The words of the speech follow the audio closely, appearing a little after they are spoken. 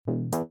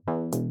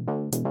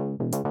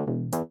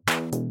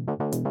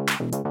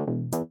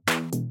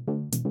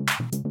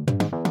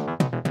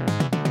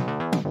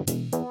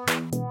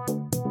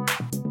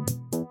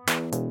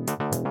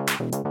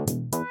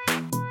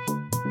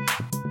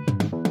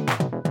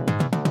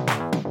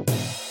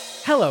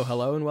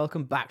Hello, and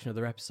welcome back to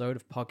another episode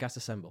of Podcast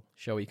Assemble,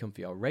 show where you come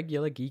for your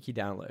regular geeky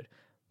download.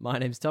 My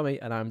name's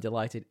Tommy, and I'm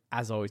delighted,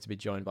 as always, to be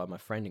joined by my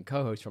friend and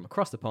co-host from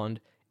across the pond,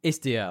 it's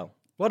DL.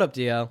 What up,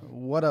 DL?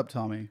 What up,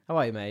 Tommy? How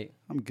are you, mate?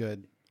 I'm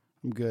good.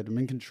 I'm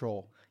in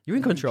control. You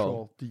in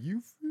control? Do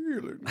you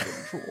feel in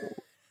control?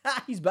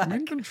 He's back. I'm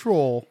in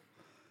control.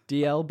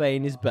 DL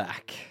Bain is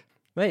back.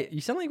 Mate,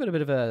 you sound like you've got a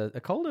bit of a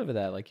cold over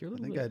there. Like you're a I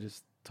little think I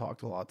just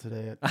talked a lot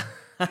today.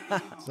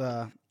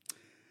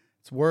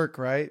 It's work,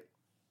 right?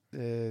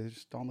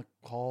 Just on the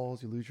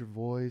calls, you lose your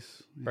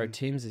voice. Bro,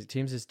 Teams is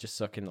just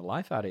sucking the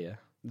life out of you.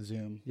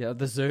 Zoom. Yeah,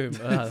 the Zoom.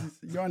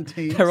 You're on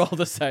Teams. They're all the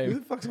Who same.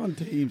 the fuck's on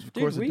Teams? Of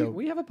Dude, course,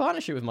 we have a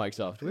partnership with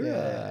Microsoft.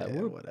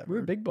 whatever. We're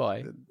a big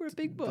boy. We're a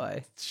big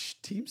boy.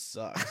 Teams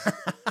sucks.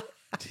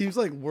 Teams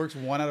works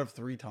 1 out of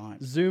 3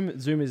 times.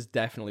 Zoom is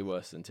definitely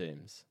worse than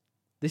Teams.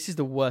 This is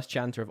the worst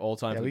chanter of all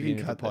time Yeah, for the we can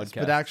beginning of cut the this,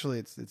 podcast. but actually,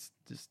 it's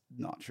just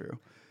not true.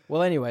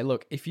 Well, anyway,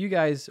 look, if you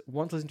guys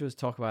want to listen to us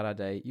talk about our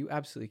day, you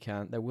absolutely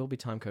can. There will be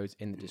time codes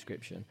in the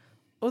description.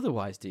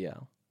 Otherwise, DL,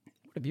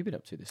 what have you been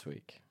up to this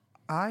week?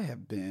 I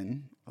have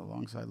been,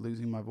 alongside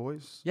losing my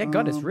voice. Yeah,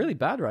 God, it's really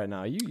bad right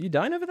now. You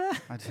dying over there?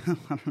 I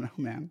don't know,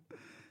 man.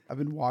 I've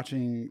been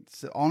watching,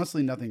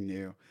 honestly, nothing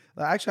new.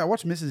 Actually, I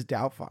watched Mrs.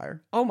 Doubtfire.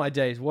 Oh, my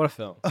days. What a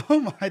film.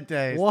 Oh, my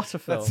days. What a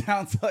film. That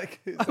sounds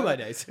like... My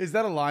days. Is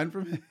that a line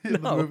from the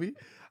No. movie?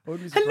 I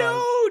wouldn't be surprised.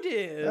 Hello,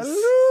 dears.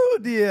 Hello,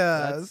 dear.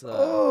 That's a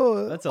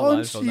line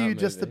aren't from that you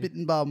just a movie.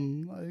 bitten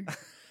bum?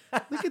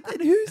 Look at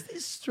that. Who's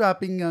this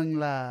strapping young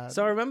lad?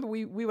 So I remember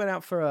we went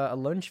out for a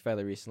lunch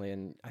fairly recently,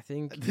 and I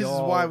think This is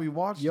why we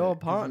watched your it,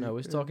 'cause partner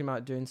was talking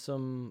about doing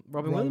some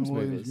Robin Williams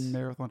movies.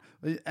 marathon.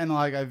 And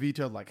I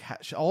vetoed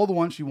all the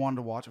ones she wanted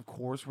to watch, of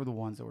course, were the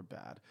ones that were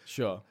bad.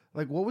 Sure.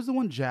 What was the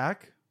one,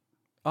 Jack?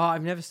 Oh,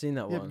 I've never seen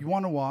that Yeah, one. you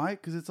want to know why?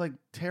 Because it's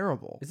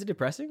terrible. Is it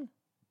depressing?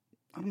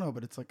 I don't know,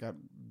 but it's a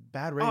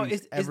bad Oh,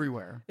 ratings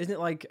everywhere. Isn't it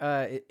like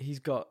he's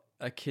got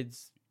a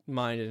kid's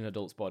mind in an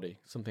adult's body?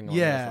 Something like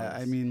Yeah, those I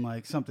lines.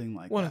 mean, something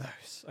like One that. of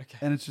those. Okay.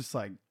 And it's just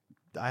I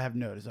have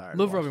no desire.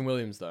 Love to watch Robin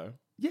Williams though. it.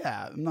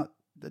 Yeah,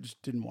 I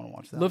just didn't want to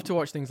watch that. Love one. to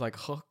watch things like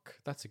Hook.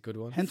 That's a good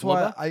one. Hence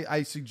Flubber. why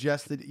I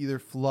suggested either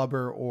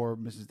Flubber or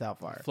Mrs.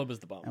 Doubtfire. Flubber's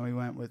the bomb. And we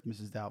went with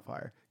Mrs.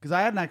 Doubtfire. Because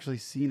I hadn't actually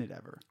seen it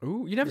ever.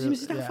 Ooh, you never seen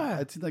Mrs. Yeah, Doubtfire?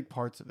 I'd seen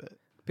parts of it.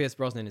 Pierce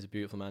Brosnan is a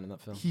beautiful man in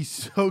that film. He's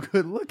so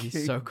good looking.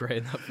 He's so great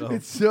in that film.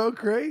 It's so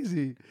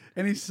crazy.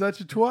 And he's such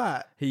a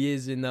twat. He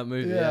is in that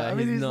movie. Yeah, Yeah, I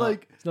mean, he's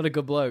he's not a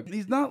good bloke.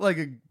 He's not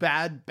a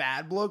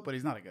bad bloke, but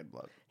he's not a good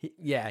bloke.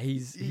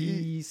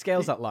 He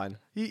scales that line.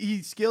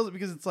 He scales it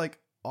because it's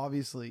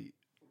obviously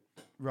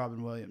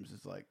Robin Williams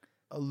is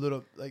a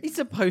little He's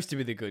supposed to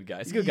be the good guy.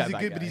 He's a good guy.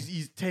 Bad guy. but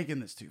he's taken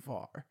this too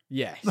far.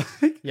 Yes.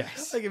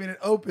 Yes. I mean, it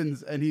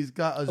opens and he's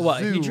got a Well,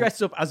 zoo. he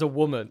dressed up as a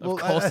woman. Of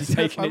course, he's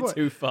taking it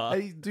too far.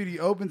 Dude, he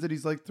opens and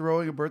he's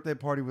throwing a birthday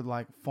party with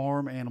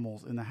farm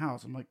animals in the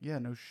house. I'm yeah,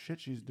 no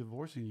shit, she's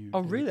divorcing you.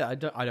 Oh, dude. really? I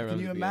don't Can remember. you the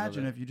beginning of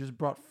imagine it. if you just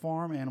brought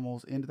farm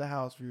animals into the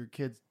house for your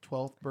kid's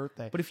 12th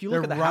birthday? But if you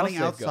they're look at the running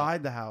house they've got-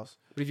 outside the house.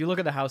 But if you look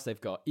at the house they've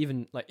got,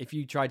 even if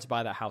you tried to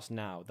buy that house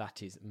now,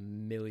 that is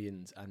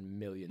millions and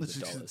millions It's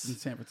of just dollars. in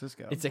San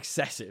Francisco. It's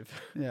excessive.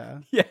 yeah.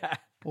 Yeah.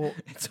 Well,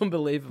 It's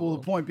unbelievable. well,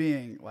 the point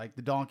being,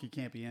 the donkey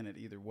can't be in it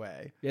either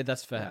way. Yeah,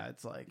 that's Yeah, fair.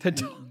 it's The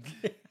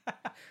donkey.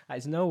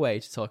 There's no way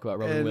to talk about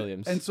Robin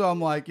Williams. And so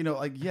I'm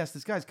yes,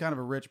 this guy's kind of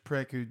a rich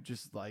prick who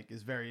just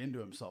is very into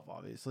himself,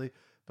 obviously.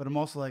 But I'm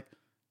also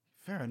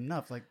fair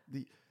enough.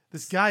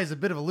 This guy is a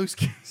bit of a loose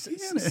cannon.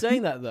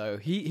 Saying that though,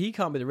 he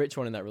can't be the rich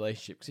one in that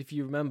relationship because if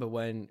you remember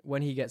when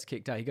he gets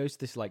kicked out, he goes to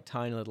this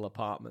tiny little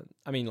apartment.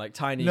 I mean,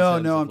 tiny. No,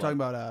 in terms I'm of, talking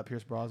about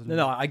Pierce Brosnan.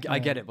 No, I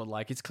get it, but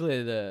it's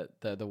clear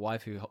the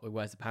wife who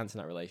wears the pants in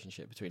that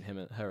relationship between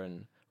her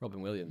and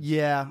Robin Williams.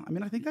 Yeah, I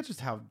mean, I think that's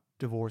just how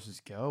divorces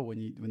go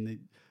when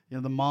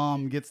the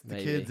mom gets the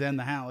Maybe. kids and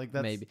the house.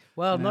 That's Maybe.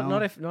 Well, you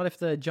not know? if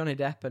the Johnny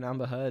Depp and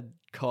Amber Heard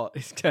trials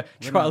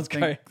They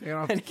going.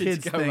 don't and have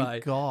kids. go Thank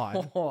right.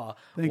 God. Oh,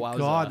 Thank wowza.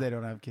 God they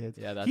don't have kids.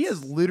 Yeah, he that's-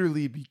 has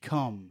literally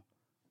become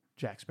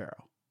Jack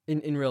Sparrow.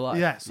 in real life.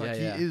 Yes, Yeah,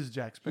 he yeah. is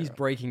Jack Sparrow. He's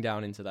breaking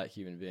down into that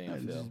human being. I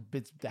feel.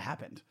 It's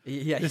happened.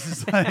 Yeah, This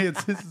is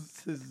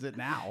this is it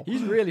now.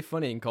 he's really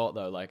funny in court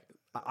though.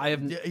 I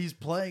have. Yeah, he's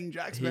playing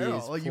Jack He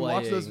Sparrow. is You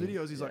watch those playing-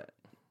 videos, he's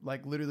yeah.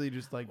 literally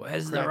just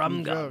Where's the cracking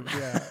rum gun? jokes.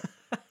 Yeah.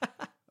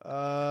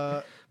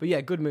 But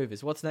yeah, good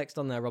movies. What's next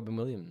on there, Robin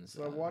Williams?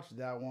 So I watched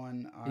that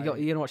one. You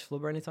gonna watch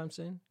Flubber anytime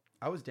soon?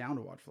 I was down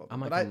to watch Flubber, I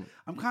might but come-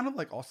 I'm kind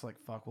of also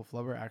fuck, will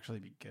Flubber actually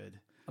be good?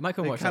 I might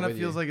come It watch. kind that of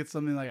with feels you. like it's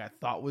something I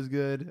thought was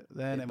good.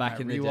 Then and Back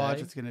when in I the rewatch,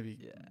 day? it's gonna be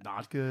Yeah.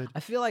 not good. I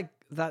feel like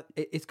that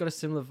it's got a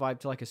similar vibe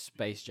to a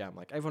Space Jam.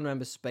 Everyone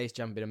remembers Space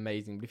Jam being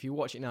amazing, but if you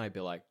watch it now, you'd be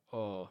like,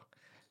 oh,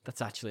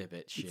 that's actually a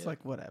bit shit. It's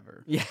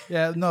whatever. Yeah.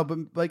 Yeah, no, but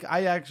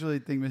I actually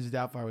think Mrs.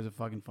 Doubtfire was a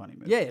fucking funny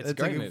movie. Yeah, it's a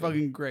great a movie.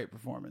 fucking great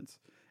performance.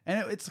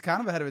 And it's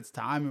kind of ahead of its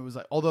time. It was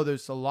although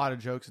there's a lot of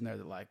jokes in there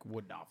that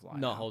would not fly. not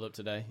now. hold up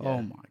today. Oh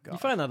Yeah. my god. You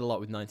find that a lot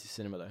with 90s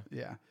cinema though.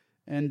 Yeah.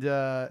 And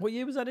What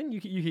year was that in?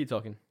 You keep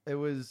talking. it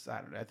was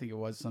I don't know, I think it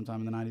was sometime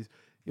in the 90s.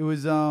 It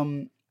was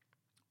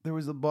there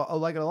was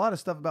like a lot of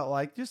stuff about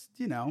like just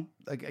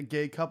like a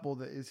gay couple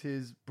that is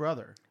his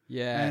brother.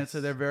 Yeah. And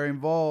so they're very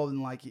involved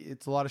and like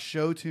it's a lot of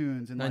show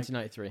tunes and like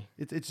 1993.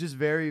 it's just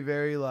very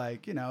very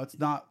like it's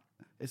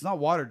not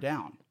watered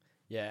down.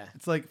 Yeah.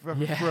 It's like for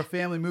a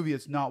family movie,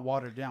 it's not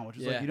watered down, which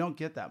is like Yeah. you don't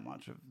get that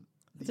much of.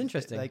 It's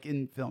interesting. Like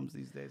in films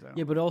these days. I don't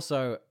Yeah, but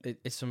also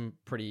it's some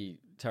pretty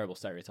terrible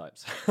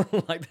stereotypes.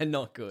 Like they're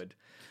not good.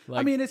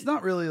 Like, I mean, it's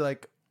not really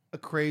like a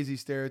crazy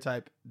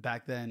stereotype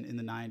back then in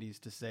the 90s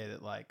to say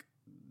that like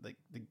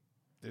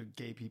the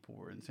gay people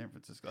were in San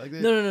Francisco. Like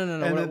no.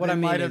 And What they I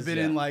mean might have is, been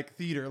yeah. in like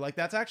theater. Like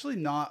that's actually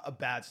not a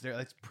bad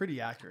stereotype. It's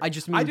pretty accurate. I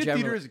just mean did general-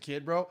 theater as a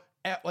kid, bro.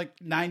 Like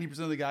 90%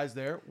 of the guys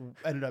there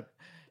ended up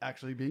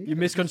actually being. You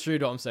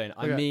misconstrued what I'm saying.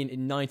 I Okay. mean,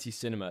 in 90s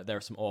cinema, there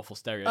are some awful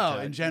stereotypes.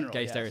 Oh, in general,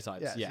 gay yes.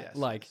 stereotypes. Yes, yeah, yes,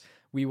 like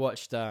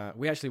yes.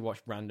 we actually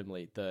watched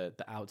randomly the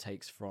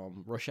outtakes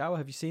from Rush Hour.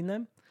 Have you seen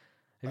them?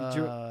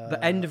 The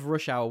end of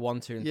Rush Hour 1,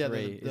 2, and Yeah,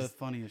 3 the is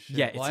funniest shit.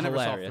 yeah, well, it's I never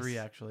hilarious. saw 3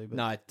 actually. But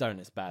no, I don't.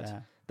 It's bad. Yeah.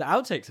 The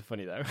outtakes are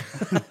funny though.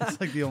 it's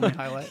like the only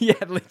highlight. Yeah,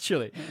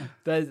 literally.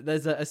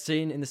 There's a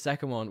scene in the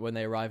second one when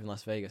they arrive in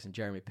Las Vegas and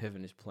Jeremy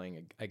Piven is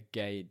playing a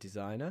gay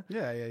designer.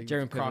 Yeah, yeah.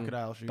 Jeremy Piven,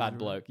 crocodile shoes. bad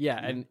bloke. Yeah,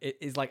 and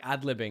it's like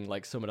ad-libbing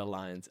like some of the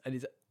lines, and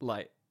it's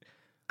like,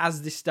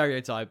 as this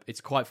stereotype,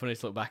 it's quite funny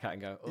to look back at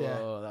and go, oh,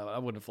 Yeah.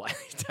 that wouldn't fly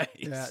these days.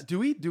 Yeah. Do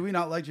we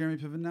not like Jeremy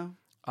Piven now?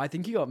 I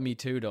think he got Me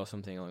Too'd or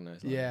something along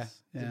those lines. Yeah,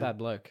 He's yeah. a bad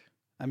bloke.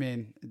 I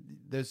mean,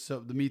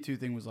 the Me Too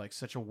thing was like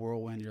such a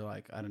whirlwind. You're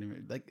like, I don't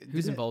even like. Who's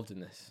didn't it- involved in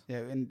this? Yeah,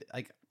 and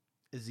like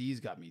Aziz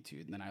got Me Too,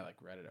 and then I like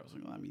read it. I was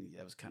like, well, I mean,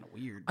 that was kind of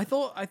weird. I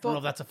thought I don't know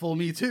if that's a full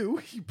Me Too.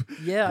 He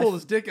Yeah, I pulled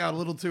his dick out a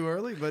little too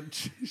early, but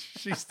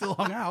she still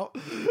hung out.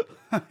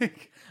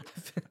 Like,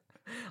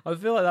 I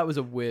feel like that was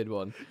a weird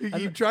one.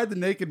 he tried the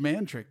naked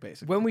man trick,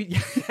 basically. When we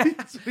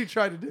That's what he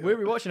tried to do. we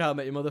were watching How I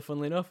Met Your Mother,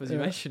 funnily enough, as you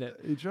Yeah, mentioned it.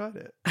 He tried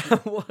it.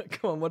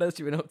 Come on, what else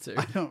have you been up to?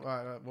 I don't.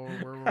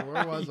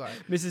 Where was I?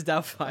 Mrs.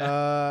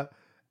 Doubtfire.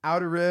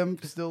 Outer Rim,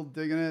 still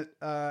digging it.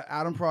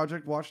 Adam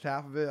Project, watched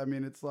half of it. I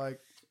mean, it's like,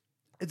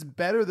 it's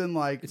better than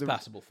like It's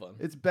passable fun.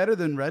 It's better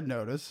than Red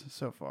Notice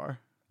so far.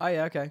 Oh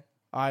yeah, okay.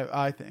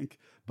 I think,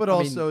 but I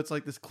also mean- it's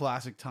like this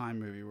classic time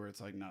movie where it's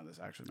like, no, this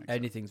actually makes sense.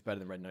 Anything's better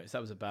than Red Notice.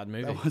 That was a bad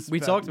movie. was We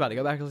bad. talked about it.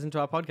 Go back and listen to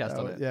our podcast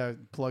on it. Yeah,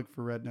 plug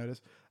for Red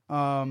Notice.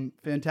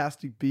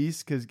 Fantastic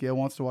Beasts, because Gail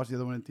wants to watch the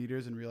other one in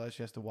theaters and realize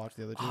she has to watch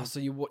the other two. Oh, so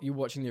you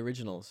watching the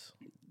originals?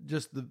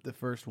 Just the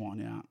first one,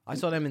 yeah. I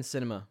saw them in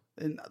cinema.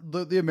 And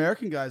the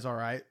American guy's all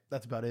right.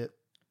 That's about it.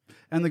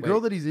 And the girl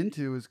Wait. that he's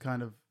into is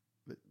kind of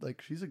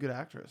like, she's a good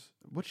actress.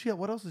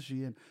 What else is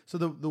she in? So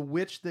the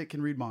witch that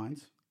can read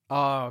minds.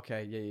 Oh,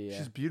 okay. Yeah.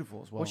 She's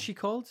beautiful as well. What's she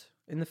called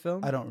in the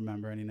film? I don't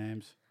remember any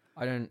names,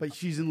 I don't. but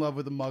she's in love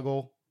with a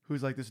muggle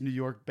who's like this New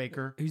York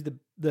baker. Who's the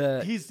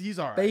He's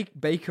all right.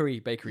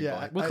 bakery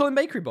Yeah, boy? We'll call him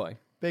Bakery Boy.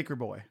 Baker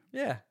boy,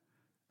 Yeah,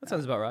 that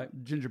sounds about right.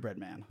 gingerbread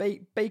man.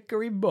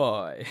 Bakery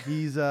Boy.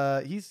 He's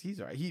all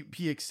right.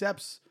 He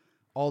accepts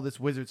all this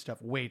wizard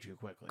stuff way too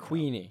quickly. though.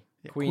 Queenie.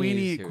 Yeah,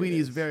 Queenie who Queenie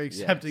it is very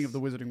accepting Yes. of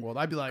the wizarding world.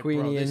 I'd be like,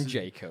 Queenie bro, this and is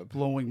Jacob.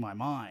 blowing my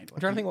mind. I'm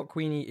trying to think what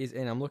Queenie is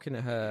in. I'm looking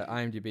at her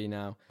IMDb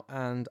now,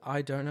 and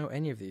I don't know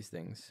any of these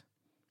things.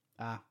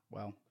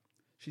 Well,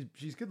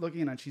 she's good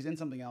looking and she's in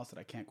something else that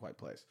I can't quite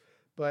place.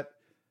 But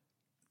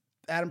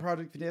Adam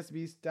Project, Fantastic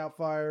Beasts,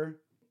 Doubtfire.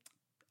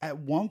 At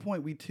one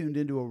point, we tuned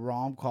into a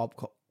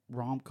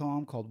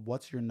rom-com called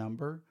 "What's Your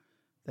Number,"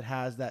 that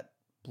has that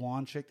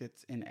blonde chick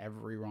that's in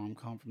every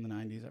rom-com from the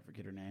 '90s. I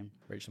forget her name.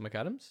 Rachel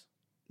McAdams.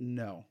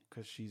 No,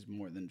 because she's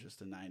more than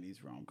just a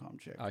 '90s rom-com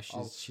chick. Oh,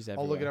 she's I'll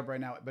everywhere. look it up right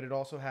now. But it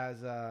also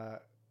has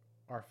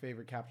our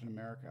favorite Captain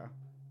America.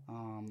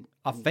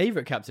 Our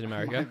favorite Captain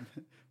America.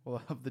 Well,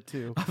 of the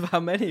two. Of how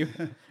many?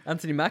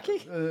 Anthony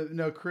Mackie?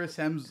 No, Chris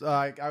Hems.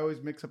 I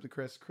always mix up the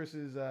Chris. Chris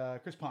is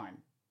Chris Pine.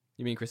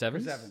 You mean Chris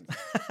Evans? Chris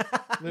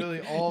Evans.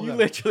 Literally all of You them.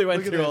 literally went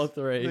Look at through all this.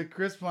 three. The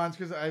Chris Pines,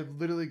 because I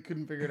literally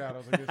couldn't figure it out. I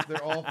was like,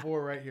 they're all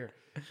four right here.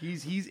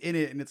 He's in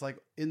it, and it's like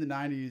in the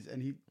 '90s,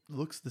 and he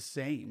looks the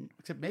same,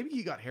 except maybe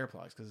he got hair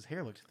plugs because his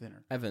hair looks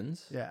thinner.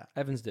 Evans. Yeah,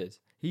 Evans did.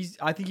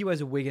 I think he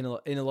wears a wig in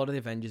a lot of the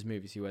Avengers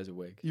movies. He wears a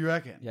wig. you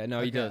reckon? Yeah,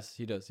 no, he Okay. does.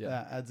 He does. Yeah.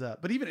 That adds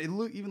up. But even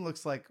even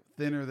looks like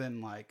thinner than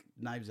like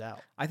Knives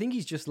Out. I think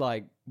he's just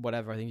like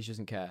whatever. I think he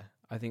doesn't care.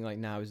 I think like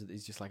now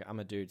he's just like, I'm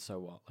a dude, so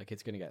what? Like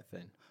it's gonna get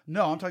thin.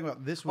 No, I'm talking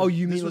about this. Oh,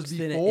 you this mean was looks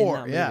thin in before?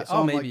 that movie. Yeah. Oh,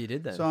 I'm maybe like- you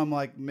did then. So I'm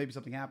like, maybe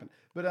something happened.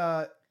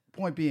 But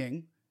point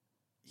being,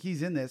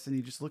 he's in this, and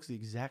he just looks the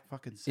exact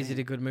fucking same. Is it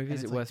a good movie? And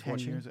Is it it's like worth 10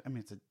 watching? years- I mean,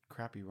 it's a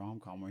crappy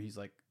rom-com where he's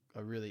like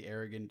a really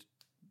arrogant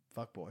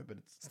fuckboy, but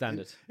it's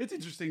Standard. It's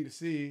interesting to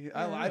see.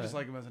 I Yeah. just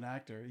like him as an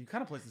actor. He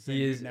kind of plays the same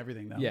He dude is- in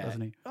everything, though, Yeah.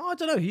 doesn't he? Oh, I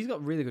don't know. He's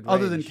got really good.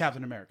 Other than range.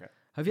 Captain America.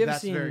 Have you ever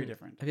That's seen? very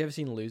different. Have you ever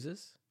seen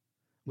Losers?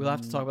 We'll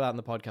have to talk about that on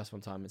the podcast one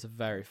time. It's a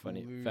very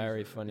funny, very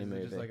Loser. funny Is it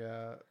movie. Just like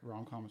a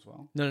rom-com as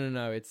well.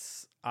 No.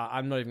 It's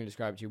I'm not even going to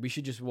describe it to you. We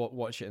should just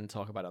watch it and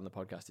talk about it on the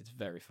podcast. It's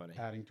very funny.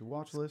 Adding to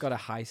watch list. Got a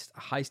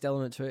heist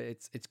element to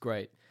it. It's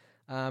great.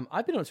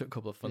 I've been on to a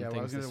couple of fun yeah, well,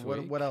 I was things gonna, this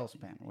week. what else,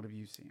 man? What have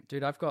you seen?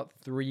 Dude, I've got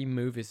 3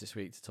 movies this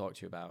week to talk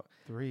to you about.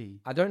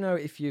 3. I don't know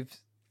if you've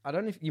I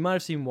don't know if you might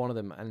have seen one of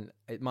them, and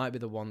it might be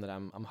the one that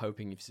I'm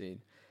hoping you've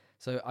seen.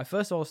 So I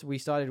first also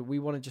we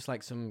wanted just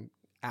like some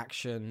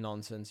action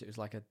nonsense. It was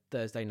like a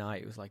Thursday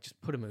night. It was like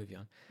just put a movie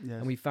on,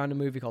 and we found a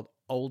movie called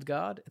Old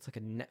Guard. It's like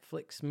a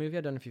Netflix movie.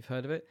 I don't know if you've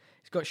heard of it.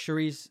 It's got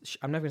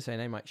I'm never gonna say her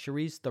name right.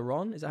 Charlize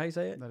Theron. Is that how you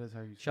say it? That is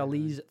how you say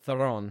Charlize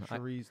Theron.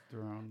 Charlize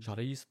Theron.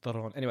 Charlize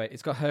Theron. Anyway,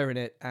 it's got her in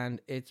it, and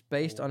it's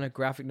based on a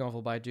graphic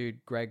novel by a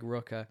dude, Greg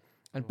Rucka.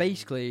 And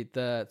basically,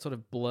 the sort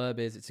of blurb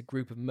is it's a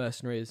group of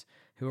mercenaries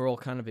who are all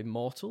kind of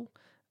immortal,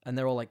 and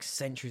they're all like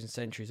centuries and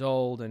centuries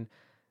old. And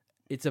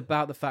it's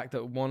about the fact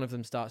that one of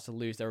them starts to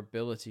lose their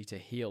ability to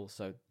heal,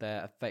 so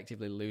they're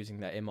effectively losing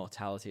their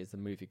immortality as the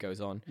movie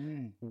goes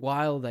on.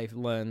 While they've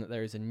learned that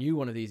there is a new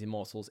one of these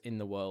immortals in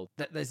the world,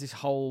 that there's this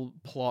whole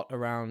plot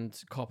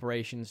around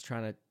corporations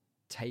trying to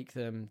take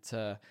them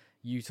to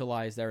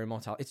utilize their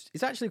immortality.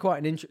 It's actually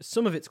quite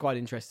some of it's quite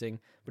interesting,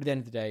 but at the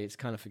end of the day, it's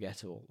kind of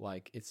forgettable.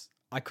 Like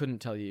I couldn't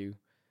tell you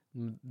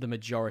the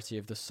majority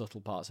of the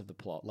subtle parts of the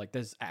plot. Like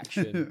there's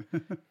action.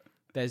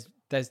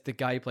 There's the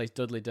guy who plays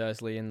Dudley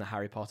Dursley in the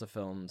Harry Potter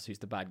films, who's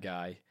the bad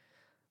guy.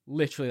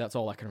 Literally, that's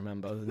all I can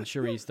remember. And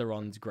Charlize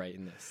Theron's great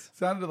in this.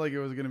 Sounded like it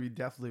was going to be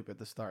Deathloop at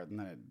the start, and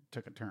then it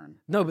took a turn.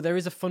 No, but there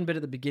is a fun bit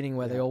at the beginning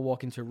where they all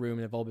walk into a room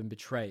and they've all been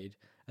betrayed,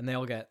 and they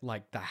all get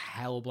like the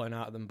hell blown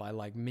out of them by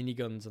like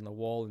miniguns on the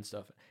wall and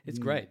stuff. It's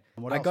great.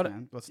 What else,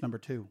 man? What's number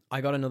 2? I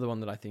got another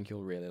one that I think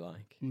you'll really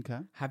like. Okay.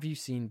 Have you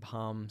seen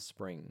Palm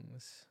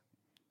Springs?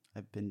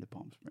 I've been to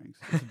Palm Springs.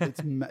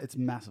 It's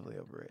massively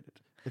overrated.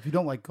 If you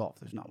don't like golf,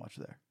 there's not much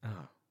there.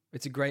 Oh,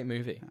 it's a great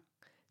movie. Yeah.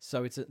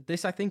 So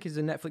this I think is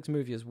a Netflix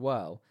movie as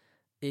well.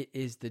 It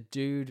is the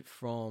dude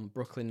from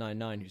Brooklyn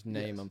Nine-Nine whose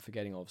name I'm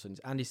forgetting all of a sudden.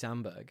 It's Andy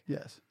Samberg.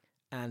 Yes.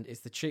 And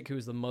it's the chick who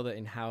was the mother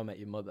in How I Met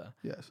Your Mother.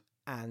 Yes.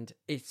 And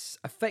it's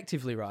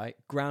effectively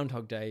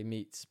Groundhog Day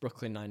meets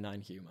Brooklyn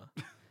Nine-Nine humor.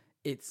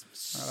 It's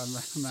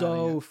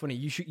so funny.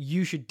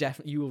 You should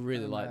definitely, you will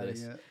really like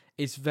this.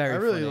 It's very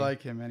funny. I really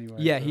like him anyway.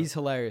 Yeah, so. He's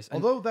hilarious.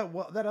 Although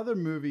that other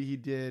movie he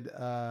did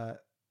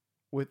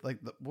with like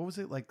what was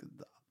it, like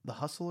the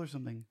Hustle or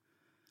something?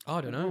 Oh,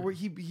 I don't know. Where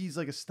he's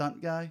like a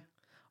stunt guy.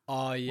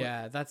 Oh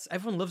yeah,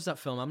 everyone loves that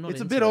film. I'm not.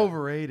 It's a bit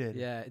overrated.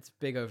 Yeah, it's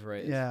big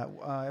overrated. Yeah,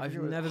 I've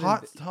never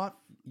hot.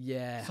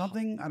 Yeah,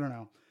 something I don't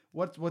know.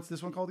 What's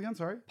this one called again?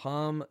 Sorry,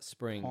 Palm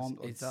Springs.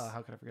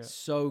 How could I forget?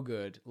 So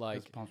good.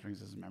 Like Palm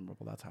Springs is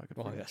memorable. That's how I could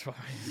forget. That's right.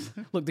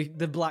 Look,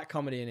 the black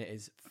comedy in it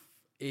is.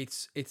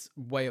 It's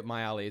way up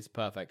my alley. It's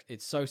perfect.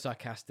 It's so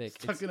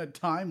sarcastic. Stuck in a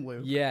time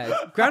loop. Yeah,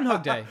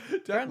 Groundhog Day.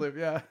 Time loop.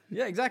 Yeah.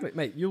 Yeah, exactly,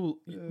 mate.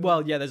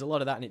 Well, yeah. There's a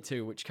lot of that in it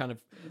too, which kind of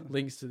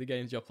links to the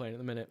games you're playing at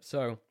the minute.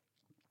 So,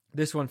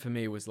 this one for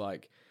me was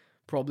like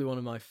probably one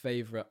of my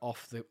favorite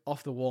off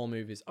the wall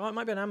movies. Oh, it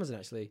might be on Amazon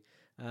actually.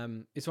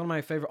 It's one of my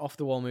favorite off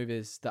the wall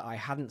movies that I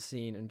hadn't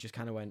seen and just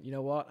kind of went, you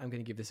know what? I'm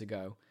going to give this a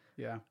go.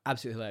 Yeah.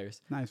 Absolutely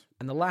hilarious. Nice.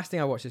 And the last thing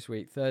I watched this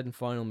week, third and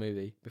final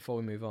movie before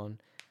we move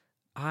on.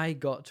 I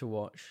got to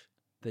watch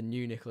the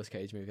new Nicolas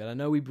Cage movie. And I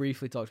know we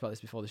briefly talked about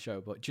this before the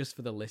show, but just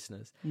for the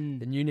listeners,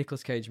 the new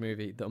Nicolas Cage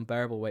movie, The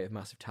Unbearable Weight of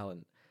Massive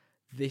Talent.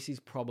 This is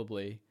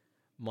probably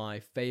my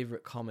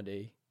favorite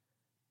comedy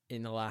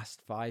in the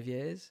last 5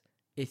 years.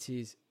 It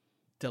is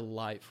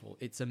delightful.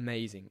 It's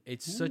amazing.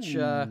 It's such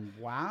a...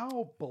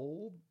 Wow,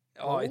 bold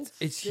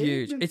it's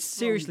huge. It's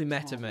seriously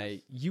meta,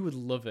 mate. You would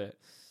love it.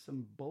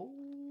 Some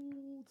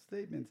bold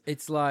statements.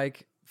 It's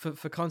like...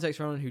 For context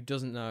for anyone who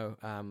doesn't know,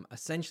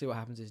 essentially what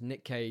happens is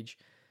Nick Cage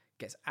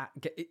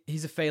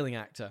he's a failing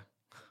actor.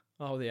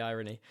 Oh, the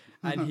irony.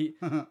 And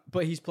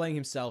but he's playing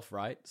himself,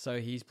 right? So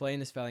he's playing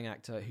this failing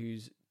actor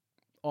who's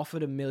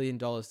offered $1 million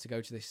to go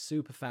to this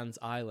superfans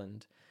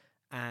island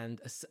and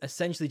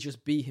essentially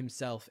just be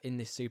himself in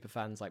this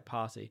superfans like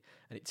party.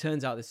 And it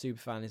turns out this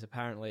superfan is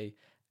apparently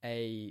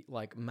a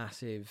like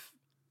massive...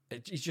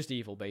 He's just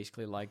evil,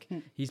 basically. Like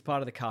he's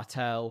part of the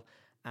cartel.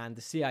 And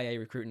the CIA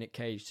recruit Nick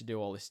Cage to do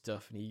all this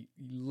stuff, and he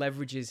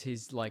leverages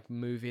his like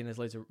movie, and there's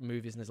loads of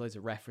movies and there's loads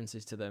of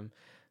references to them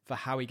for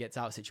how he gets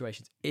out of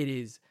situations. It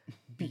is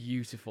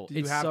beautiful.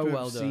 It's so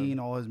well done. Seen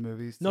all his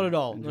movies? Not at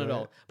all.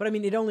 But I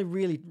mean, it only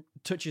really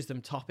touches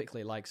them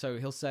topically. Like, so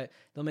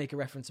they'll make a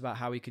reference about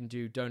how he can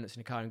do donuts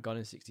in a car and Gone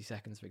in 60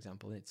 Seconds, for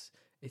example. And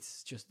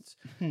it's just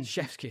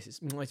chef's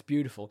kiss. It's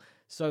beautiful.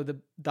 So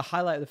the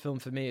highlight of the film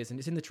for me is, and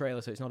it's in the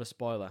trailer, so it's not a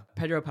spoiler.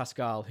 Pedro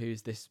Pascal,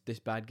 who's this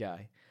bad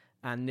guy,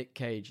 and Nick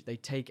Cage, they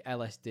take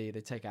LSD,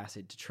 they take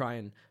acid to try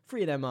and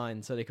free their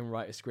minds so they can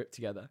write a script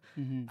together.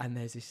 Mm-hmm. And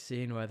there's this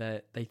scene where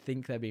they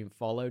think they're being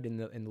followed in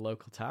the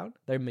local town.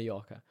 They're in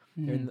Mallorca.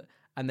 Mm-hmm.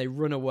 And they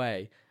run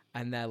away,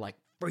 and they're like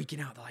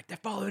freaking out. They're like, they're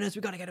following us,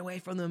 we got to get away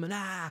from them, and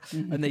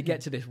and they get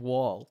to this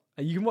wall.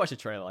 And you can watch the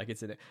trailer like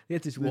it's in it. They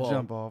get to this wall. They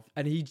jump off.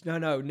 And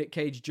Nick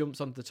Cage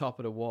jumps onto the top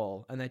of the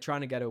wall, and they're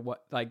trying to get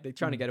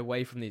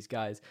away from these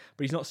guys,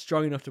 but he's not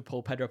strong enough to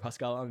pull Pedro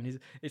Pascal on.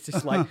 It's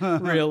this like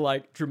real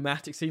like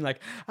dramatic scene, like,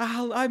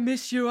 I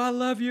miss you, I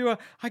love you,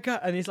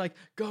 and he's like,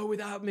 go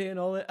without me and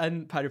all that.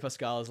 And Pedro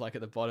Pascal is like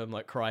at the bottom,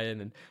 like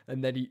crying,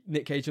 and then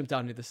Nick Cage jumps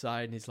down to the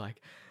side, and he's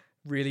like,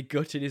 really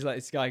gutted. He's like,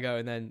 this guy go,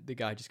 and then the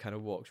guy just kind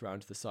of walks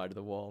around to the side of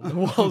the wall. The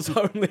wall's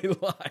only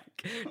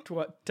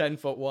like 10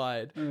 foot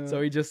wide.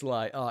 So he just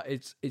like,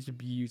 it's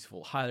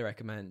beautiful. Highly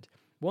recommend.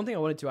 One thing I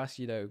wanted to ask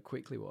you though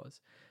quickly was,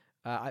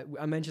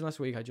 I mentioned last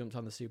week I jumped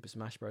on the Super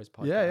Smash Bros.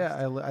 Podcast. Yeah.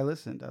 I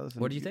listened.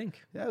 What do you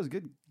think? Yeah, it was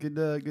good. Good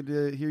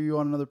to hear you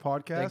on another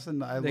podcast,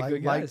 and I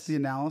liked the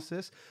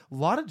analysis. A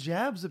lot of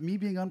jabs at me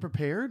being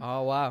unprepared.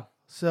 Oh wow!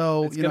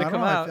 So it's gonna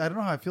come out. I don't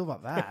know how I feel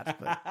about that.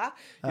 But,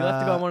 you'll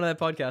have to go on one of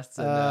their podcasts.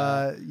 And,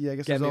 I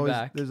guess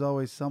there's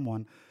always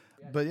someone.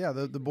 But yeah,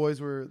 the boys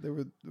it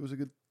was a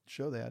good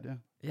show they had.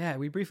 Yeah,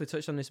 we briefly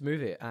touched on this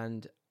movie,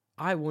 and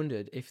I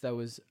wondered if there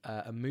was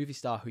a movie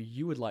star who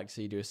you would like to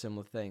see do a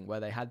similar thing, where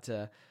they had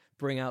to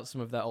bring out some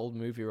of their old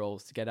movie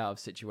roles to get out of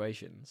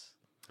situations.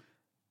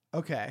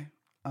 Okay,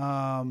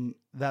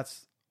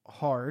 that's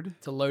hard.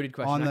 It's a loaded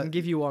question. I can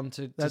give you one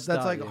to that's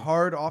like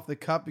hard off the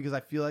cup because I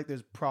feel like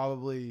there's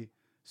probably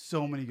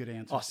so many good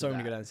answers. Oh, so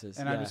many good answers.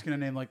 And I'm just gonna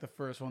name like the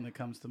first one that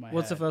comes to my head.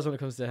 What's the first one that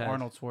comes to head?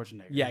 Arnold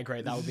Schwarzenegger. Yeah,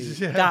 great. That would be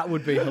that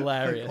would be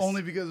hilarious.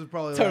 Only because it's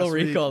probably Total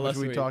Recall which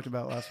we talked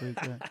about last week.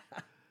 Yeah.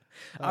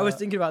 I was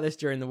thinking about this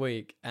during the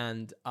week,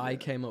 and I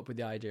came up with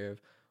the idea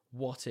of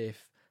what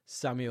if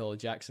Samuel L.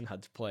 Jackson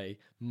had to play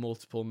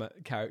multiple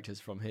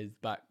characters from his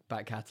back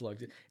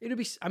catalogue. It would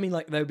be, I mean,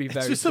 like they would be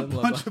very just similar.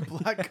 A bunch of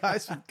black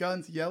guys with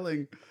guns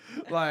yelling,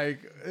 like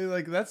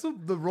that's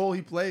the role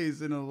he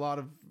plays in a lot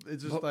of.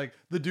 It's just like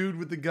the dude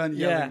with the gun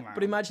yelling. Yeah,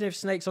 but imagine if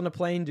Snakes on a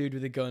Plane dude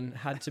with a gun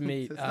had to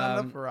meet. It's not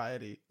enough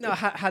variety. No,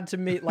 had to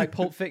meet like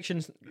Pulp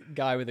Fiction's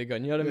guy with a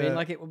gun. You know what I mean?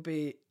 Like it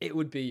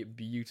would be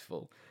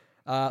beautiful.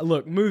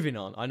 Look, moving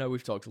on. I know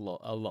we've talked a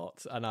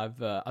lot, and I've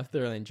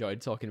thoroughly enjoyed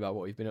talking about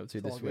what we've been up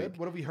to this week.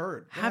 What have we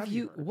heard?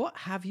 What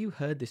have you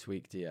heard this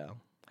week, DL?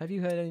 Have you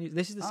heard any?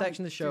 This is the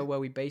section of the show where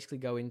we basically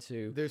go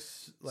into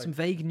some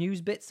vague news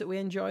bits that we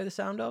enjoy the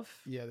sound of.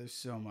 Yeah, there's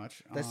so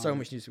much. There's so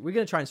much news. We're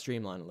going to try and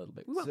streamline a little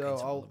bit.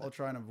 I'll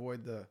try and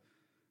avoid the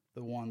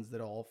ones that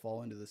all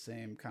fall into the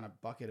same kind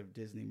of bucket of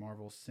Disney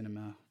Marvel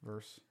cinema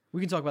verse. We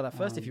can talk about that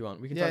first if you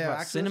want. We can talk about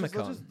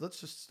CinemaCon. Let's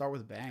just start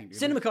with a bang, dude.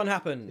 CinemaCon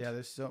happened. Yeah,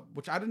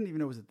 which I didn't even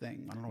know was a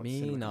thing. I don't know what Me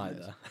CinemaCon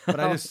neither. is. But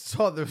I just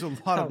saw there's a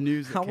lot of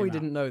news that How came we out.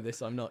 didn't know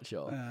this, I'm not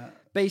sure.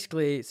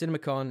 Basically,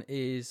 CinemaCon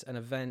is an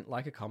event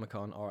like a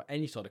Comic-Con or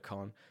any sort of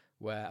con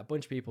where a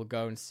bunch of people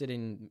go and sit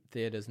in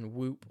theaters and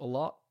whoop a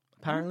lot.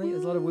 Apparently,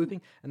 there's a lot of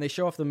whooping. And they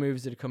show off the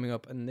movies that are coming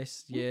up. And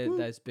this year,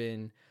 there's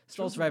been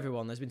stalls for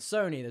everyone. There's been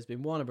Sony, there's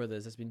been Warner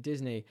Brothers, there's been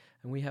Disney.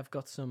 And we have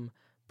got some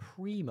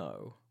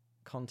primo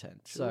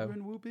content.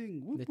 Children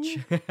whooping. Whoop,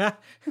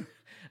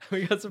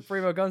 we got some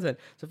primo content.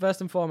 So first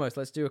and foremost,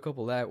 let's do a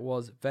couple. There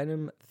was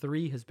Venom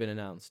 3 has been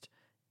announced.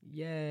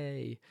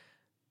 Yay.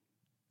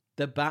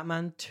 The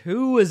Batman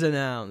 2 was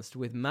announced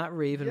with Matt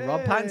Reeves and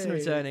Rob Pattinson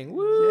returning.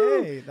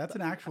 Woo! Yay. That's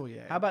an actual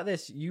yay. How about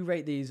this? You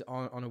rate these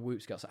on a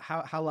whoop scale. So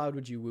how loud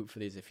would you whoop for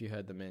these if you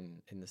heard them in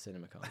the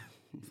CinemaCon?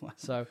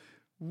 So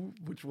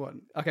which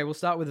one? Okay, we'll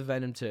start with the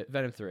Venom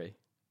 3.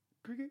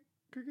 Cricket.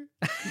 You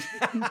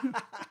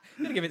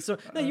gotta give it some.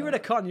 No, you were at a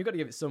con. You got to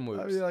give it some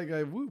whoops. I mean, like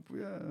a whoop,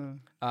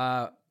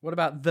 yeah. What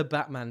about the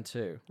Batman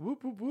 2?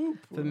 Whoop whoop whoop.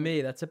 For me,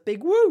 that's a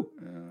big woo.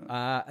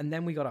 Yeah. And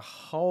then we got a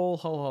whole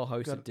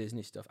host of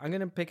Disney stuff. I'm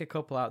gonna pick a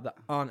couple out that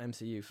aren't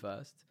MCU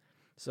first.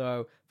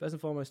 So first and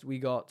foremost, we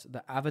got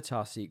the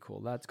Avatar sequel.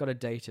 That's got a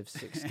date of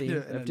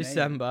 16th of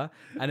December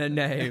and a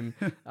name.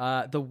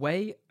 The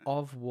Way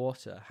of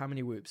Water. How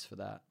many whoops for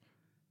that?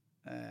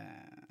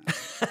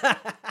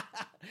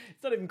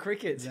 It's not even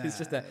crickets. It's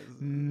just a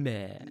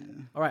meh. Yeah.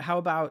 All right. How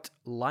about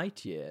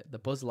Lightyear, the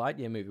Buzz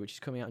Lightyear movie, which is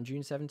coming out on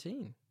June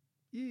 17?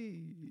 Yeah.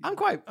 I'm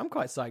quite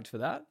psyched for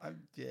that.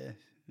 Yeah.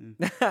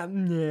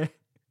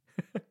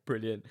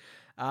 Brilliant.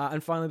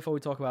 And finally, before we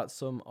talk about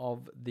some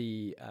of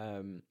the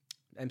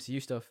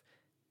MCU stuff,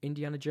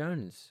 Indiana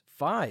Jones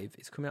 5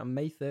 is coming out on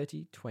May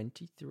 30,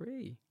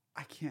 2023.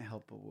 I can't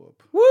help but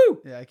whoop.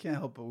 Woo! Yeah, I can't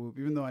help but whoop,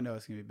 even though I know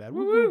it's gonna be bad.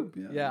 Woo! Whoop.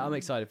 Yeah, I'm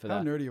excited for that.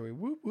 How nerdy are we?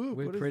 Whoop whoop.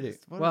 We're pretty.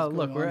 Well,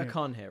 look, we're at a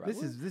con here, right?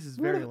 This is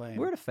very lame.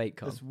 We're at a fake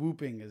con. This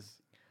whooping is.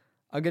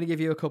 I'm going to give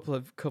you a couple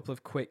of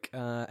quick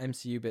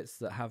MCU bits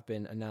that have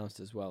been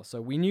announced as well.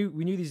 So we knew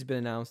these had been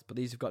announced, but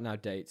these have got now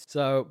dates.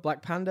 So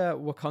Black Panther,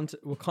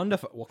 Wakanda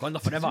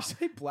Forever. Did you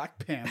say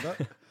Black Panda?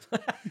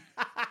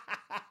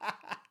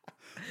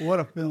 What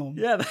a film!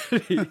 Yeah,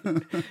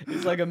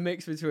 it's like a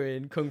mix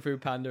between Kung Fu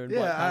Panda and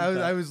Black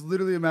Panther. I was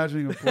literally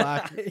imagining a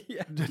black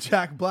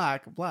Jack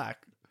Black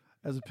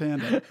as a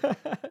panda.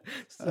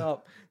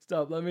 Stop.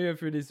 Let me go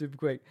through this super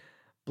quick.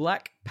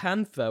 Black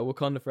Panther: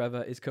 Wakanda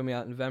Forever is coming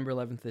out November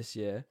 11th this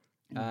year.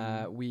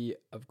 We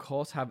of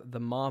course have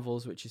The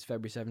Marvels, which is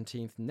February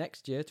 17th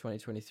next year,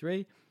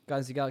 2023.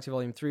 Guardians of the Galaxy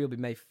Volume 3 will be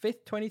May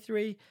 5th,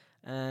 2023.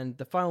 And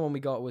the final one we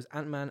got was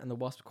Ant-Man and the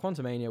Wasp: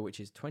 Quantumania, which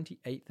is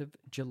 28th of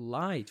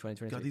July,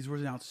 2023. God, these were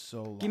announced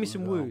so long. Give me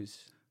some woos.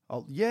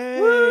 Oh,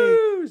 yay!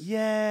 Woos!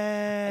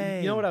 Yay!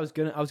 You know what I was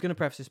gonna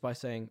preface this by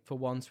saying, for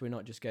once we're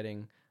not just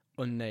getting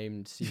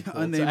unnamed sequel.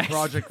 Unnamed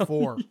Project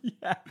 4.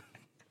 Yeah.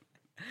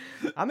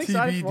 I'm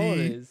excited for all of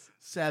these.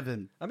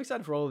 7. I'm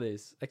excited for all of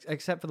these,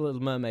 except for The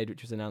Little Mermaid,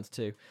 which was announced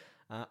too.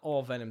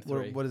 or Venom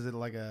 3. What is it,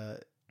 like a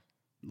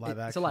live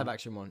action? It's a live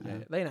action one. Yeah.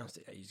 Yeah. They announced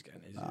it ages ago.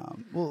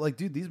 Well, like,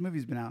 dude, these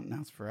movies been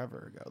announced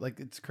forever ago. Like,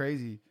 it's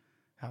crazy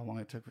how long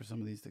it took for some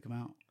of these to come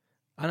out.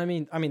 And I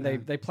mean, Yeah.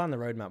 they planned the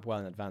roadmap well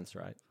in advance,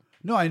 right?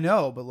 No, I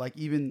know, but like,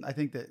 even I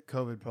think that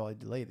COVID probably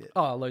delayed it.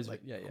 Oh, loads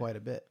like of it. Yeah. quite a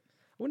bit.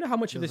 I wonder how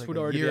much It of was this like would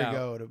already a year be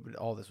out. ago.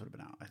 All this would have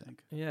been out, I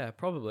think. Yeah,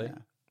 probably. Yeah.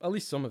 At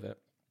least some of it.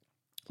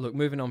 Look,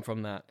 moving on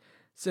from that.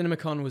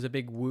 CinemaCon was a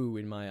big woo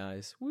in my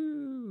eyes.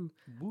 Woo!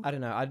 Woo. I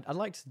don't know. I'd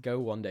like to go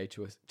one day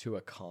to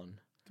a con.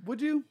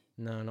 Would you?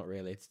 No, not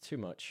really. It's too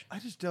much. I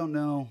just don't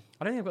know.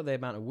 I don't think I've got the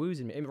amount of woos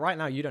in me. I mean, right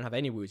now, you don't have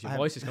any woos. Your I have-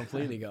 voice is I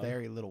completely have gone.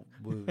 Very little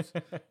woos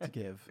to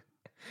give.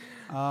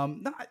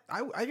 No,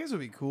 I guess it would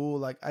be cool.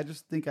 Like, I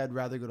just think I'd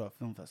rather go to a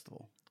film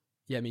festival.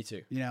 Yeah, me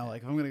too. You know,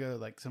 like if I'm gonna go to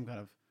like some kind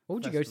of What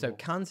would you go to? festival.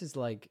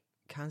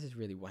 Cannes is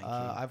really wanky.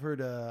 I've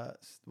heard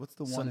what's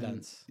the one in-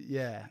 Sundance.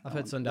 yeah, I've that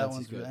heard one- Sundance that is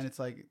one's good. and it's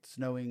like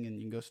snowing and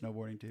you can go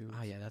snowboarding too.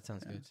 Oh yeah, that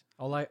sounds Yeah. good.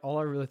 All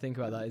I really think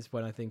about that is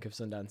when I think of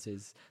Sundance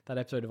is that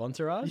episode of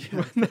Entourage.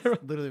 Yeah, when they're-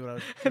 that's literally what I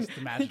was and just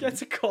he imagining.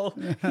 gets a call.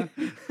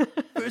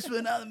 First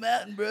one on the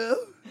mountain, bro.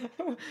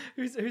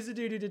 who's the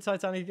dude who did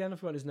Titanic again? I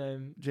forgot his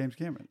name. James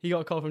Cameron. He got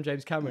a call from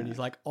James Cameron. Yeah. He's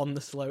like on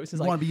the slopes. He's You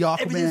like, want to be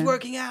Aquaman? everything's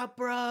working out,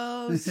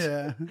 bros.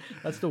 Yeah.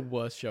 That's the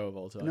worst show of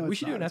all time. No, We it's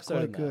should do not. an It's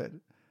episode on quite that. good.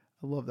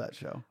 I love that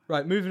show.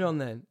 Right, moving on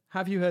then.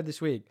 Have you heard this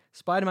week?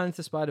 Spider-Man Into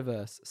the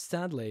Spider-Verse,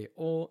 sadly,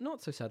 or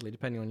not so sadly,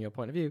 depending on your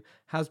point of view,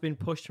 has been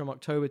pushed from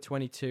October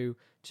 22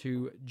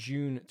 to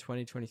June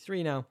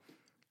 2023. Now,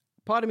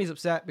 part of me is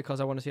upset because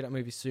I want to see that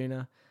movie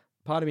sooner.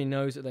 Part of me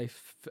knows that they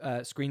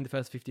screened the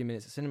first 15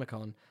 minutes at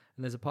CinemaCon, and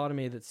there's a part of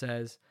me that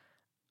says,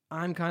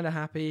 I'm kind of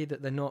happy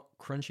that they're not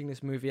crunching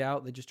this movie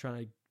out. They're just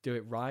trying to do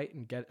it right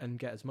and get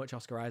as much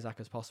Oscar Isaac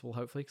as possible,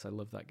 hopefully, because I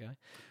love that guy.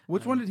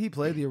 Which one did he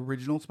play? The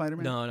original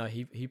Spider-Man? No,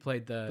 he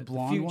played the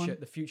blonde future one?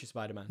 the future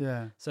Spider-Man.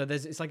 Yeah. So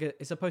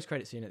it's a post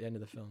credit scene at the end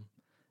of the film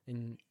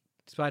in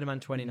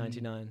Spider-Man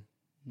 2099.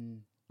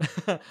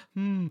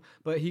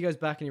 But he goes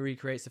back and he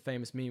recreates the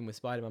famous meme with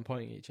Spider-Man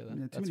pointing at each other. Yeah,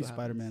 too That's many what happens.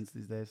 Spider-Mans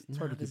these days. It's No,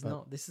 hard to there's keep up.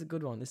 not. This is a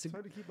good one. It's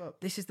hard to keep up.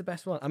 This is the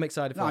best one. I'm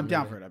excited for No, that I'm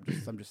down movie. for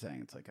it. I'm just saying.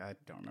 It's like I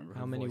don't remember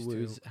How many voiced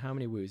woos? How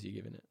many woos are you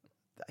giving it?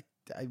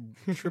 I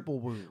triple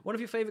woo. One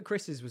of your favorite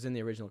Chris's was in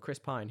the original. Chris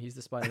Pine. He's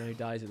the Spider-Man who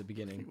dies at the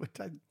beginning. What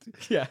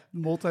Yeah.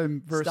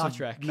 multiverse Star of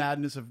Trek.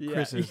 madness of Yeah,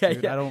 Chris's, yeah,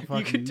 dude. yeah. I don't You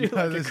fucking could do know.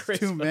 like a There's Chris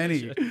too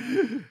many.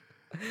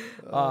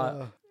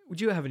 Would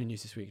you have any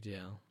news this week,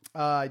 DL?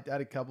 I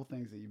had a couple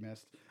things that you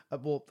missed.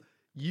 Well,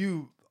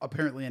 you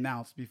apparently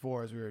announced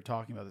before as we were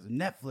talking about this.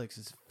 Netflix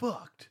is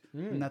fucked,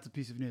 and that's a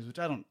piece of news which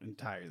I don't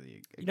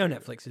entirely. You know, agree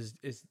with. Netflix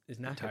is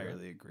knackered,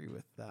 Entirely agree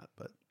with that,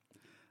 but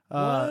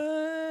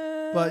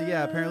What? but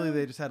yeah, apparently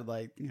they just had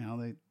like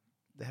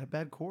they had a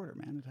bad quarter,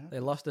 man. It happened. They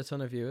lost a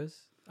ton of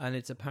viewers, and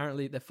it's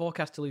apparently they're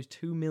forecast to lose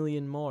 2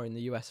 million more in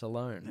the US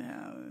alone.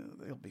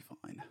 Yeah, they'll be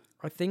fine.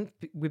 I think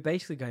we're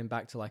basically going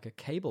back to like a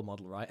cable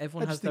model, right?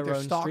 Everyone I has just think their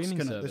own streaming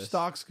their service.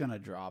 stock's gonna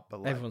drop,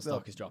 but like, Everyone's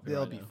stock is dropping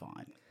They'll right be now.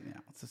 fine. Yeah,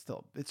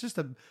 it's just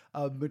a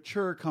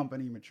mature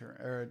company,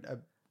 or a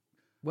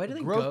Where do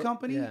they growth go?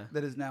 company Yeah.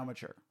 that is now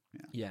mature.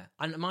 Yeah. Yeah,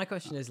 and my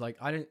question is like,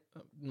 I don't.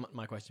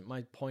 My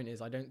point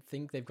is, I don't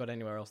think they've got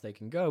anywhere else they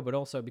can go. But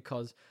also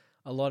because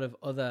a lot of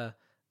other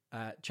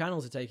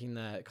channels are taking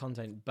their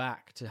content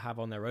back to have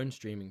on their own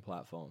streaming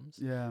platforms.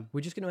 Yeah.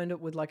 We're just going to end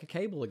up with like a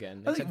cable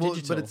again, I except think,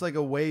 digital. but it's like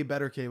a way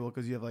better cable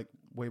because you have like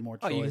way more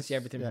Oh, choice. you can see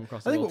everything from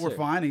across I the think world what we're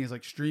too. finding is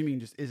like streaming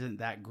just isn't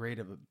that great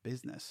of a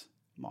business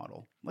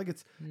model. Like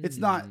it's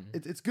not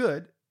it's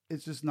good.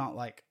 It's just not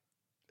like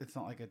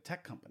a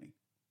tech company.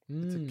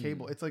 It's a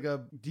cable. It's like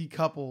a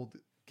decoupled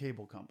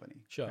cable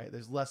company. Sure. Right?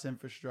 There's less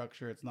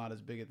infrastructure. It's not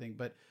as big a thing,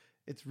 but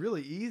it's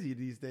really easy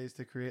these days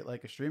to create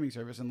like a streaming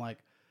service. And like,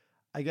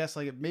 I guess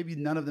like maybe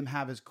none of them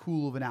have as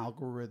cool of an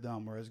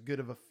algorithm or as good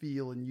of a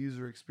feel and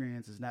user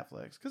experience as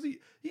Netflix. Because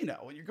you know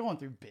when you're going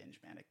through binge,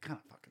 man, it kind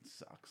of fucking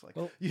sucks. Like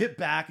you hit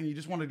back and you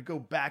just wanted to go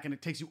back and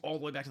it takes you all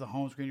the way back to the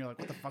home screen. You're like,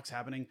 what the fuck's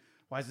happening?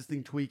 Why is this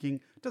thing tweaking?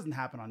 It doesn't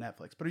happen on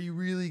Netflix. But are you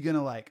really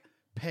gonna like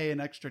pay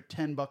an extra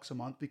 $10 a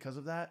month because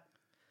of that?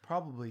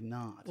 Probably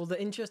not. Well,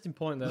 the interesting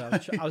point that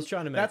I was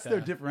trying to make That's there,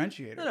 their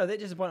differentiator. No, the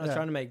interesting point I was Yeah.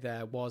 trying to make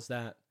there was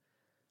that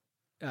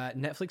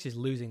Netflix is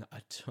losing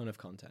a ton of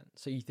content.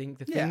 So you think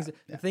the Yeah,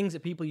 things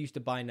that people used to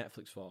buy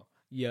Netflix for,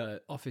 your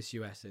Office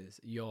USs,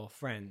 your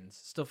Friends,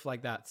 stuff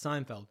like that,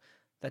 Seinfeld,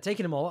 they're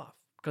taking them all off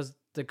because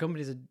the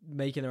companies are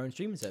making their own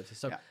streaming services.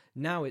 So Yeah.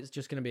 now it's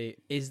just going to be,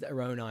 is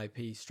their own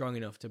IP strong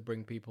enough to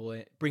bring people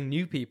in, bring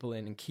new people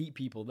in, and keep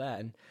people there?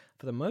 And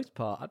for the most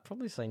part, I'd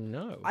probably say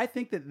no. I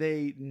think that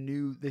they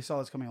saw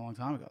this coming a long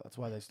time ago. That's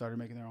why they started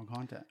making their own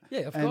content. Yeah,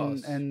 of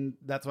course. And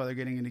that's why they're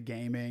getting into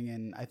gaming.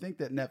 And I think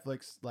that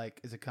Netflix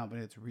is a company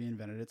that's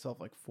reinvented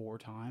itself like 4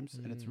 times,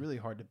 and it's really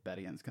hard to bet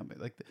against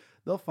company. Like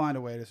they'll find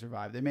a way to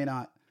survive. They may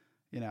not,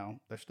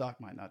 their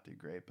stock might not do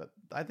great, but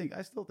I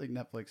still think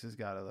Netflix has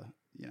got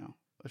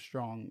a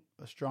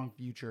strong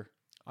future.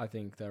 I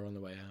think they're on the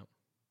way out.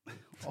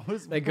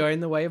 Always They're going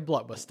the way of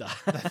Blockbuster.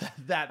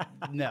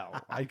 no,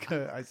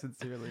 I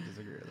sincerely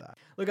disagree with that.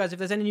 Look, guys, if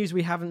there's any news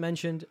we haven't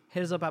mentioned,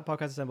 hit us up at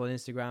Podcast Assemble on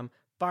Instagram,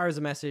 fire us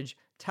a message,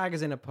 tag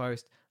us in a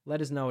post,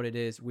 let us know what it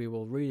is. We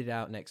will read it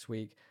out next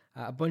week.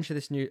 A bunch of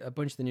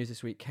the news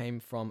this week came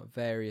from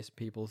various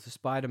people. The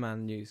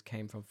Spider-Man news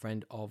came from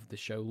friend of the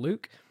show,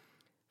 Luke.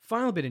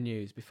 Final bit of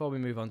news before we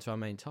move on to our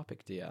main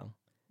topic, DL.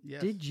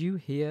 Yes. Did you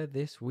hear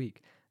this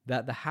week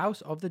that the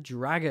House of the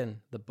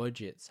Dragon, the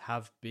budgets,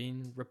 have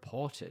been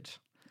reported?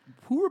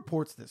 Who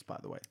reports this, by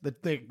the way?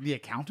 The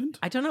accountant?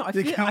 I don't know. I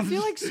The feel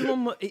accountants? like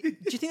someone. Do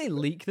you think they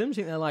leak them? Do you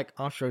think they're like,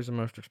 our show's the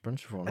most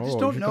expensive one? I just Oh,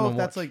 don't you know come if and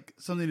that's watch." like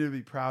something to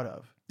be proud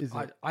of. Is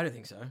it? I don't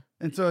think so.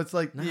 And so it's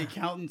like Nah, the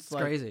accountants It's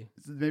like crazy.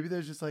 maybe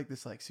there's just like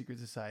this like secret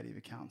society of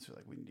accountants who are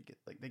like we need to get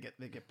like they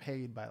get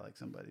paid by like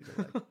somebody to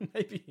like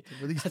Maybe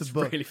release that's the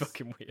books. really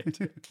fucking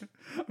weird.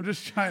 I'm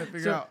just trying to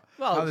figure So- out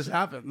well, how this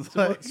happens.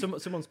 Someone,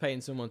 Like, someone's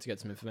paying someone to get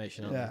some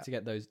information on Yeah. to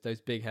get those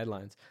big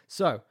headlines.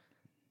 So,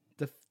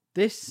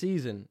 this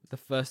season, the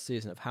first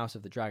season of House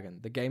of the Dragon,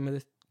 the Game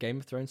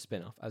of Thrones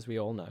spin-off, as we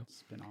all know,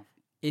 spin-off.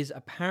 is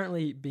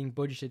apparently being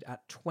budgeted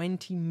at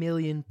 20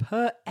 million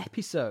per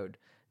episode.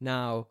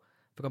 Now,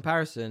 for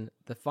comparison,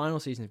 the final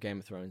season of Game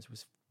of Thrones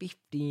was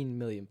 15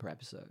 million per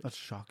episode, That's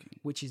shocking.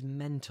 which is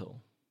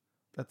mental.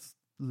 That's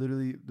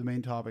literally the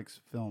main topic's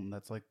film.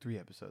 That's like 3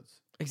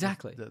 episodes.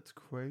 Exactly. That's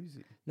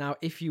crazy. Now,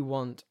 if you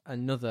want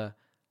another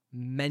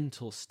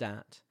mental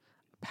stat,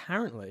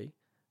 apparently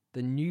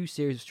the new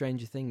series of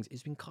Stranger Things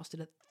is being costed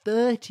at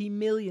 30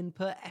 million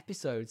per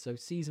episode. So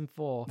season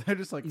 4 They're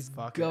just like is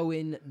fuck it.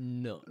 going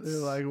nuts. They're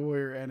like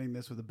we're ending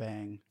this with a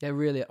bang. They're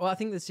really well. I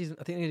think they're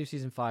gonna do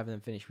season 5 and then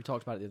finish. We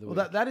talked about it the other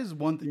Well, week. that is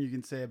one thing you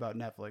can say about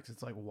Netflix.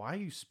 It's like, why are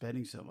you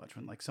spending so much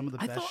when like some of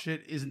the I best thought-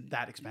 shit isn't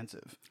that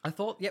expensive? I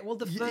thought, yeah. Well,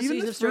 the Y- first Even season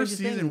the of Stranger first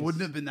season Things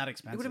wouldn't have been that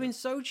expensive. It would have been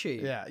so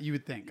cheap. Yeah, you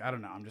would think. I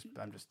don't know. I'm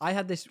just. I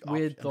had this I'm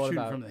weird thought shooting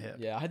about from the hip.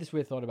 Yeah, I had this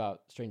weird thought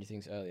about Stranger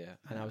Things earlier,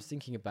 and I was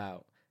thinking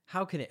about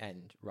how can it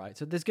end, right?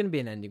 So there's going to be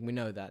an ending. We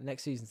know that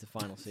next season's the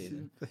final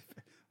season.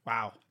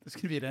 Wow, there's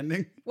gonna be an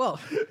ending. Well,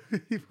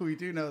 We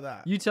do know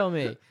that. you tell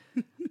me.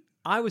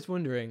 I was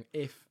wondering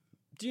if.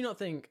 Do you not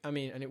think? I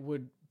mean, and it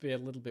would be a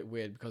little bit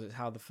weird because it's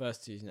how the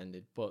first season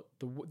ended. But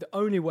the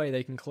only way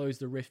they can close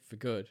the rift for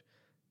good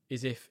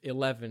is if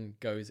 11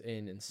 goes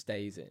in and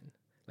stays in.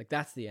 Like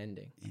that's the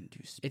ending. Into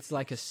space It's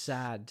like a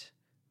sad.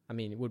 I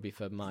mean, it would be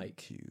for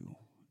Mike. to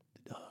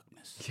the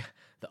darkness.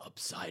 The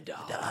upside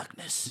down.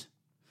 Darkness.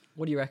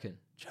 What do you reckon?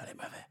 Charlie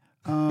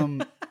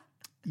Murphy.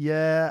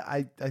 Yeah,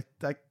 I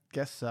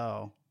guess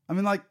so. I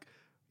mean, like,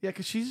 yeah,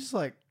 because she's just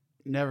like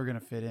never gonna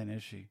fit in,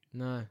 is she?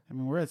 No, I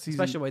mean, we're at season.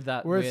 especially with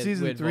that. We're weird, at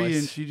season weird 3, and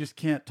voice. she just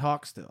can't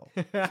talk still.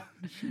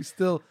 She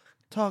still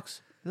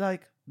talks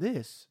like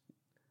this.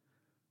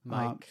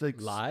 Mike,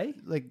 like lie.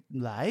 like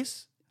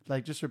lies,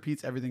 like just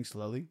repeats everything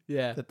slowly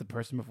Yeah, that the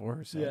person before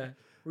her said. yeah.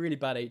 Really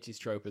bad 80s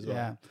trope as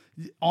well.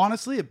 Yeah.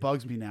 Honestly, it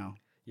bugs me now.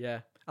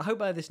 Yeah. I hope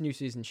by this new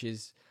season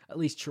she's at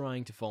least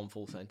trying to form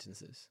full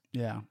sentences.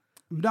 Yeah.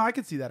 No, I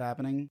could see that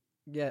happening.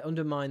 Yeah,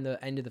 undermine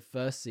the end of the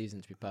first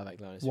season, to be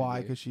perfectly honest.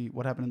 Why? Because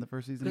what happened in the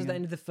first season? Because at the again?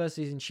 end of the first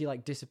season, she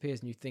like disappears,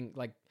 and you think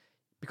like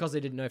because they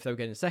didn't know if they were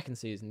getting a second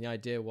season, the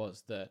idea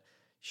was that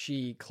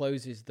she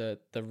closes the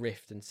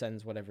rift and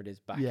sends whatever it is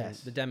back Yes.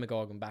 in, the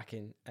Demogorgon back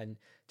in, and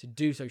to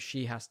do so,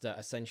 she has to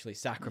essentially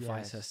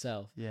sacrifice Yes.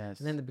 herself. Yes.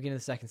 And then at the beginning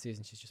of the second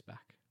season, she's just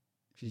back.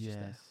 She's just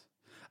there. Yes.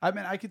 I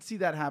mean, I could see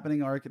that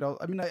happening, or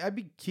I mean, I'd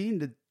be keen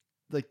to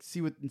like see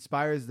what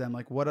inspires them.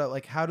 Like,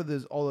 like how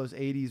do all those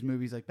 '80s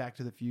movies, like Back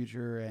to the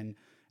Future and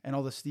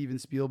all the Steven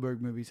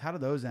Spielberg movies, how do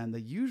those end? They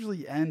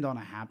usually end on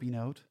a happy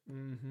note.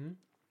 Mm-hmm.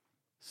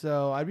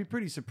 So I'd be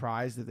pretty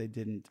surprised if they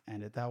didn't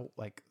end it that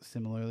like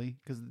similarly,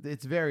 because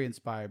it's very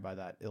inspired by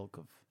that ilk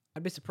of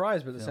I'd be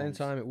surprised, but at the same Films.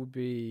 time, it would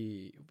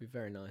be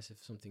very nice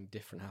if something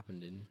different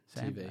happened in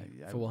Sam.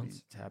 TV I for would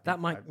once. be happy. That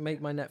might make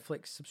my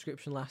Netflix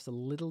subscription last a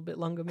little bit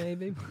longer,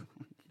 maybe.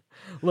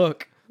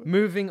 Look,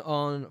 moving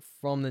on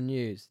from the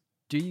news,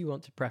 do you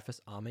want to preface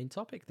our main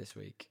topic this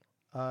week?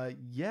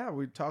 Yeah,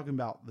 we're talking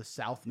about the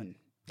Southman.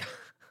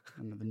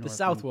 And The Northman.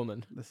 South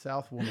Woman. The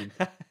South Woman.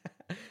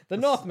 The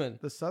Northman.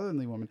 The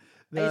Southerly Woman.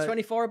 The-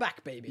 A24 are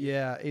back, baby.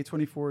 Yeah,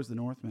 A24 is the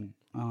Northman,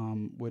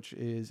 which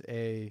is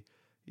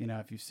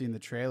if you've seen the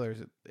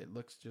trailers, it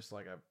looks just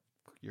like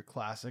your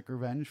classic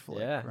revenge flick,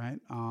 Yeah. right?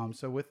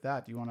 So with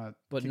that, do you want to?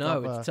 But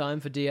no, it's time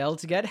for DL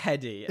to get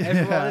heady.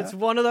 Everyone, it's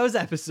one of those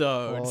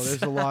episodes. Well,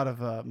 there's a lot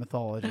of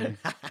mythology,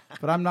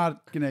 but I'm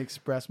not going to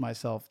express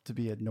myself to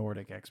be a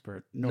Nordic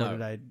expert.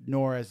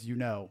 Nor as you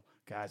know,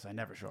 guys, I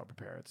never show up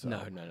prepared. So No.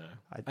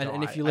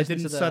 And if you listen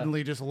didn't to the-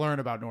 suddenly just learn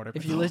about Nordic.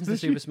 If you listen to the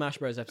mythology. Super Smash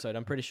Bros. Episode,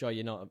 I'm pretty sure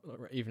you're not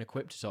even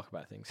equipped to talk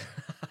about things.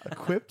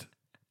 equipped.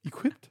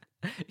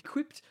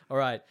 Equipped. All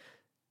right.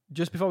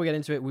 Just before we get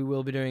into it, we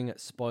will be doing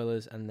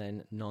spoilers and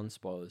then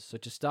non-spoilers. So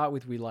to start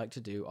with, we like to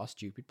do our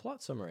stupid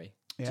plot summary.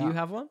 Do Yeah. you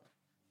have one?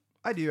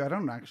 I do. I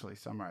don't actually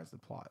summarize the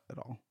plot at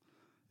all.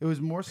 It was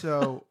more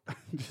so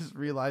just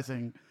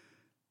realizing.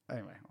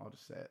 Anyway, I'll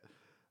just say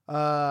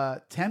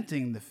it.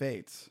 Tempting the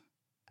fates,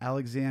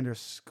 Alexander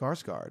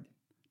Skarsgård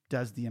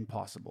does the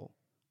impossible.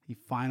 He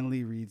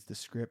finally reads the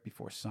script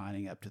before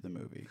signing up to the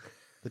movie.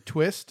 The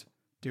twist,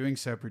 doing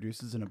so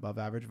produces an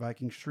above-average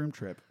Viking shroom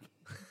trip.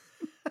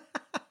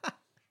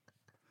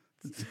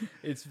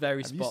 It's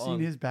very Have spot you seen on.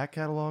 his back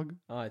catalog?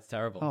 Oh, it's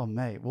terrible. Oh,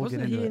 mate, we'll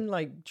Wasn't get he into in it.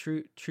 like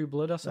True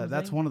Blood or something?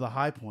 That's one of the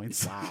high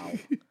points. Wow.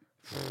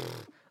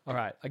 All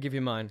right, I'll give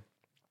you mine.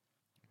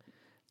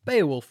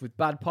 Beowulf with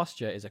bad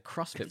posture is a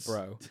CrossFit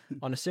bro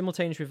on a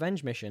simultaneous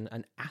revenge mission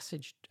and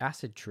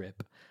acid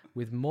trip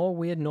with more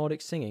weird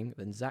Nordic singing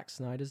than Zack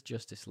Snyder's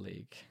Justice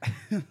League.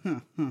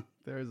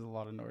 There is a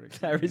lot of Nordic.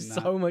 There is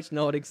so much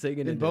Nordic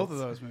singing in both this.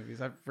 of those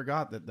movies. I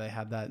forgot that they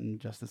had that in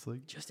Justice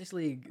League. Justice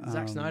League,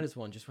 Zack Snyder's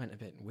one just went a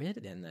bit weird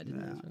at the end there,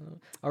 didn't it?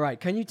 All right,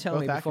 can you tell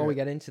Both me before we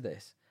accurate. get into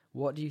this,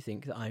 what do you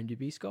think the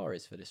IMDb score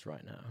is for this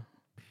right now?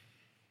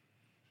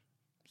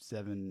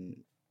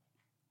 7,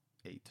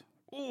 8.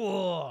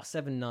 Oh,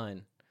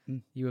 7.9.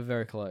 Mm. You were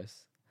very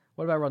close.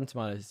 What about Rotten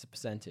Tomatoes? It's a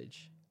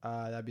percentage.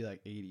 That'd be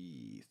like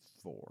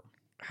 84.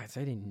 It's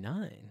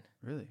 89.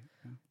 Really?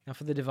 Yeah. Now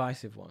for the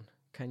divisive one,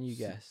 can you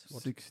guess?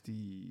 What?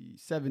 60,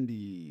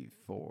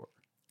 74.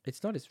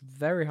 It's not. It's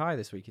very high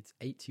this week. It's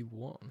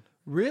 81.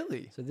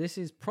 Really? So this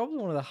is probably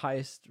one of the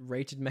highest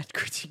rated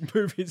Metacritic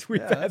movies we've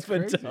that's ever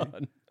crazy.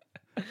 done.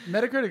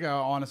 Metacritic, I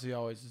honestly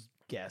always just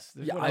guess.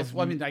 Yeah,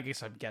 I mean, I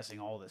guess I'm guessing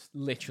all this.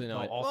 Literally no.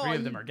 Well, idea. all three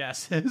of them are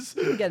guesses.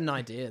 You can get an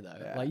idea though.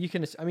 Yeah. Like you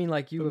can. I mean,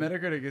 like you. But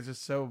Metacritic is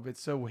just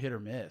it's so hit or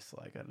miss.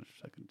 Like I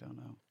don't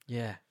know.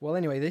 Yeah. Well,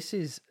 anyway, this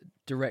is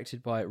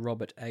directed by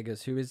Robert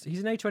Eggers, he's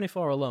an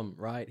A24 alum,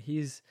 right?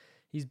 He's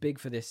big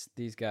for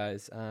these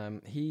guys.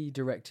 He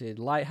directed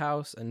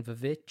Lighthouse and The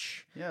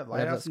Vitch. Yeah,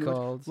 whatever Lighthouse. that's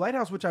called.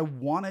 Lighthouse, which I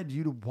wanted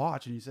you to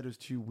watch, and you said it was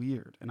too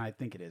weird, and I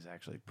think it is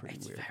actually pretty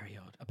It's weird. very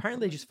odd.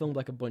 Apparently, they just filmed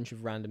like a bunch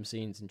of random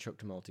scenes and chucked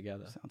them all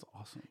together. Sounds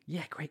awesome.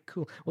 Yeah, great,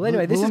 cool. Well,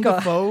 anyway, this has Willem got.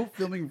 Dafoe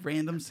filming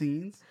random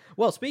scenes.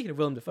 Well, speaking of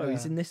Willem Dafoe,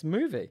 he's Yeah. in this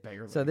movie.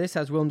 Beggarly. So this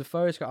has Willem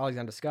Dafoe. It's got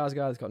Alexander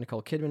Skarsgård. It's got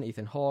Nicole Kidman,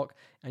 Ethan Hawke,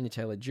 Anya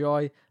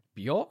Taylor-Joy.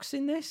 Bjork's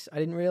in this. I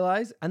didn't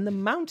realize, and the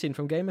Mountain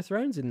from Game of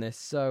Thrones in this.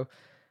 So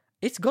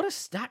it's got a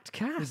stacked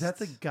cast. Is that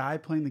the guy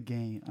playing the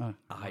game?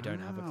 I don't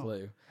have a Wow.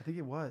 clue. I think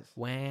it was.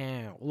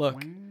 Wow. Look,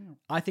 Wow.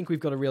 I think we've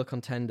got a real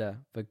contender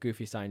for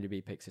Goofy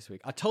IMDb picks this week.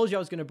 I told you I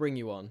was going to bring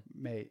you on.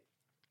 Mate,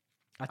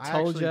 I I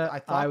told actually- you I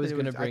thought I was that it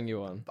going to was- bring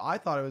you on. I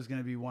thought it was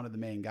going to be one of the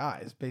main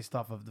guys based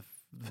off of the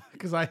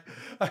because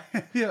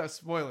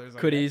spoilers. I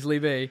Could guess. easily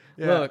be.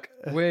 Yeah. Look,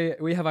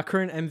 we have our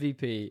current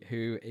MVP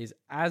who is,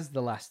 as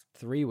the last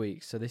 3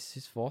 weeks, so this is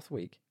his fourth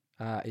week,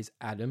 is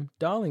Adam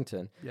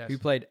Darlington, Yes. who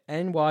played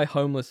NY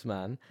homeless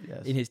man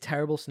Yes. in his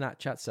terrible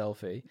Snapchat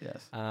selfie.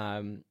 Yes.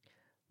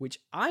 Which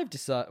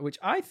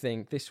I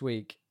think this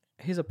week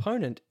his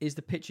opponent is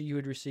the picture you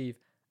would receive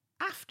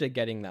after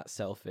getting that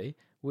selfie,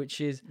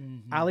 which is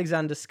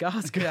Alexander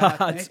Skarsgård. Yeah,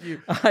 thank you.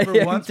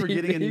 For once, we're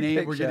getting a IMDb name.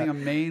 We're picture. getting a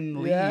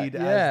main lead Yeah,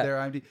 as yeah. their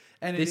IMDb.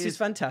 And This is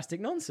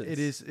fantastic nonsense. It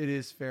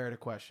is fair to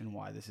question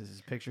why this is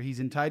his picture. He's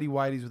in tidy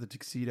whities with a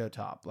tuxedo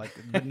top, like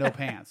with no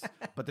pants,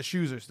 but the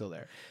shoes are still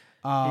there.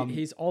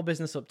 He's all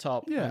business up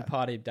top Yeah. and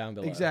party down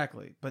below.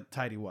 Exactly, but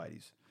tidy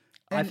whities.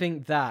 I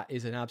think that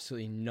is an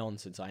absolutely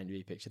nonsense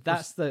IMDb picture.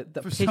 That's the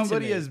For epitome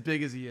somebody as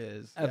big as he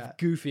is, of yeah.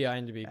 goofy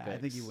IMDb Yeah, picks. I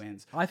think he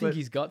wins. I think But-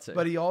 he's got to.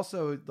 But he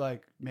also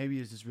maybe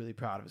is just really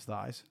proud of his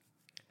thighs.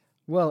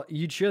 Well,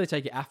 you'd surely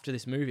take it after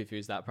this movie if he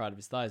was that proud of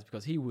his thighs,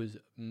 because he was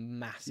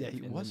massive Yeah,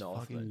 he in was the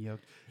fucking Northland.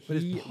 yoked. But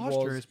He his posture,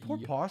 was his poor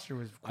yoked. posture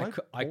was quite.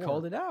 I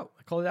called it out.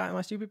 I called it out in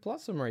my stupid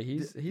plot summary.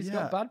 He's yeah.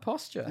 got bad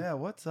posture. Yeah,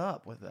 what's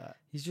up with that?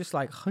 He's just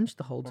like hunched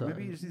the whole Or time.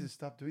 maybe he just needs to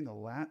stop doing the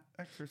lat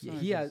exercises.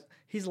 He has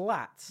his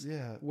lats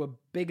Yeah. were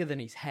bigger than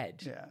his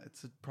head. Yeah,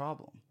 it's a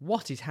problem.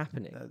 What is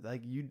happening?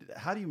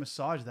 How do you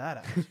massage that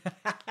out?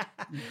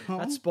 You know?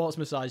 That sports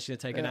massage is going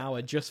to take an Yeah.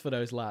 hour just for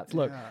those lats.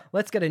 Look, Yeah.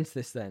 let's get into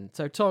this then.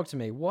 So talk to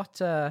me. What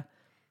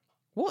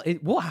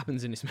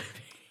happens in this movie?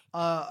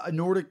 A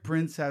Nordic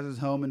prince has his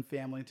home and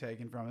family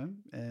taken from him,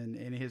 and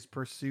in his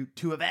pursuit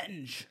to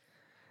avenge,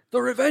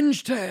 The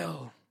Revenge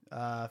Tale.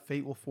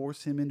 fate will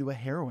force him into a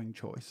harrowing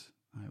choice.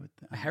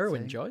 A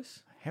heroin,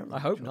 Joyce? Harrowing I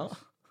hope choice. not.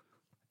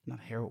 Not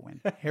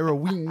heroin.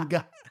 Harrowing.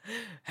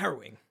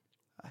 Harrowing.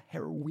 A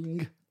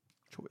harrowing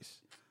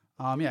choice.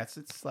 Yeah,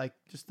 it's like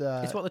just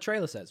It's what the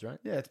trailer says, right?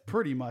 yeah, it's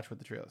pretty much what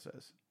the trailer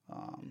says.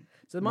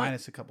 So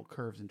Minus a couple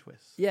curves and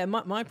twists. Yeah,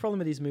 my problem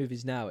with these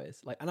movies now is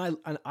like, and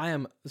I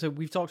am, so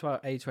we've talked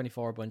about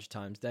A24 a bunch of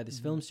times. They're this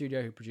film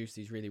studio who produce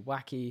these really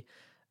wacky,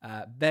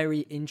 very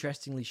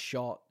interestingly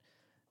shot,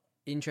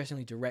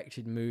 interestingly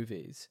directed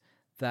movies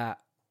that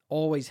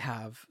always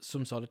have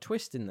some sort of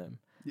twist in them.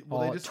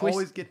 Well, Or they just twist-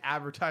 always get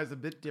advertised a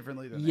bit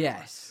differently than they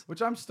Yes. are,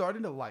 which I'm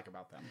starting to like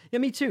about them. Yeah,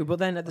 me too. But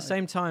then at the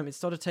same time, it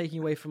started taking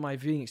away from my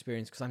viewing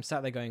experience because I'm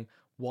sat there going,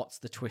 "What's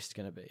the twist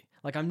going to be?"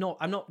 Like I'm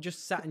not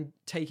just sat and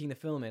taking the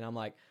film in. I'm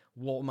like,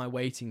 "What am I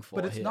waiting for?"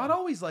 But it's here? not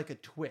always like a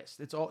twist.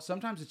 It's all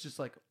sometimes it's just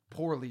like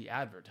poorly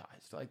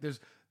advertised. Like there's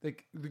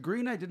like the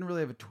Green Knight didn't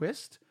really have a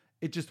twist,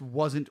 It just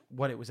wasn't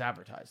what it was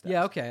advertised as.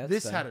 Yeah, okay, that's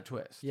This fair. had a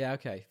twist. Yeah,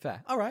 okay,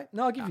 fair. All right,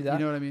 no, I'll give you that.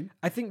 You know what I mean?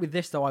 I think with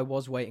this though, I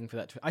was waiting for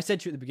that. I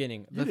said to you at the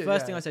beginning. The did,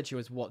 first yeah. thing I said to you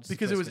was, "What's the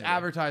Because it twist was gonna be?"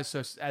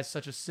 advertised as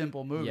such a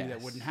simple movie that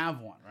Yes. wouldn't have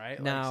one,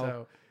 right?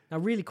 Now, now,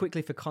 really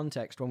quickly for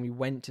context, when we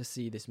went to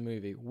see this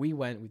movie, we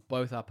went with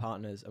both our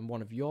partners and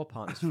one of your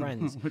partner's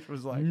friends, which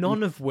was like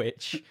none of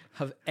which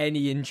have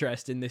any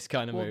interest in this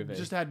kind of movie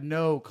just had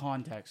no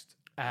context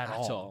at at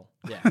all. all.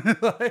 Yeah,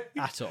 Like,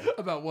 at all.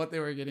 about what they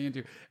were getting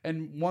into.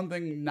 And one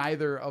thing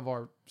neither of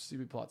our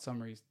stupid plot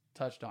summaries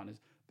touched on is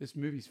this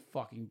movie's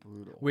fucking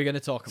brutal. We're going to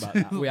talk about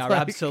that. We are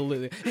Like-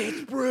 absolutely.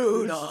 It's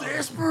brutal.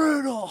 It's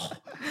brutal.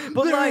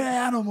 But They're like,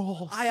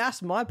 animals. I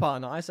asked my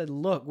partner, I said,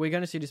 look, we're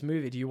going to see this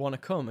movie. Do you want to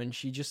come? And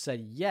she just said,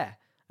 yeah.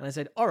 And I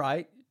said, all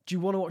right, do you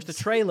want to watch the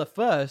trailer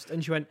first?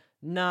 And she went,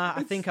 nah,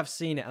 I think I've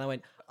seen it. And I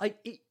went, I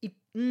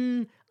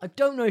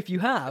don't know if you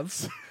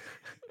have.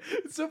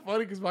 It's so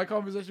funny because my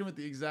conversation went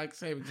the exact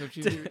same, except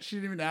she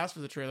didn't even ask for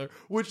the trailer,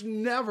 which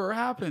never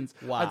happens.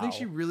 I think Wow.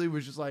 she really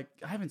was just like,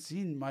 I haven't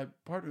seen my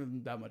partner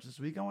that much this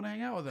week. I want to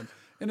hang out with him.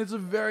 And it's a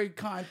very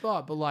kind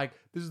thought, but like,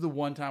 this is the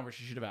one time where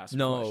she should have asked some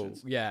No,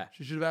 questions. yeah.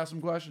 She should have asked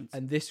some questions.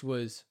 And this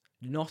was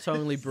not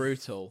only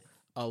brutal,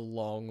 a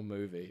long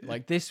movie.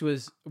 Like this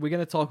was, we're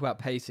going to talk about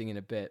pacing in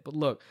a bit, but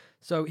look,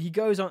 so he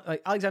goes on,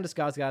 like Alexander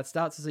Skarsgård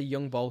starts as a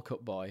young bowl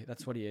cut boy.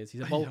 That's what he is.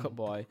 He's a bowl cut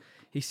boy.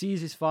 He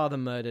sees his father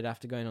murdered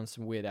after going on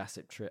some weird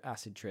acid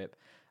trip.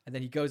 And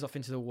then he goes off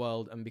into the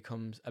world and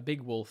becomes a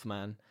big wolf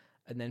man,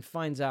 and then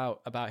finds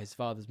out about his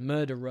father's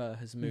murderer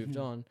has moved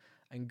on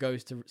and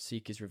goes to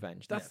seek his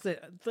revenge. That's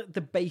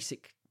the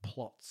basic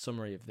plot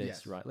summary of this,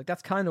 Yes. right? Like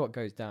that's kind of what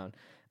goes down.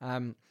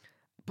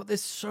 But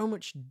there's so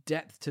much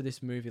depth to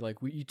this movie. Like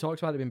you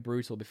talked about it being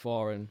brutal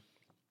before, and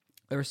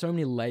there are so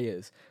many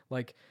layers.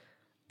 Like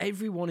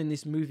everyone in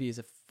this movie is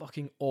a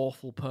fucking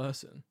awful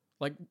person.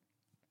 Like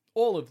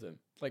all of them.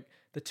 Like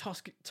the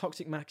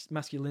toxic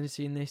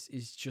masculinity in this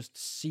is just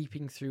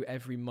seeping through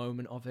every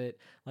moment of it.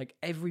 Like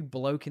every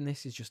bloke in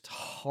this is just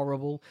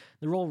horrible.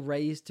 They're all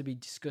raised to be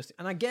disgusting,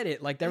 and I get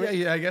it. Like they're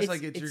I guess it's-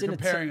 like it's you're in a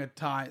comparing a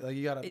time. Like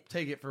you got to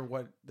take it for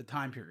what the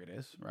time period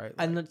is, right?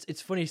 and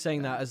it's funny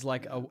saying that as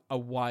like a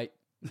white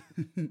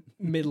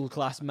middle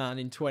class man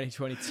in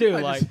 2022. I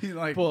Like, just mean,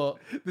 like, but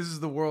this is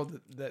the world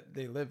that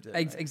they lived in.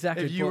 Ex- right?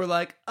 exactly, If you but- were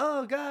like,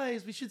 "Oh,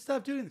 guys, we should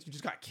stop doing this," you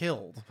just got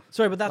killed.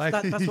 sorry, but Like-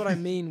 that's what I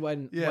mean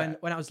when Yeah.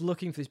 when I was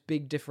looking for this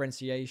big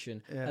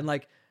differentiation, Yeah. and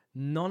like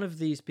none of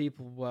these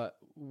people were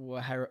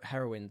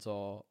heroines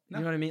or No.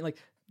 you know what I mean. Like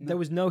there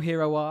was no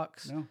hero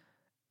arcs. No.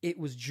 It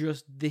was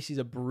just this is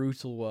a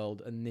brutal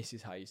world and this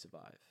is how you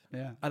survive.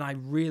 Yeah. And I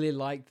really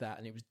liked that,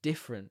 and it was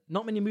different.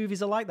 Not many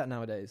movies are like that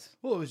nowadays.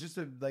 Well, it was just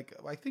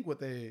I think what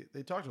they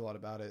talked a lot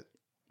about it.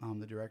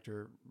 The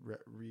director,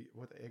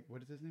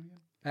 what is his name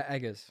again?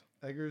 Eggers.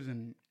 Eggers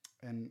and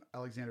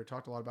Alexander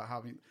talked a lot about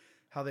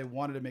how they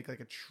wanted to make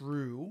like a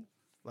true,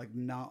 like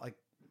not like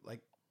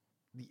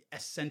the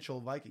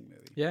essential Viking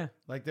movie. Yeah.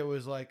 Like there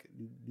was like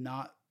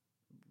not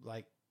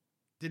like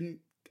didn't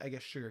I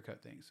guess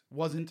sugarcoat things.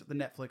 Wasn't the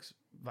Netflix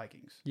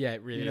Vikings. Yeah,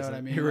 it really You know isn't. what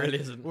I mean? It really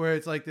Like, isn't. Where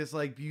it's like this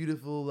like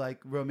beautiful like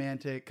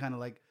romantic kind of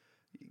like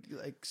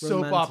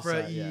soap Romanticized,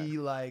 opera-y yeah.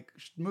 like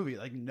movie.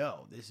 Like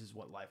no, this is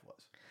what life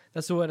was.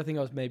 That's the word I think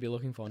I was maybe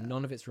looking for.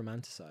 None of it's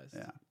romanticized.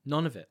 Yeah.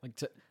 None of it, like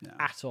No.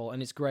 at all,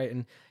 and it's great.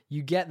 And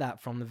you get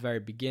that from the very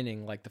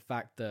beginning, like the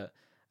fact that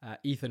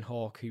Ethan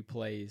Hawke, who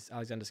plays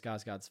Alexander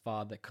Skarsgård's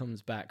father,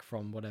 comes back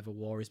from whatever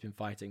war he's been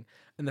fighting,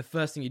 and the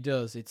first thing he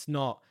does, it's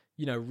not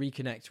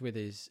reconnect with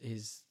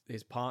his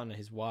partner,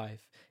 his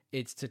wife.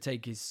 It's to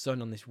take his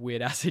son on this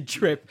weird acid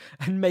trip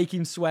and make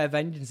him swear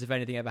vengeance if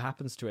anything ever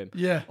happens to him.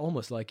 Yeah.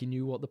 Almost like he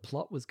knew what the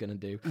plot was going to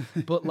do.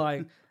 But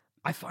like,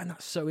 I find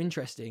that so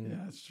interesting. Yeah,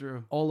 that's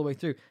true. All the way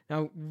through.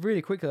 Now,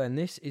 really quickly then,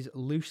 this is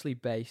loosely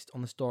based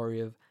on the story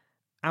of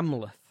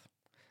Amleth,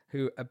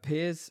 who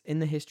appears in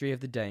the history of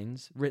the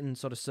Danes, written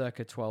sort of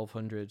circa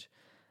 1200.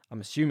 I'm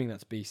assuming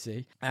that's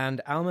BC.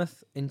 And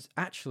Amleth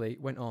actually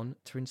went on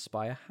to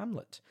inspire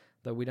Hamlet,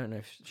 though we don't know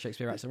if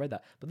Shakespeare actually read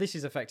that. But this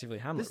is effectively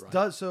Hamlet, This right?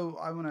 does so.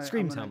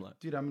 Screams Hamlet.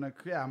 Dude. I'm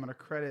gonna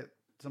credit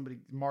somebody,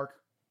 Mark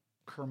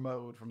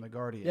Kermode from the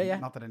Guardian. Yeah.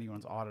 Not that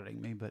anyone's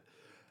auditing me, but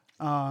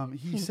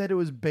he said it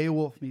was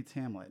Beowulf meets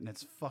Hamlet, and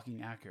it's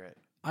fucking accurate.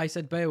 I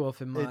said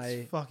Beowulf in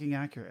It's fucking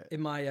accurate.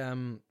 my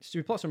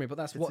stupid plot summary, but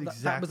that's It's what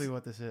exactly that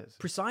was what this is.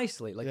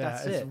 precisely. Like Yeah,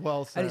 that's it's it.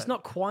 well said. And it's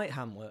not quite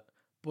Hamlet,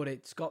 but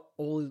it's got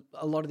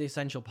a lot of the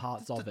essential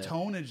parts of The it.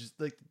 tone is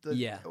like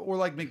Yeah. or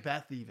like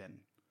Macbeth even,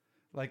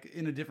 like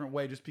in a different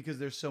way, just because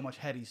there's so much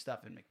heady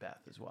stuff in Macbeth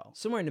as well.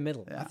 Somewhere in the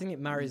middle. I Yeah. think it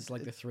marries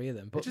like the three of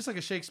them. But It's just like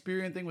a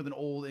Shakespearean thing with an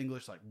old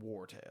English like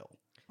war tale,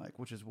 like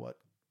which is what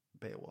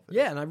Beowulf is.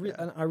 yeah, and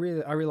I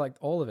really liked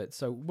all of it.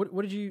 So what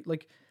did you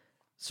like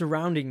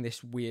surrounding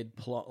this weird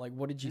plot? Like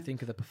what did you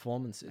think of the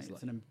performances? It's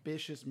Like, an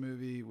ambitious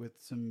movie with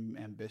some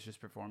ambitious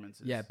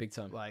performances. yeah, big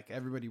time. Like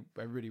everybody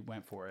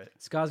went for it.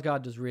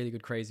 Skarsgård does really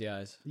good crazy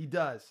eyes. He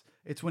does.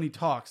 It's when he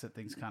talks that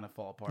things kind of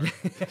fall apart.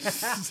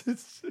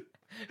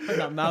 When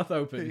that mouth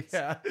opens.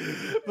 Yeah,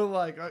 but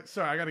like,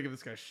 sorry, I gotta give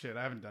this guy shit.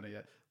 I haven't done it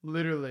yet.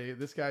 Literally,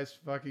 this guy's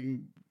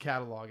fucking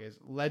catalog is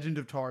Legend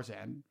of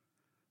Tarzan.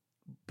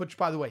 Which,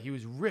 by the way, he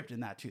was ripped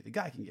in that too. The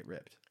guy can get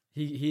ripped.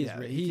 He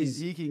is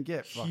He can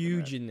get fucking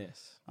huge ripped. in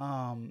this.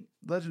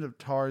 Legend of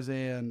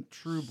Tarzan,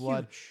 True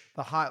Blood, Huge.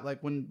 the hot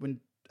when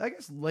I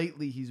guess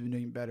lately he's been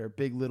doing better.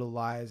 Big Little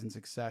Lies and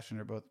Succession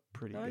are both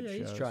pretty Oh good yeah,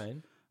 shows. he's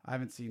trying. I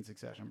haven't seen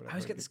Succession, but I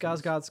always get the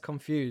Skarsgårds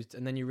confused,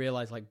 and then you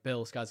realize like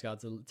Bill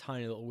Skarsgård's a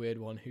tiny little weird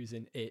one who's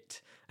in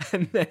It,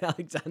 and then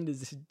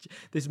Alexander's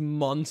this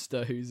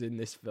monster who's in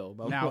this film.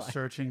 I'm now like-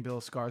 searching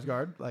Bill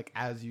Skarsgård, like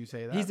as you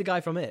say that. he's the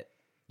guy from It.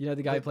 You know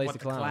the guy who Wait, plays what, the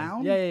the clown?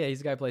 clown? Yeah. He's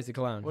the guy who plays the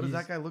clown. What does He's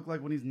that guy look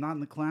like when he's not in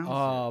the clown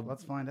Oh, suit?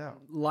 Let's find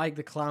out. like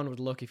the clown would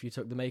look if you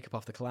took the makeup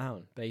off the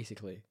clown,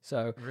 basically.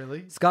 So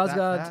Really? Skarsgård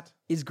That fat?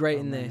 is great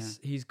Oh, in man, this.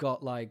 He's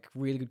got like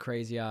really good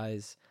crazy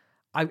eyes.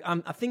 I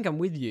think I'm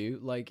with you.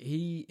 Like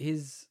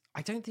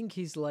I don't think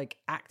his like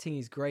acting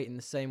is great in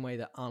the same way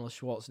that Arnold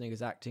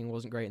Schwarzenegger's acting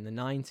wasn't great in the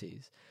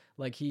 90s.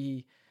 Like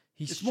he's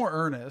It's more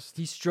earnest.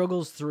 he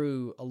struggles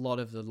through a lot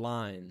of the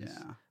lines.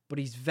 Yeah. But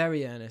he's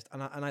very earnest,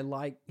 and I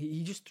like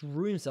he just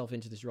threw himself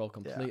into this role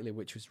completely,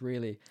 which was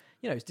really,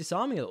 it's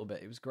disarming a little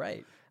bit. It was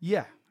great,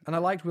 Yeah. and I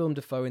liked Willem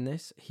Dafoe in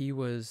this. He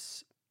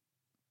was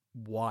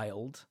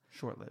wild.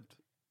 Short-lived.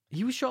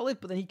 He was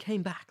short-lived, but then he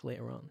came back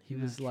later on. He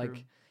Yeah, was true.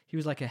 like he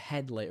was like a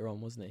head later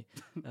on, wasn't he?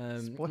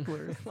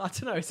 Spoilers. I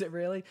don't know. Is it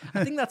really?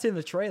 I think that's in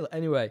the trailer.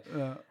 Anyway,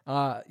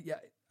 yeah,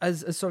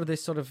 as sort of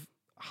this sort of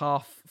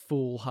half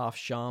fool, half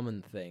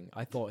shaman thing,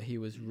 I thought he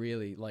was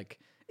really like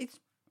it's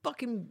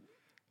fucking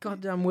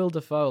goddamn Will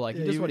Dafoe. Like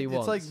he does what he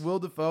wants. It's like Will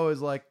Dafoe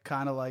is like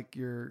kind of like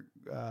your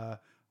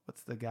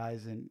what's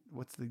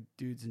the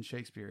dudes in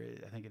Shakespeare?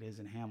 I think it is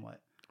in Hamlet.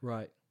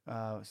 Right.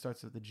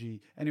 Starts with the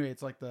G. Anyway,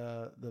 it's like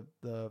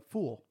the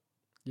fool.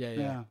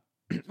 Yeah.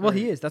 It's Well,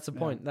 very- he is. That's the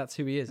point. That's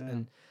who he is. Yeah.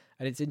 And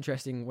it's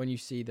interesting when you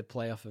see the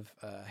playoff of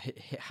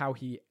how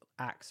he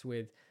acts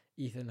with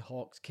Ethan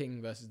Hawke's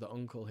king versus the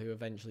uncle who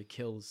eventually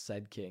kills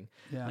said king.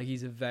 Yeah. Like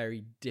he's a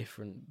very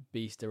different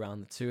beast around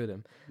the two of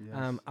them. Yes.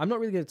 I'm not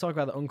really going to talk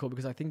about the uncle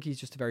because I think he's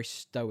just a very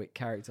stoic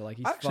character. Like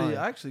he's fine.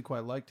 I actually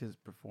quite liked his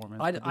performance.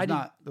 I but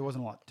did- there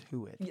wasn't a lot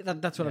to it. Yeah,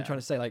 that's what I'm Yeah. trying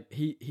to say. Like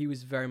he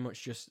was very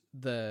much just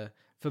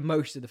for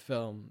most of the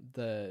film,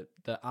 the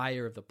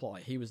ire of the plot.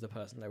 Like, he was the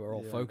person they were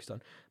all Yeah. focused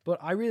on. But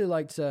I really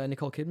liked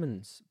Nicole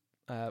Kidman's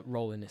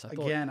role in this. I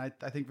thought, Again, I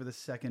think for the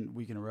second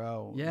week in a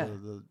row, Yeah.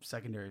 the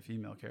secondary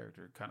female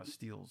character kind of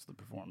steals the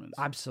performance.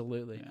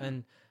 absolutely, Yeah.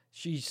 and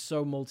she's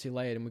so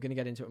multi-layered. And we're going to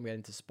get into it when we get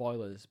into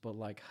spoilers. But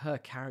like her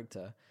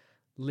character,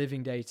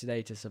 living day to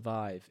day to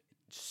survive,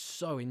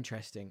 so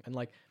interesting. And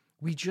like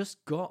we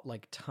just got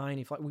like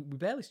tiny.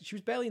 She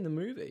was barely in the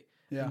movie.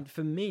 Yeah. And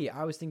for me,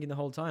 I was thinking the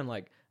whole time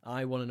like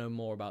I want to know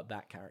more about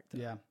that character.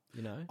 Yeah.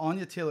 You know.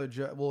 Anya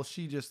Taylor-Joy, well,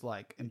 she just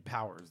like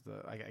empowers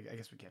I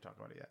guess we can't talk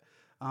about it yet.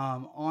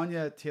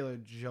 Anya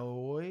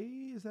Taylor-Joy,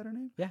 is that her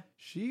name? Yeah.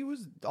 She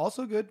was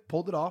also good,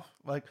 pulled it off.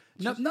 Like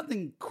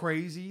nothing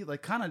crazy,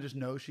 like kind of just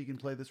knows she can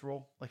play this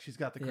role. Like she's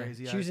got the Yeah.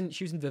 crazy She was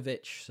eyes. in The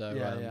Witch, so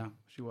Yeah,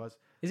 she was.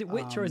 Is it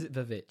Witch or is it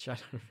The Witch? I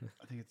don't know.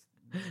 I think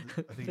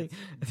it's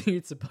I think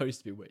it's supposed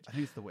to be Witch. I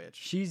think it's the witch.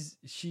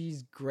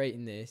 She's great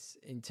in this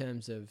in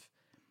terms of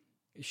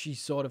she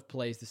sort of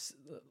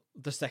plays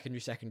the secondary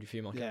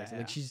female Yeah, character.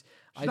 Like yeah. she's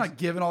Not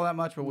given all that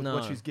much, but with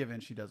what No. she's given,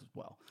 she does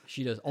well.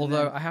 she does.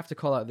 Although then- I have to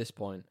call out at this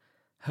point,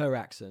 her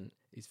accent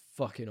is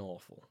fucking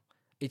awful.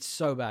 It's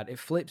so bad. It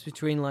flips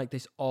between like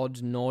this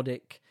odd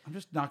Nordic. I'm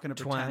just not going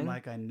to Twang. pretend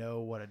like I know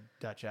what a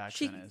Dutch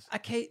accent is.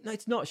 No,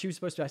 it's not. She was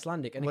supposed to be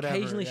Icelandic, and Whatever,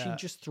 occasionally yeah. she'd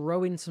just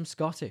throw in some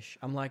Scottish.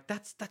 I'm like,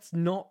 that's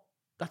not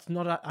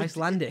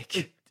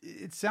Icelandic.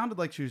 It sounded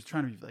like she was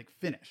trying to be like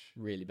Finnish.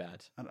 Really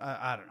bad.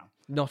 I don't know.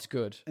 Not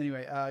good.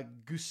 Anyway,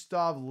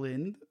 Gustav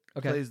Lind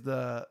Okay. plays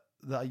the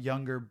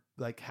younger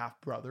like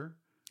half brother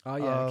Oh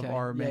yeah. of Okay.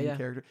 our main yeah.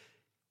 character.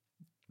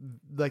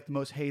 Like the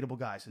most hateable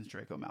guy since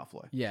Draco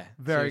Malfoy. Yeah.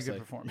 Very seriously. good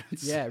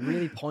performance. Yeah,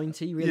 really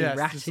pointy, really yes,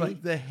 ratty. just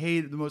like the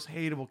most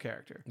hateable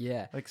character.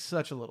 Yeah. Like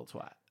such a little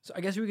twat. So I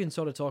guess we can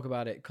sort of talk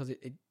about it because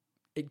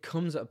it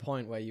comes at a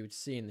point where you would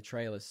see in the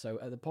trailers. So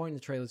at the point in the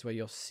trailers where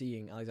you're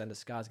seeing Alexander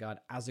Skarsgård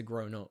as a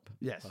grown up.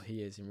 Yes. Well,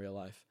 he is in real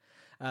life.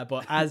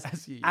 But as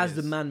he as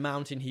the is. man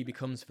mountain he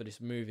becomes for this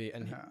movie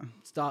and Yeah. he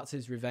starts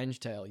his revenge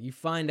tale, you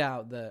find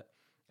out that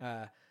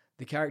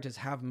the characters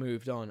have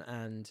moved on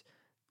and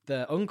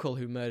the uncle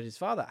who murdered his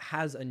father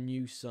has a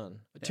new son.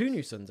 Two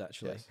new sons,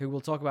 actually, Yes. who we'll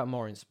talk about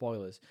more in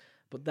spoilers.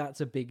 But that's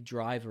a big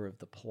driver of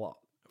the plot.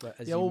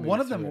 as Yeah, you well, move one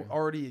of them through.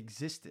 already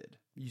existed.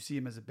 You see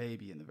him as a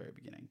baby in the very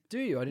beginning. Do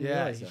you? I didn't Yeah,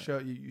 realize he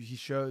that. he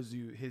shows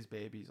you his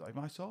baby. He's like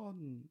my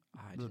son.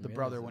 I The didn't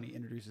brother realize when that. he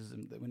introduces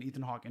him, when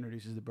Ethan Hawke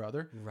introduces the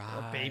brother, a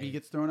Right. baby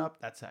gets thrown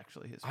up. That's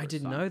actually his. I first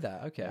didn't son. know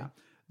that. Okay. Yeah.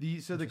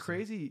 The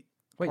crazy.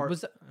 Wait, part-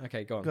 was that?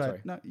 Okay, go on. Go Sorry.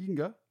 ahead. No, you can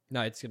go.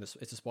 No, it's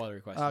a spoiler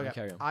request. Okay.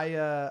 Carry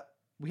on.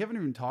 We haven't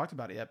even talked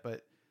about it yet,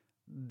 but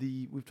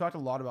we've talked a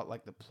lot about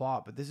like the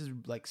plot, but this is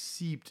like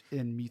seeped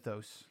in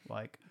mythos.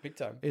 Like Big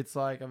time. it's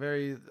like a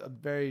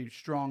very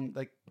strong,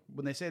 like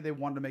when they say they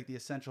wanted to make the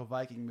essential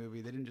Viking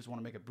movie, they didn't just want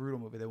to make a brutal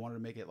movie. They wanted to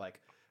make it like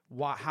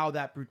how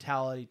that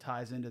brutality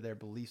ties into their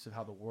beliefs of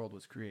how the world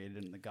was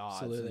created and the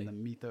gods Absolutely. and the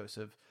mythos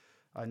of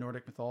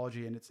Nordic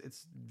mythology, and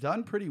it's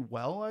done pretty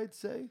well, I'd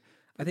say.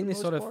 I think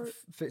this sort of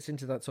fits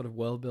into that sort of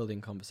world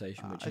building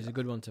conversation, which is a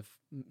good one to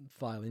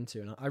file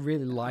into. And I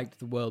really liked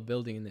the world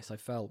building in this. I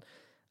felt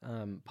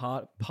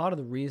part of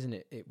the reason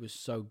it was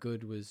so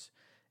good was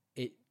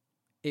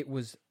it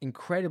was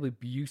incredibly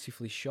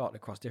beautifully shot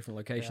across different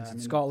locations in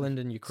Scotland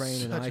and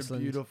Ukraine and Iceland. Such a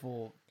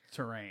beautiful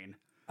terrain.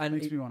 And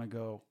makes me want to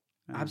go.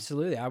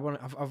 Absolutely. I've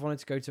wanted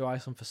to go to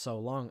Iceland for so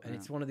long, and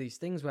it's one of these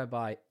things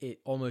whereby it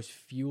almost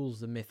fuels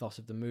the mythos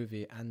of the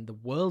movie and the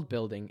world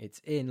building it's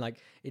in. Like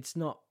it's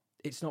not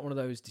one of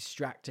those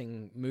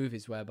distracting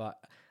movies whereby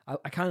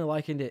I kind of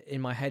likened it in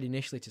my head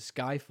initially to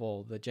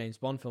Skyfall, the James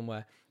Bond film,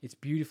 where it's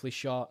beautifully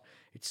shot,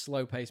 it's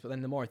slow paced, but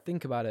then the more I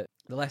think about it,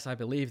 the less I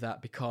believe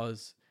that,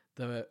 because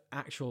the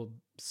actual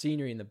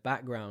scenery in the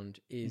background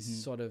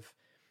is sort of,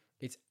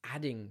 it's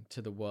adding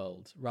to the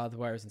world, rather,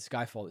 whereas in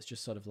Skyfall it's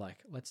just sort of like,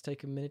 let's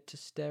take a minute to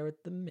stare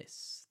at the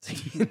mist.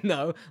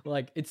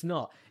 Like it's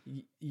not.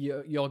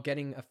 You're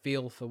getting a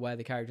feel for where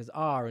the characters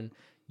are, and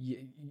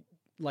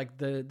like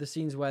the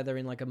scenes where they're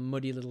in like a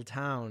muddy little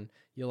town,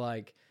 you're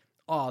like,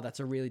 oh, that's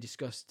a really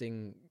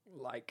disgusting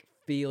like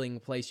feeling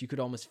place. You could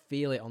almost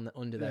feel it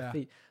under their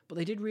feet. But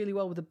they did really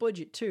well with the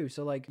budget too.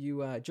 So like you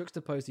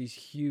juxtapose these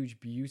huge,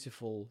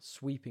 beautiful,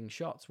 sweeping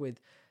shots with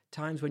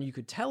times when you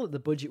could tell that the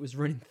budget was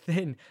running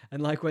thin,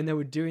 and like when they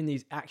were doing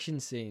these action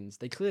scenes,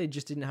 they clearly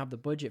just didn't have the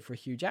budget for a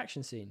huge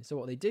action scene. So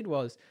what they did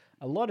was,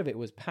 a lot of it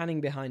was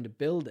panning behind a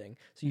building.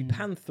 So you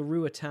pan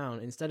through a town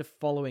instead of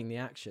following the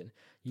action.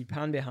 You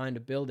pan behind a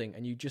building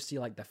and you just see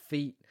like the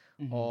feet,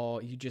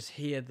 or you just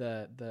hear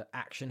the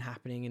action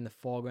happening in the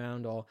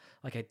foreground, or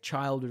like a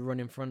child would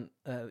run in front,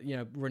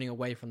 running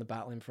away from the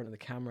battle in front of the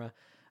camera,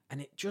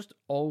 and it just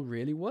all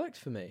really worked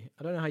for me.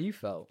 I don't know how you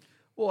felt.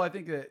 Well, I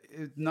think that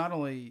it not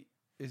only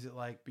is it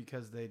like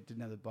because they didn't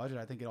have the budget,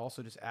 I think it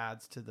also just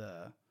adds to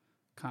the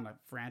kind of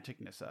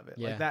franticness of it.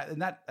 Yeah. Like that,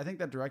 and that I think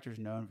that director's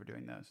known for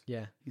doing those.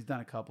 Yeah. He's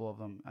done a couple of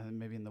them. I think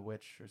maybe in The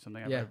Witch or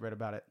something. Yeah. I've read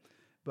about it.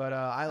 But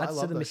I Adds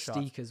love to the those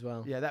mystique shots. as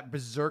well. Yeah, that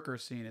berserker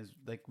scene is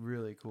like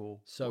really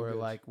cool. So where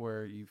good.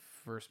 where you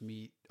first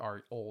meet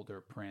our older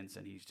prince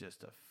and he's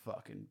just a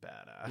fucking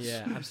badass.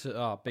 Yeah,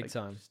 absolutely. Oh, big Like,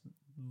 time. just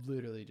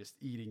literally just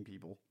eating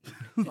people.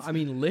 I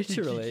mean, He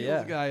literally,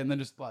 kills a guy and then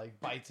just like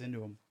bites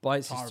into him.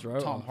 Bites his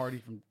throat Tom off. Hardy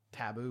from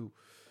Taboo.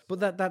 But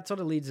that sort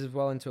of leads as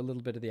well into a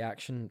little bit of the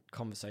action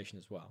conversation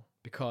as well,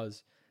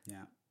 because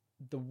Yeah.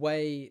 the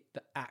way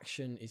the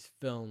action is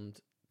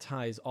filmed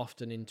ties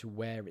often into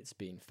where it's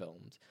being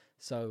filmed.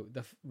 So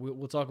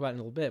we'll talk about it in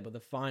a little bit, but the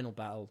final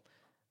battle,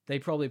 they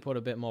probably put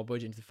a bit more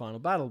budget into the final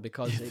battle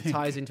because it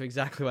ties into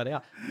exactly where they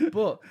are.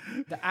 But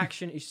the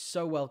action is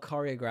so well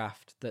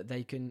choreographed that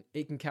it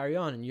can carry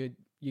on, and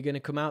you're going to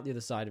come out the other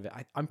side of it.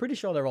 I'm pretty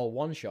sure they're all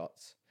one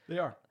shots. They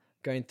are.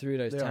 Going through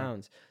those They are.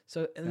 towns.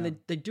 So, and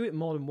they do it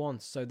more than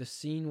once. So the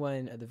scene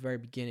when, at the very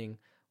beginning,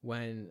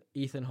 when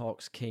Ethan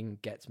Hawke's king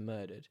gets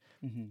murdered,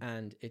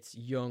 and it's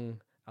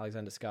young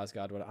Alexander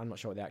Skarsgård, I'm not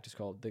sure what the actor's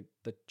called, the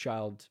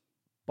child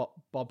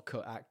bob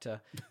cut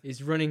actor,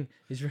 is running,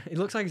 it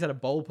looks like he's had a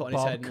bowl put on his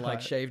Bob head and like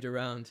cut. shaved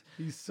around.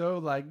 He's so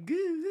like,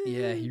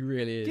 Yeah, he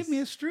really is. give me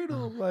a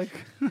strudel. Like,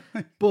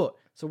 But,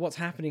 so what's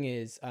happening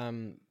is,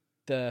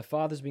 the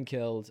father's been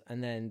killed,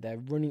 and then they're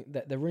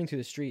running through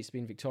the streets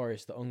being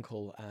victorious, the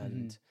uncle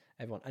and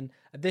everyone. And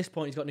at this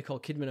point, he's got Nicole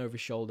Kidman over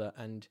his shoulder,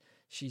 and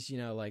she's,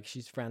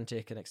 she's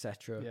frantic and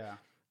etc. yeah.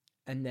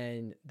 And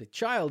then the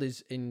child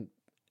is in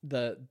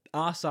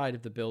our side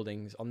of the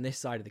buildings on this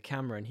side of the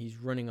camera, and he's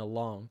running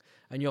along,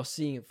 and you're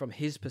seeing it from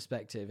his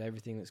perspective,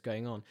 everything that's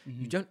going on.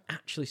 You don't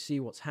actually see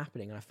what's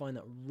happening, and I find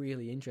that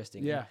really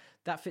interesting. Yeah. And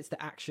that fits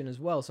the action as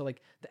well. So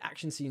like the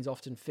action scenes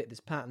often fit this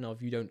pattern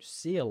of you don't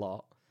see a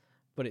lot,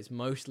 but it's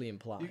mostly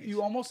implied.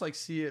 You almost like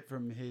see it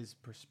from his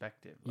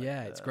perspective. Like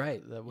Yeah, it's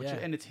great. Yeah.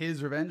 And it's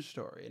his revenge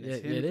story, and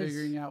it's Yeah, him it is.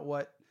 figuring out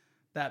what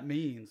that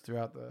means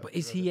throughout the. But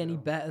is throughout he the any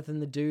film. better than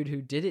the dude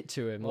who did it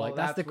to him? Well, Like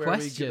that's the where we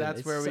question. that's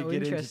It's where we so get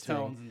into interesting.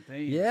 tones and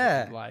themes.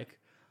 Yeah. Like,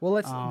 Well,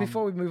 let's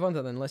before we move on to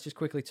that, then let's just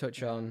quickly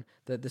touch Yeah. on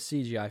the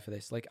CGI for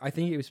this. Like, I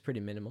think it was pretty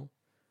minimal.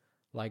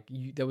 Like,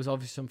 there was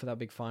obviously some for that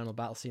big final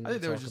battle scene. I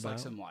think that there we was talk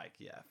just about. like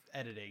some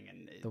editing,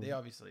 and they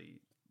obviously.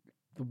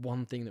 The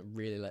one thing that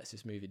really lets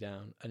this movie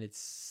down, and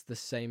it's the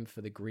same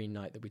for the Green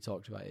Knight that we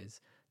talked about, is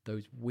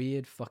those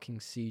weird fucking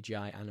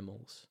CGI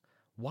animals.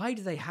 Why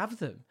do they have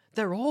them?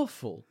 They're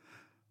awful.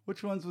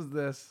 Which ones was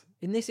this?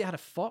 In this, it had a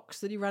fox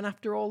that he ran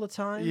after all the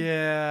time.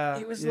 Yeah,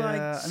 It was yeah. like,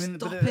 I mean,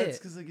 stop but that's it.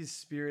 because like his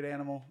spirit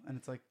animal, and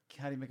it's like,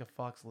 how do you make a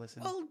fox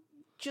listen? Well,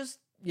 just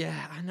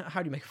I know.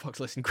 How do you make a fox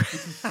listen?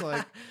 It's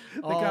like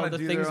they oh, kinda the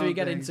do things their we own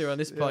get things. into on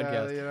this Yeah,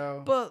 podcast. you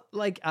know. But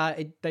like,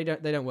 they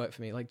don't work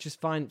for me. Like, just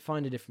find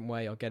a different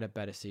way or get a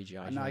better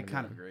CGI. And I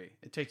kind of agree.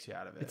 It takes you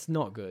out of it. It's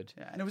not good.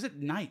 Yeah, and it was at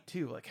night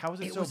too. Like, how was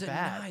it, It so was at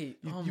bad? night.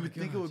 You, Oh you my would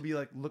think it God. would be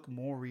like look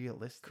more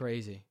realistic.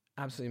 Crazy,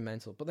 absolutely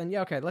mental. But then,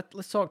 yeah, okay.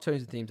 Let's talk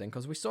tones and themes then,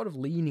 because we're sort of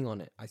leaning on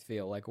it. I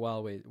feel like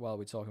while we're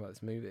talking about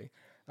this movie,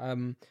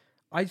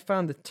 I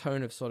found the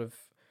tone of sort of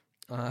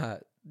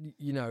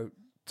you know,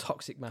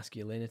 toxic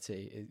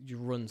masculinity it just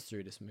runs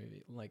through this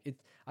movie. Like it,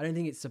 I don't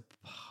think it's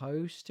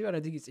supposed to. I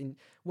don't think it's in.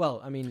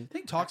 Well, I mean, I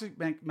think toxic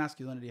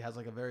masculinity has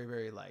like a very,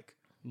 very like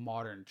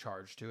modern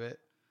charge to it.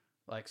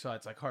 Like, so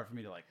it's like hard for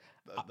me to like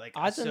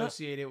I don't know.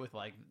 associate it with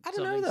like I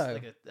don't know, though.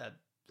 like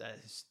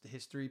a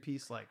history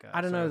piece. Like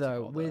I don't know what's it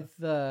though. called?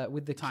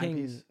 With the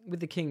timepiece. king, with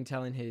the king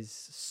telling his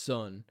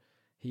son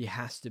he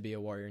has to be a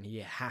warrior and he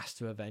has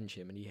to avenge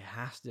him and he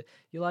has to.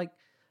 You're like,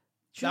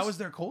 That was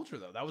their culture,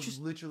 though. That was just-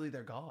 literally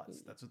their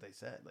gods. That's what they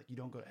said. Like, you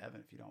don't go to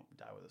heaven if you don't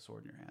die with a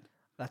sword in your hand.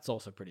 That's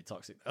also pretty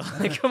toxic, though.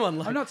 Like, come on,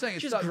 like, I'm not saying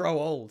it's just not- grow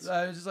old.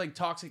 It's just like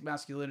toxic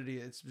masculinity.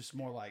 It's just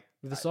more like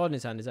With a sword in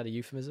his hand, is that a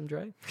euphemism,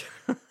 Dre?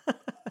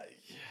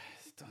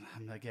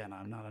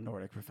 I'm not a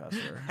Nordic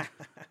professor.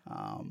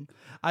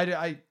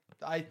 I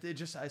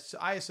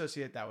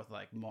associate that with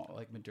like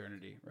like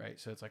modernity, right?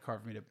 So it's like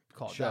hard for me to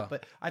call it Sure. that.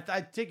 But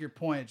I take your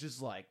point. It's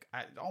just like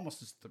almost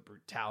just the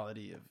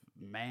brutality of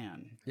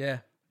man, Yeah,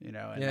 you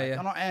know, and, Yeah,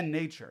 yeah. and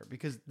nature,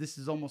 because this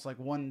is almost like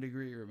 1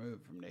 degree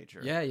removed from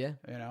nature. yeah, yeah.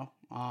 You know,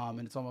 and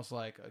it's almost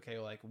like, okay,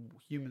 like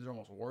humans are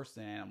almost worse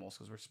than animals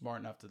because we're smart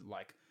enough to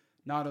like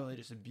not only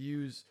just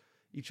abuse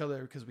each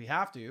other because we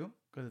have to,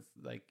 because it's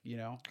like, you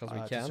know, 'Cause we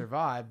to can.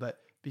 survive, but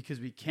because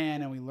we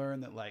can, and we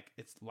learn that like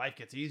life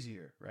gets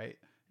easier, right?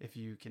 If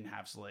you can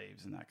have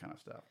slaves and that kind of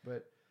stuff.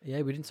 But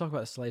Yeah, we didn't talk about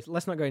the slaves.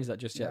 Let's not go into that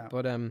just yet. Yeah.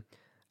 But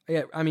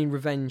yeah, I mean,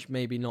 revenge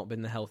maybe not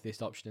been the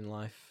healthiest option in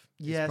life.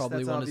 yes, it's probably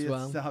that's one obvious, as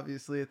well. it's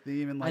obviously a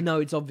theme. And like, I know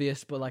it's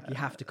obvious, but like you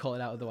have to call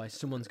it out, otherwise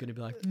someone's going to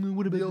be like, "Mm,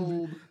 "What about the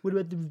old, what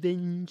about the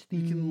revenge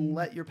thing?" you can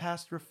let your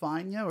past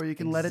refine you, or you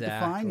can let it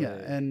define you.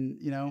 Exactly. And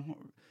you know,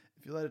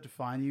 if you let it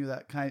define you,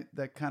 that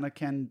kind of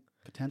can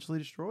potentially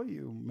destroy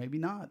you. Maybe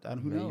not.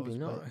 Who knows? Maybe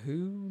not. But-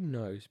 Who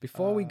knows?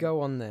 Before we go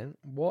on, then,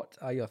 what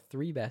are your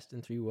 3 best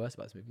and 3 worst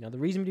about this movie? Now, the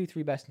reason we do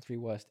 3 best and 3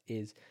 worst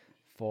is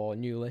for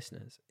new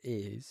listeners,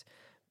 is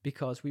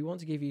because we want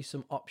to give you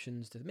some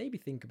options to maybe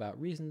think about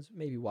reasons,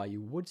 maybe why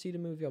you would see the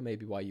movie or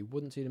maybe why you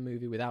wouldn't see the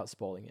movie without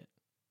spoiling it.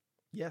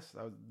 Yes,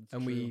 that's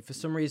And true. we, for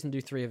some reason, do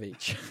 3 of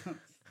each.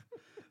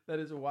 That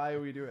is why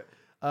we do it.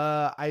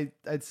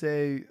 I'd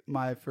say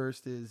my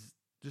first is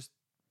just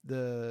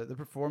the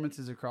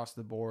performances across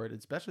the board,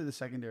 especially the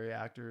secondary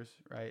actors,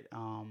 right?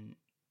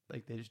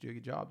 Like they just do a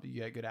good job. You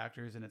get good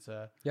actors, and it's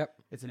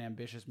an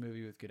ambitious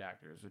movie with good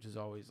actors, which is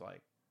always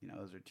like, you know,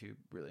 those are 2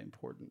 really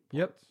important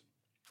parts.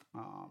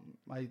 Yep.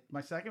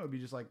 My second would be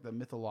just like the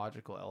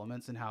mythological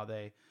elements and how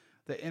they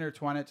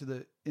intertwine it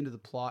into the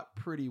plot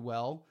pretty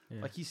well.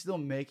 Yeah. Like he's still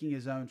making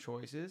his own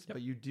choices,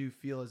 but you do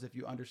feel as if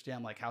you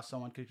understand like how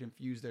someone could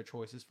confuse their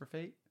choices for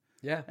fate.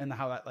 Yeah. And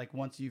how that, like,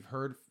 once you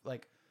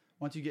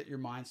get your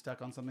mind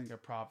stuck on something like a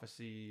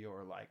prophecy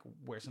or like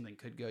where something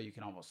could go, you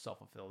can almost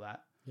self-fulfill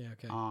that. Yeah,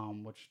 okay.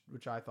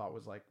 Which I thought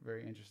was like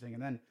very interesting.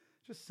 And then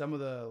just some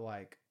of the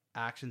like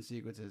action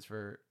sequences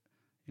for,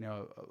 you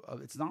know,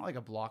 it's not like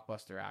a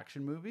blockbuster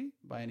action movie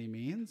by any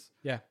means.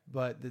 Yeah.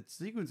 But the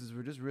sequences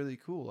were just really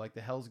cool, like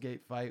the Hell's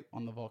Gate fight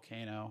on the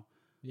volcano.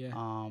 Yeah.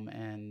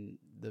 And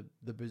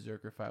the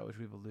Berserker fight, which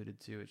we've alluded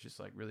to, it's just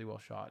like really well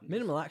shot. And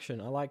Minimal action.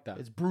 I like that.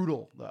 It's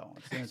brutal though.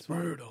 It's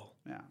fun. brutal.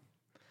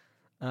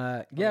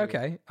 Yeah. Yeah,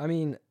 okay. I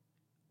mean,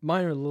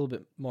 mine are a little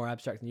bit more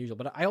abstract than usual,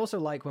 but I also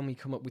like when we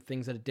come up with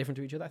things that are different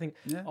to each other. I think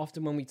Yeah.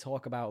 often when we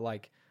talk about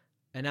like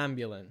an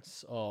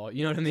ambulance or,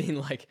 you know what I mean,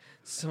 like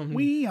some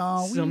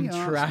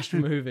trash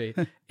movie,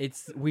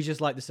 we just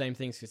like the same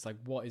things. It's like,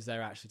 what is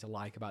there actually to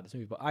like about this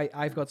movie? But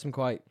I've got some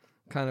quite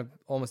kind of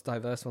almost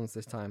diverse ones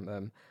this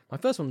time. My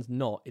first one's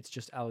not. It's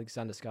just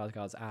Alexander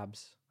Skarsgård's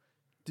abs.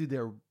 Dude,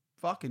 they're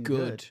fucking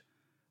Good. good.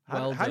 How,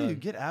 Well how do you done.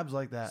 get abs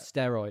like that?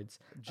 Steroids.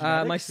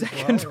 Genetics My as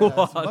second well?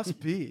 Yeah, one. must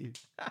be.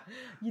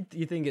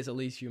 You think it's at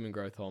least human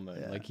growth hormone.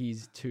 Yeah. Like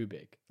he's too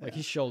big. Like Yeah.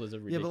 his shoulders are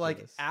Yeah, ridiculous. but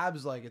like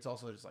abs, like it's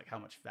also just like how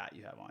much fat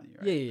you have on you.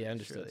 Right? Yeah, It's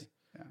understood. really-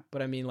 yeah,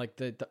 But I mean, like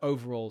the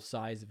overall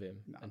size of him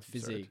No, and it's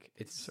absurd. physique,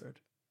 it's absurd.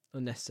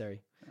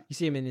 unnecessary. Yeah. You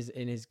see him in his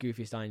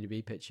goofiest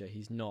IMDb picture.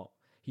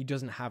 He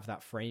doesn't have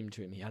that frame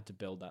to him. He had to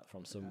build that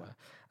from somewhere.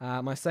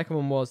 My second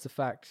one was the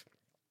fact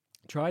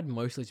tried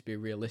mostly to be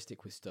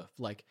realistic with stuff.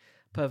 Like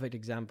perfect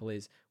example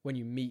is when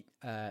you meet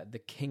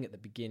the king at the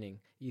beginning,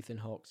 Ethan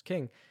Hawke's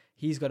king.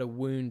 He's got a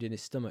wound in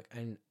his stomach,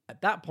 and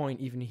at that point,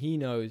 even he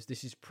knows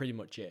this is pretty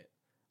much it.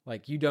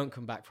 Like you don't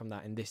come back from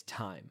that in this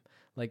time.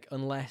 Like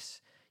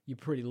unless you're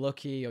pretty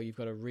lucky or you've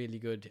got a really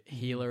good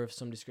healer of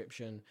some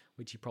description,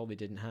 which he probably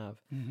didn't have.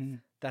 Mm-hmm.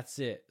 That's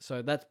it.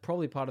 So that's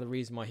probably part of the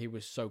reason why he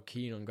was so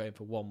keen on going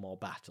for one more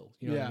battle.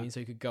 You know what I Yeah. mean? So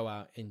he could go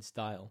out in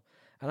style.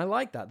 And I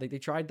like that. They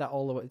tried that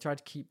all the way. They tried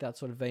to keep that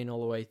sort of vein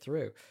all the way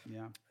through.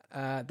 Yeah.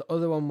 The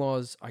other one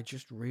was I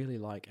just really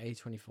like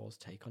A24's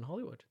take on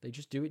Hollywood. They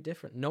just do it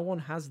different. No one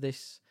has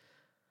this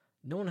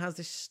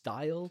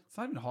style. It's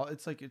not even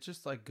it's like it's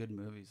just like good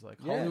movies. Like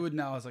Yeah. Hollywood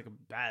now has like a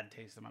bad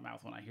taste in my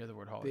mouth when I hear the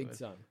word Hollywood. Big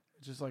time.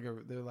 It's just like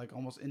they're like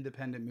almost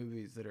independent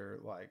movies that are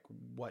like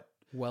what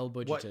Well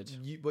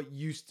budgeted. what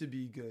used to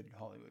be good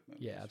Hollywood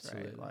movies. Yeah,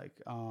 absolutely. Right?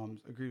 Like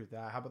agree with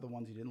that. How about the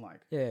ones you didn't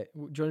like? Yeah. Do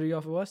you want to do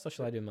your first or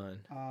shall I do mine?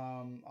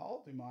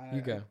 I'll do mine.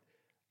 You go.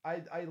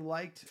 I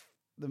liked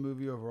the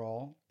movie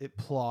overall. It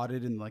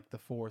plotted in like the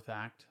fourth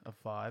act of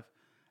 5,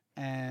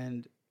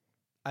 and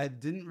I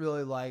didn't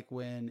really like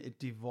when it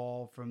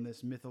devolved from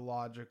this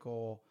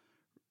mythological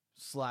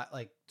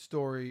like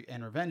story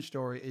and revenge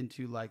story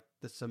into like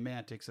the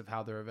semantics of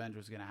how the revenge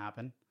was going to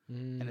happen.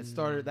 And it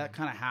started, that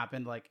kind of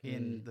happened like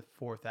in the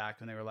fourth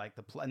act when they were like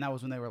and that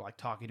was when they were like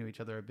talking to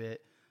each other a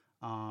bit.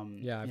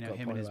 Yeah, you know,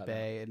 him and his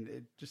bae,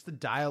 and just the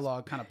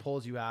dialogue kind of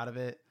pulls you out of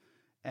it,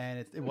 and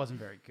it wasn't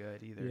very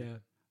good either.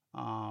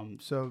 Yeah.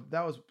 So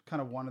that was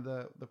kind of one of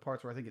the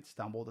parts where I think it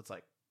stumbled. It's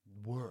like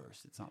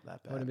worse. It's not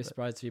that bad. I wouldn't be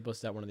surprised if you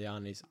busted out one of the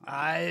Arnies.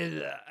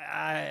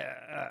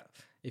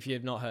 If you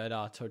have not heard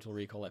our Total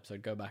Recall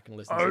episode, go back and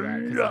listen to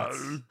that.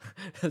 'Cause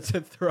that's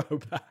a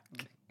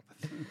throwback.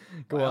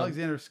 Go on.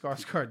 Alexander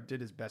Skarsgård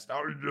did his best.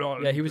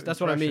 Yeah, he was.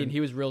 That's what I mean. He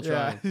was real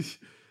trying.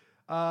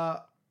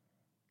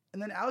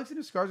 And then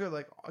Alexander Skarsgård,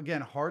 like,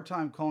 again, hard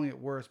time calling it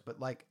worse,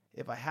 but like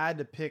if I had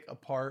to pick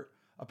apart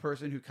a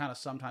person who kind of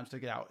sometimes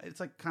took it out,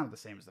 it's like kind of the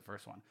same as the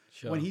first one.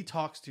 Sure. When he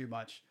talks too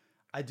much,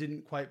 I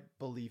didn't quite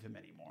believe him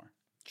anymore.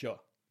 Sure.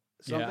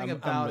 Something I'm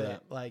about with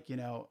it, that. like, you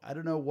know, I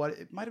don't know what,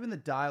 it might have been the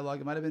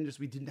dialogue. It might have been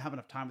just we didn't have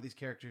enough time with these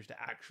characters to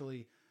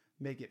actually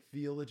make it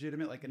feel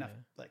legitimate, like enough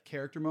like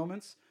character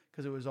moments,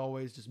 because it was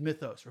always just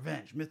mythos,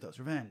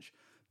 revenge.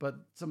 But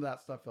some of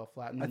that stuff fell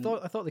flat. And I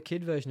thought the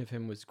kid version of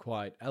him was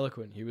quite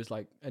eloquent. He was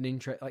like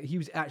he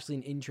was actually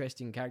an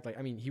interesting character. Like,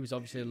 I mean, he was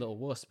obviously a little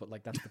wuss, but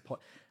like that's the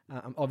point.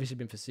 I'm obviously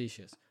been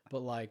facetious, but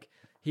like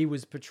he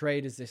was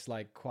portrayed as this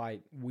like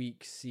quite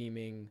weak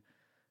seeming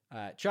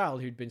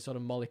child who'd been sort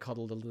of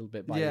mollycoddled a little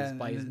bit by his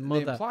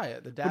mother. They imply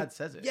it. The dad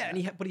says it. Yeah, and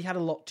he had a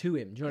lot to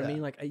him. Do you know what I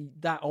mean? Like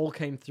that all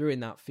came through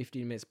in that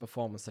 15 minutes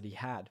performance that he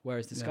had.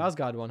 Whereas the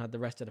Skarsgård one had the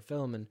rest of the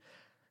film and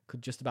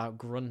could just about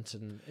grunt,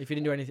 and if you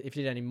didn't do anything, if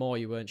you did any more,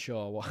 you weren't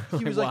sure what.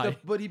 He was why.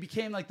 like, but he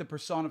became like the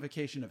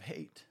personification of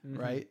hate,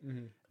 right?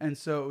 Mm-hmm. And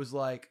so it was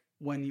like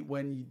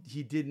when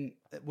he didn't,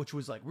 which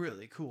was like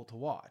really cool to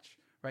watch,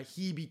 right?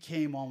 He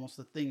became almost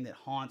the thing that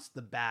haunts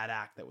the bad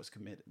act that was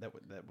committed, that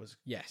was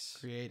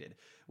created,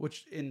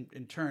 which in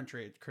turn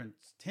turns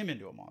him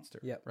into a monster,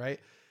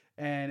 right?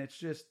 And it's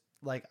just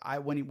like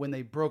when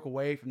they broke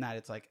away from that,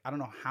 it's like I don't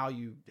know how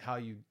you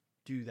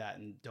do that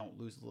and don't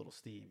lose a little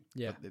steam.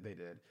 Yeah, but they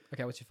did.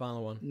 Okay, what's your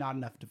final one? Not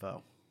enough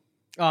Defoe.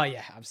 Oh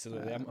yeah,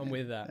 absolutely. I'm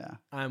with that. Yeah.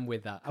 I'm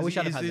with that. I wish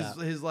I'd have had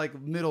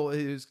that.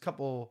 His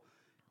couple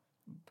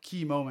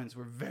key moments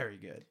were very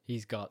good.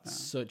 He's got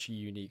such a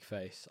unique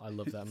face. I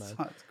love that man.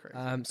 That's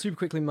crazy. Super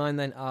quickly, mine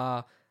then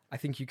are, I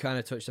think you kind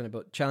of touched on it,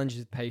 but challenges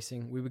with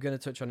pacing. We were going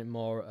to touch on it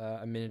more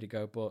a minute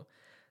ago, but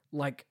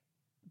like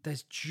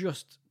there's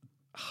just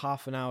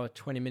half an hour,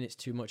 20 minutes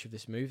too much of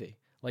this movie.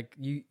 Like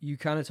you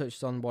kind of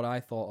touched on what I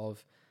thought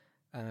of.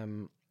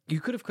 You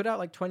could have cut out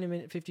like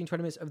 15,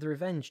 20 minutes of the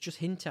revenge. Just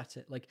hint at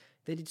it. Like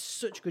they did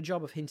such a good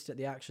job of hinting at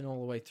the action all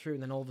the way through,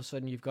 and then all of a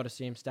sudden you've got to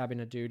see him stabbing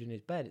a dude in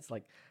his bed. It's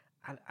like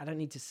I don't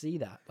need to see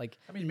that. Like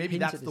I mean, maybe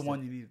that's the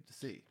one you needed to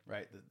see,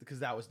 right? Because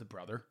that was the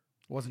brother.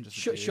 It wasn't just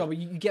sure, but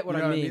you get what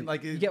I mean.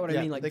 Like you get what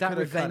I mean. Like that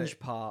revenge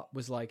part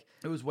was like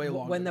it was way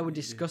longer when they were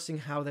discussing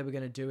how they were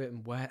going to do it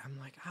and where. I'm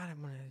like, I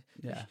don't want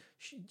to. Yeah,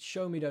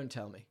 show me, don't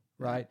tell me.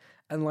 Right,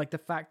 and like the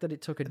fact that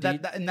it took a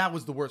and that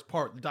was the worst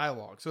part, the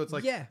dialogue. So it's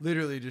like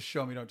literally just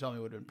show me, don't tell me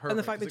would have been perfect. And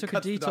the fact they took a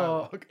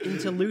detour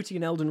into looting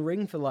an Elden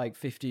Ring for like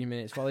 15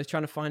 minutes while he's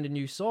trying to find a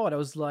new sword. I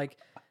was like,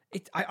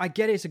 I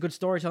get it, it's a good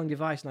storytelling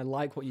device, and I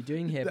like what you're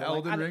doing here. The but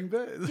Elden Ring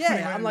bit,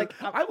 I'm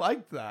like, I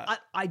liked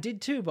that. I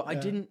did too, but I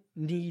didn't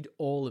need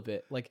all of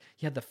it. Like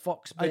he had the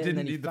fox bit, I didn't and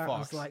then need the fox. I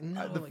was like,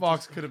 no, the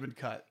fox could have been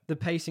cut. The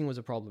pacing was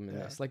a problem in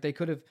this. Like they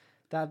could have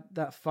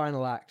that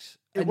final act.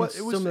 It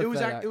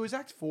was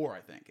act 4,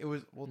 I think. It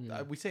was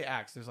we say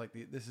acts. There's like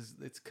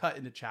it's cut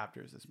into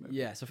chapters. This movie.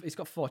 Yeah, so it's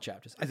got 4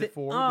 chapters. Is it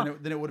 4?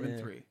 Then it would have been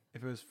 3.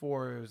 If it was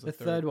 4, it was the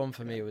third one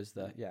for me was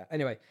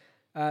Anyway,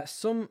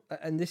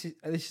 and this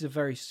is a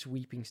very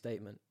sweeping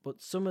statement, but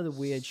some of the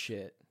weird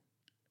shit,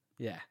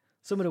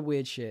 some of the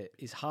weird shit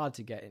is hard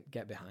to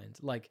get behind.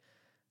 Like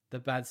the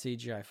bad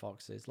CGI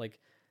foxes, like.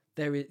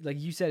 There is, like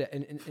you said it,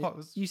 and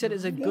you said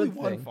it's a good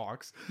thing. One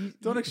fox.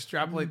 Don't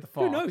extrapolate the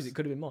fox. Who knows? It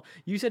could have been more.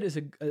 You said it's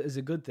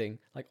a good thing.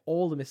 Like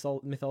all the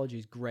mythology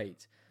is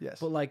great. Yes.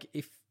 But like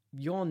if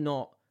you're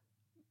not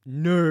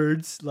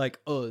nerds like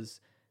us,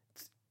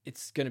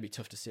 it's going to be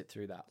tough to sit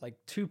through that. Like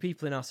 2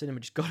 people in our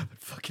cinema just got up and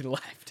fucking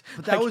left.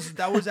 But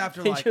that was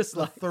after like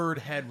the third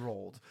head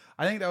rolled.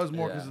 I think that was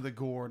more because of the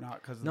gore,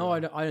 not because of I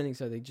don't think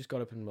so. They just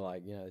got up and were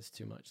like, it's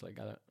too much. Like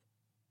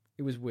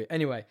it was weird.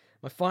 Anyway,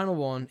 my final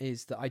one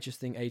is that I just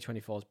think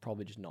A24 is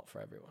probably just not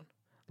for everyone.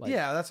 Like,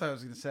 yeah, that's what I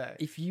was going to say.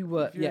 If you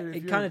were,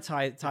 it kind of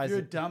ties. If you're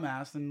a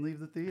dumbass, then leave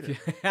the theater.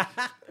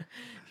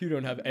 You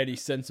don't have any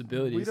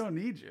sensibilities. We don't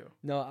need you.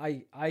 No,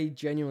 I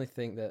genuinely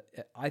think that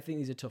I think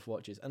these are tough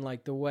watches, and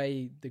like the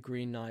way The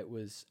Green Knight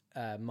was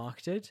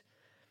marketed,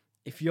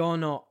 if you're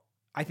not,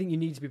 I think you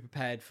need to be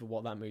prepared for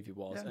what that movie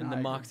was, and the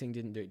marketing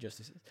didn't do it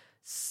justice.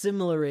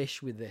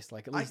 Similar-ish with this,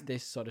 like at least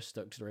this sort of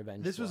stuck to the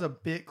revenge. This was a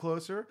bit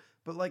closer,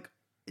 but like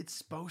it's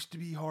supposed to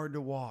be hard to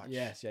watch.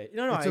 Yes, yeah.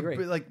 No, I agree.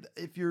 Like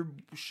if you're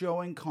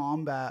showing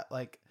combat,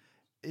 like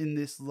in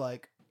this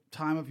like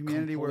time of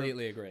humanity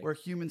Completely agree. where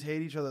humans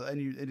hate each other and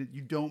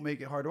you don't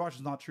make it hard to watch.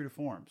 It's not true to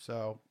form.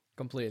 So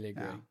Completely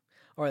agree. Yeah.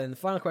 All right, then the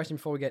final question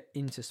before we get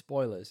into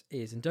spoilers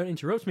is, and don't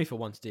interrupt me for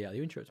once, DL,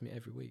 you interrupt me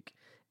every week,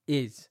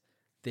 is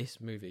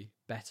this movie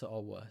better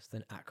or worse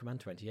than Aquaman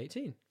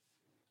 2018?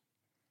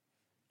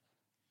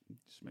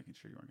 just making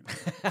sure you weren't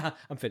going to.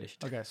 I'm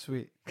finished. Okay,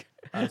 sweet.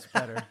 It's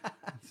better.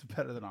 It's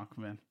better than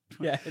Aquaman.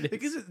 Yeah, it is.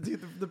 Because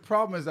dude, the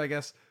problem is, I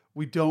guess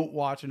we don't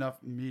watch enough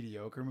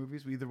mediocre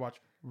movies. We either watch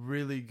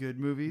really good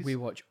movies. We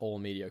watch all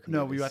mediocre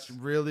No, movies. we watch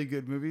really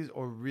good movies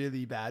or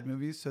really bad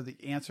movies. So the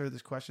answer to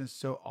this question is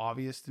so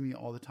obvious to me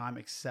all the time,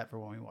 except for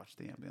when we watch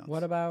The Ambulance.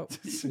 What about,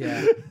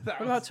 yeah. That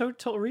What about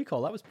Total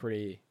Recall? That was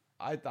pretty...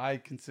 I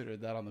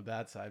considered that on the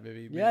bad side,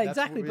 maybe. Yeah,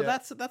 exactly. But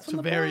that's it's on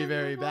the very, border,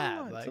 very it's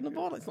bad. It's Like, on the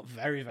border. It's not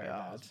very, very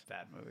yeah, bad. it's a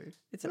bad movie.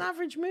 It's an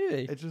average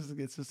movie. It's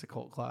just a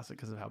cult classic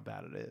because of how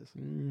bad it is.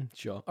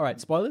 Sure. All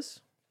right, spoilers?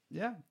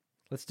 Yeah.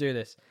 Let's do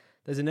this.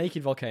 There's a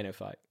naked volcano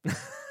fight.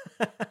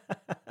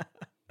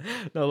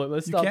 No, look,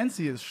 let's You start. can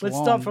see his schlong. let's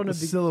start from the the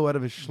be- silhouette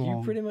of his schlong.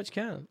 You pretty much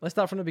can. Let's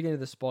start from the beginning of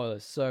the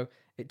spoilers. So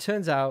it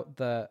turns out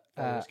that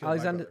Father is killed by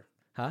Alexander... brother.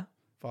 Huh?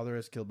 Father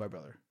is killed by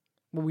brother.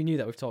 Well, we knew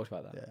that. We've talked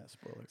about that. Yeah,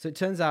 spoiler. So it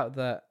turns out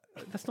that...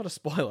 That's not a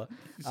spoiler.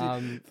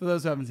 See, for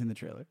those who haven't seen the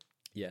trailer.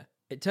 Yeah.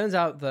 It turns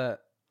out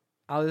that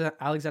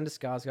Alexander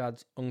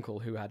Skarsgård's uncle,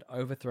 who had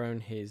overthrown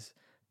his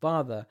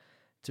father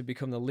to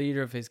become the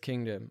leader of his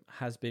kingdom,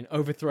 has been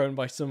overthrown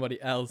by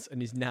somebody else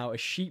and is now a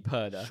sheep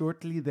herder.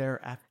 Shortly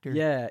thereafter.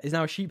 Yeah, is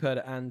now a sheep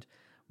herder. And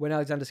when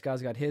Alexander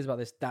Skarsgård hears about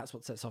this, that's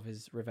what sets off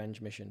his revenge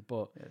mission.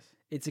 But Yes.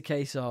 it's a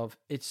case of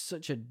it's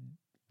such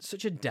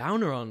a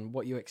downer on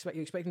what you expect.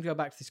 You expect him to go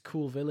back to this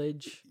cool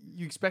village.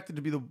 You expect it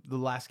to be the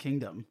last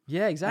kingdom.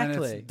 Yeah, And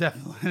exactly. it's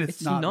definitely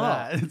It's not,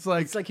 not. that. It's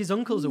like It's like his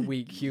uncle's a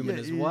weak human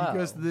yeah, as well. He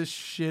goes to this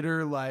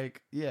shitter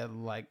like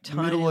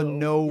Tiny middle of little-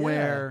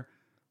 nowhere.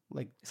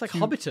 Like It's like two,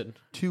 Hobbiton.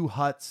 two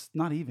huts.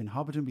 Not even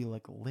Hobbiton would be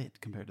like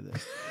lit compared to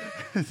this.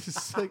 It's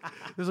just like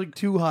there's like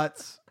two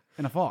huts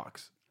and a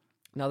fox.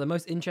 Now, the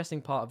most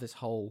interesting part of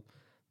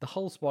the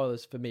whole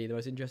spoilers for me, the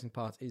most interesting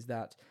part is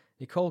that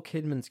Nicole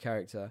Kidman's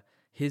character,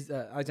 his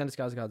Alexander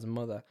Skarsgård's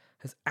mother,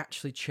 has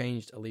actually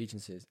changed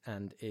allegiances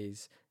and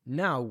is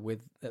now with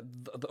the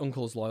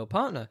uncle's loyal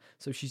partner.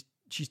 So she's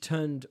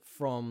turned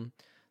from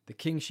the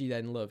king she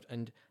then loved,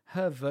 and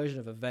her version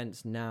of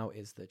events now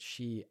is that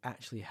she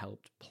actually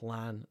helped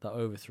plan the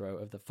overthrow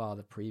of the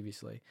father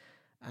previously,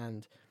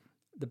 and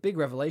the big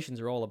revelations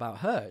are all about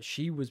her.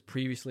 She was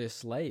previously a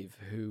slave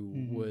who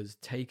was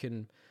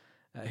taken,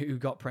 who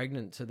got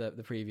pregnant to the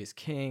previous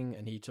king,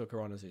 and he took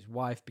her on as his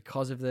wife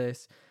because of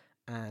this.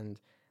 And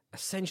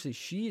essentially,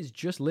 she is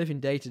just living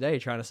day to day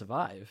trying to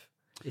survive.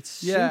 It's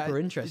super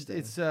interesting.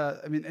 It's I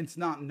mean, it's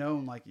not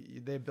known. Like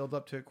they build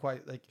up to it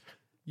quite. Like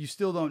you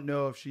still don't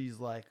know if she's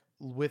like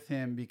with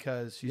him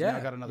because she's now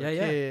got another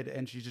kid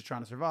and she's just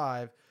trying to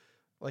survive.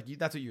 Like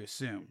that's what you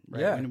assume,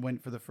 right? Yeah. When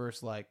for the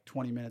first like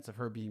 20 minutes of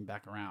her being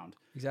back around,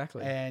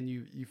 Exactly. and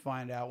you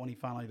find out when he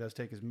finally does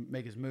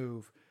make his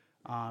move,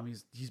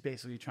 he's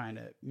basically trying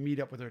to meet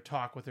up with her,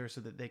 talk with her,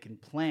 so that they can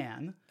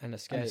plan And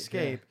and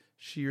escape.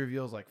 She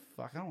reveals like,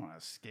 "Fuck, I don't want to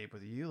escape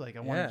with you. Like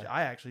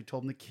I actually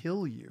told him to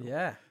kill you."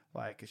 Yeah.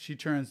 Like she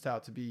turns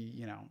out to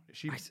be,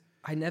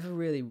 I never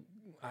really,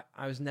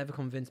 I was never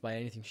convinced by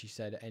anything she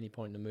said at any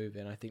point in the movie,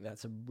 and I think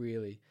that's a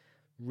really,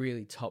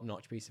 really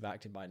top-notch piece of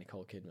acting by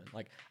Nicole Kidman.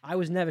 Like, I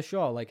was never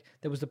sure. Like,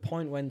 there was the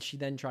point when she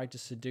then tried to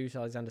seduce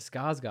Alexander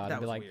Skarsgård and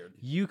be like, weird.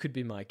 "You could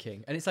be my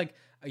king," and it's like,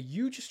 are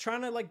you just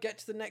trying to like get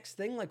to the next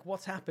thing? Like,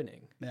 what's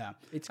happening? yeah.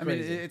 It's I mean,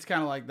 crazy. it's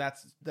kind of like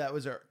that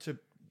was to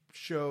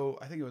show.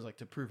 I think it was like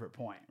to prove her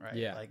point, right?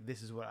 Yeah. Like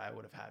this is what I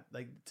would have had.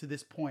 Like to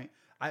this point,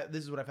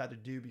 this is what I've had to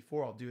do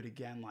before. I'll do it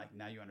again. Like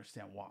now you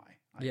understand why.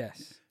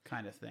 Yes.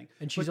 Kind of thing.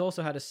 And she's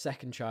also had a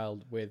second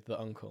child with the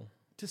uncle.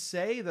 To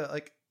say that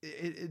like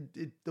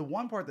the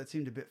one part that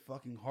seemed a bit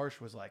fucking harsh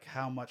was like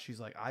how much she's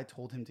like, I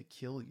told him to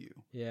kill you,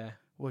 Yeah.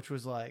 which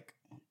was like,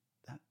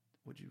 that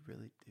would you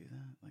really do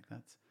that?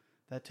 Like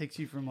that takes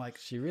you from like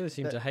She really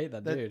seemed to hate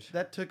that dude.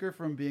 That took her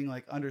from being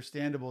like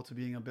understandable to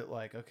being a bit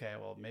like, okay,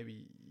 well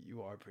maybe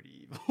you are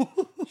pretty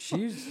evil.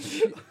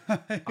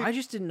 I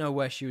just didn't know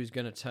where she was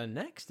going to turn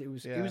next. It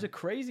was Yeah. a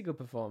crazy good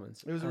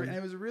performance. It was and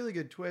it was a really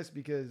good twist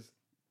because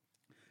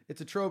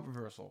it's a trope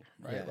reversal,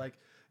 right? Yeah. Like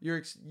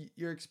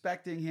you're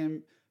expecting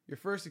him. You're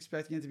first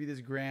expecting it to be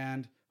this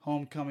grand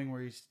homecoming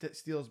where he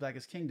steals back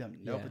his kingdom.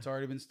 Nope, Yeah. it's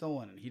already been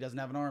stolen, and he doesn't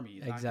have an army.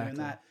 He's not Exactly.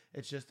 doing that.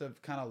 It's just a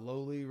kind of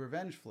lowly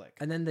revenge flick.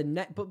 And then the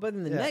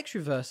next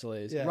reversal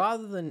is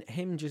rather than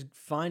him just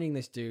finding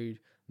this dude,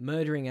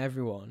 murdering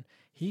everyone,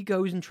 he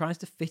goes and tries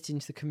to fit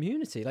into the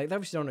community. Like they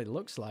obviously don't know what it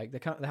looks like. They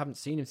haven't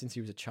seen him since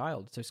he was a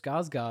child. So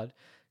Skarsgård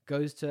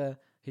goes to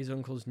his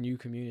uncle's new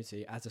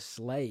community as a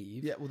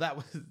slave. Yeah, well, that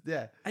was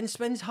And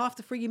spends half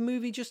the frigging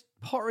movie just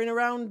pottering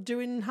around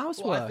doing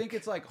housework. Well, I think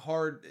it's like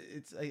hard.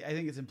 I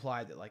think it's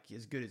implied that like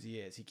as good as he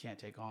is, he can't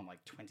take on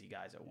like 20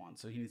 guys at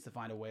once. So he needs to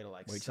find a way to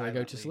like wait till they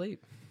go to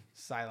sleep.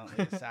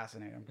 silently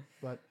assassinate him.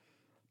 But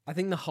I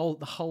think that whole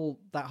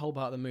part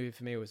of the movie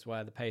for me was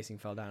where the pacing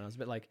fell down. I was a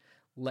bit like,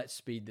 let's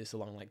speed this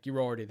along. Like,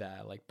 you're already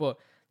there. Like, but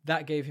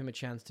that gave him a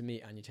chance to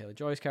meet Anya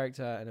Taylor-Joy's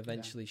character, and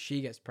eventually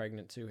she gets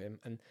pregnant to him.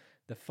 And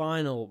the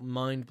final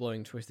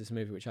mind-blowing twist of this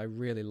movie, which I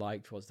really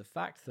liked, was the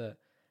fact that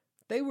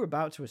they were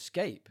about to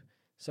escape.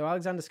 So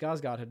Alexander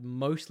Skarsgård had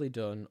mostly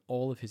done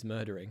all of his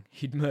murdering.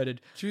 He'd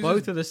murdered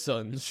both of the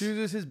sons.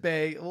 Chooses his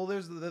bae. Well,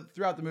 there's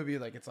throughout the movie,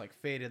 like, it's like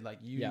fated. Like,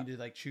 you need to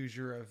like choose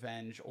your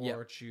revenge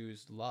or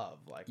choose love.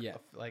 Like,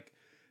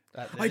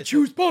 I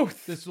choose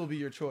both. This will be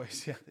your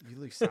choice. Yeah, you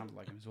really sounded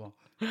like him as well.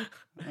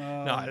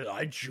 No,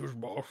 I choose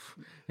both.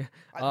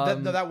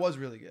 That was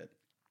really good.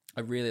 I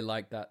really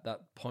like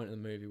that point of the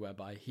movie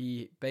whereby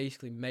he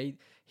basically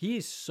he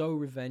is so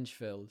revenge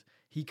filled.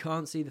 He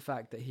can't see the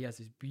fact that he has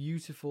this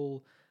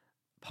beautiful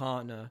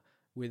partner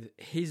with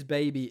his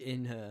baby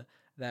in her.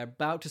 They're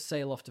about to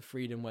sail off to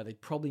freedom where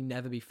they'd probably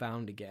never be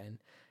found again.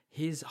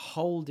 His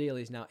whole deal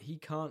is now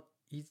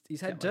his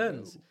head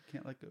turns.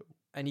 Can't let go.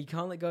 And he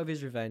can't let go of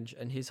his revenge.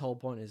 And his whole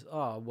point is,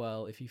 oh,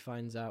 well, if he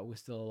finds out we're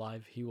still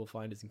alive, he will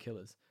find us and kill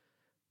us.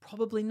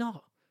 Probably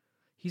not.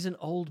 He's an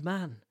old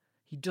man.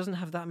 He doesn't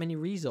have that many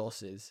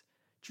resources.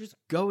 Just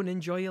go and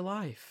enjoy your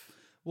life.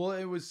 Well,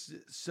 it was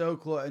so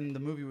close, and the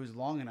movie was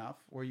long enough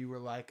where you were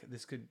like,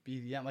 "This could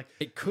be the end." Like,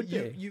 it could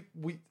be.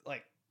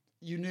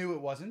 You knew it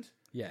wasn't.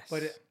 Yes,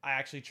 but I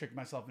actually tricked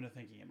myself into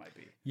thinking it might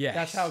be. Yes,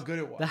 that's how good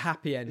it was. The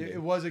happy ending.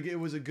 It was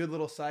a good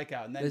little psych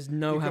out, and then there's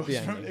no happy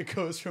ending. It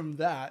goes from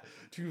that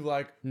to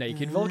like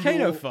naked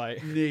volcano fight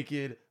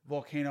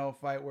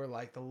where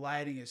like the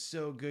lighting is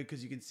so good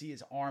because you can see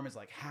his arm is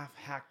like half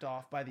hacked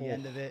off by the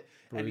end of it,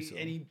 and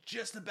he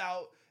just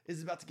about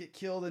is about to get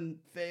killed and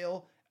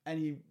fail, and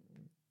he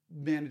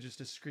manages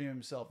to scream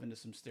himself into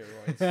some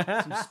steroids,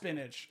 some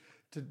spinach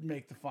to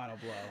make the final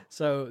blow.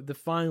 So the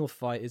final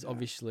fight is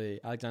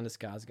obviously Alexander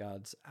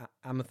Skarsgård's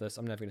Amethyst,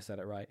 I'm never going to say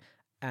that right,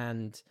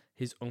 and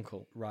his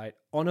uncle, right?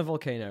 On a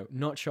volcano,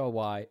 not sure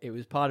why. It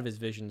was part of his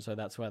vision, so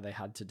that's where they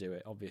had to do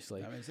it,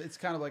 obviously. I mean, it's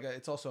kind of like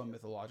it's also a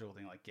mythological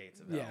thing like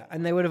Gates of Hell. Yeah,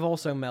 and they would have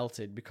also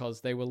melted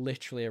because they were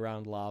literally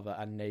around lava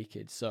and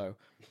naked, so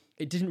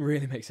it didn't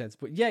really make sense.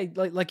 But yeah,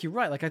 like you're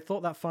right. Like I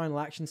thought that final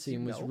action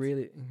scene was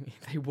really...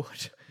 They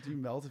would. Do you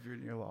melt if you're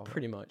near lava?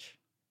 Pretty much.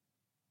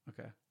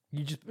 Okay.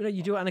 You just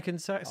you do what Anakin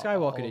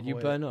Skywalker did. You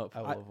burn up.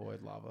 I will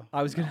avoid lava.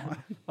 I was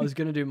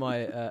gonna do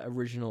my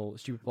original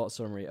stupid plot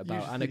summary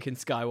about Anakin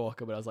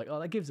Skywalker, but I was like, oh,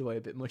 that gives away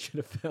a bit much of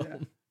the film.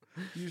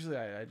 Yeah. Usually,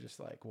 I just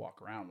like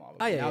walk around lava.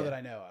 Now that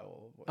I know, I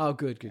will. Avoid oh,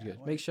 good.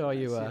 Make sure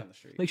you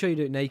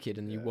do it naked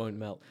and you won't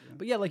melt. Yeah.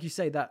 But yeah, like you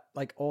say, that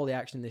like all the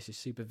action in this is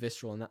super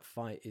visceral, and that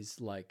fight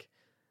is like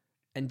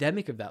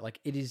endemic of that.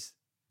 Like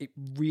it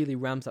really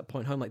rams that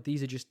point home. Like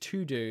these are just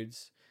two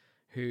dudes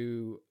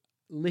who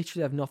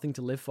literally have nothing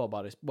to live for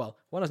about it. Well,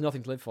 one has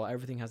nothing to live for.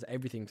 Everything has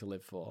everything to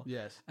live for.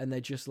 Yes. And they're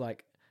just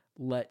like,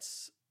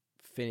 let's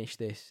finish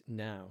this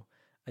now.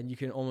 And you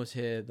can almost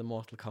hear the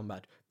Mortal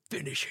Kombat,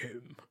 finish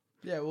him.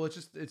 Yeah, well,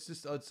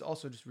 it's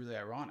also just really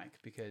ironic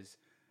because,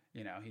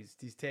 you know,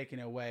 he's taking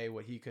away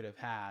what he could have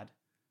had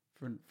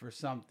for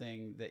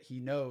something that he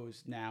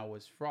knows now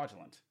was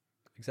fraudulent.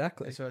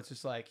 Exactly. So it's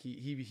just like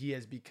he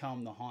has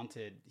become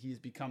he's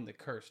become the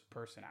cursed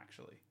person,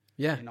 actually.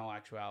 Yeah. In all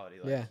actuality.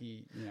 Like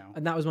he, you know.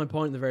 And that was my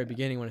point in the very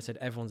beginning when I said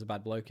everyone's a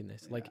bad bloke in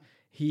this. Like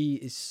he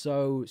is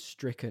so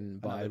stricken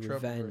by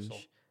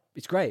revenge.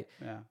 It's great.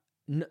 Yeah.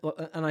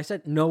 And I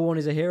said no one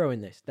is a hero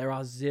in this. There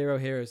are zero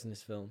heroes in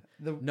this film.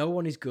 No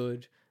one is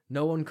good.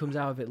 No one comes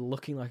out of it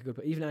looking like a good.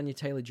 But even Anya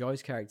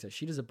Taylor-Joy's character,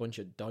 she does a bunch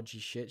of dodgy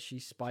shit. She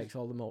spikes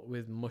all them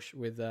with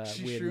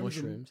weird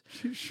mushrooms.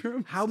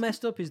 How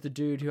messed up is the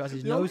dude who has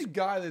his nose? The only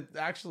guy that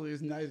actually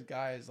is a nice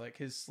guy is like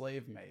his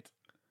slave mate,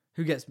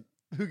 who gets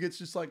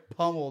just like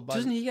pummeled by.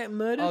 Doesn't he get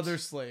murdered? Other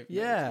slave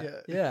mates.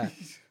 Yeah.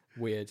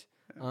 Weird.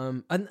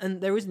 And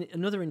there is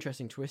another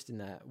interesting twist in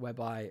there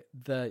whereby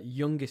the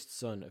youngest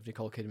son of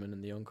Nicole Kidman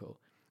and the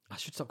uncle, I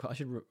should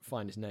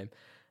find his name,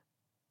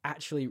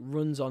 actually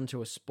runs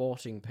onto a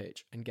sporting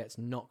pitch and gets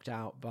knocked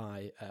out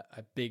by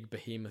a big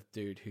behemoth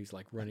dude who's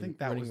like running. I think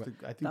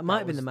that might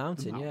have been the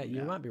mountain. Yeah,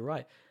 you might be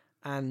right.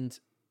 And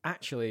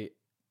actually,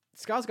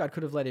 Skarsgård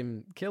could have let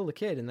him kill the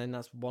kid, and then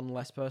that's one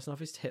less person off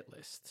his hit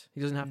list.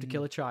 He doesn't have to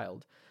kill a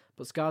child,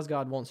 but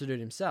Skarsgård wants to do it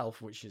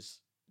himself, which is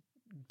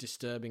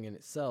disturbing in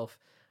itself,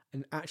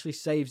 and actually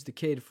saves the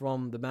kid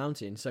from the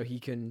mountain so he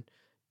can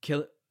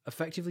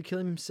effectively kill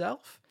him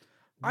himself.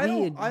 I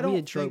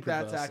don't think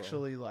that's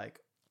actually like.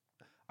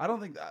 I don't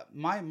think that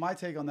my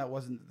take on that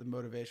wasn't that the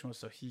motivation was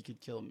so he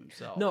could kill him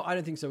himself. No, I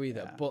don't think so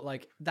either. Yeah. But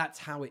like that's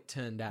how it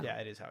turned out. Yeah,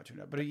 it is how it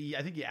turned out. But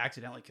I think he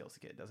accidentally kills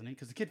the kid, doesn't he?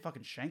 Because the kid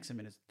fucking shanks him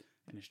in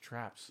his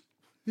traps.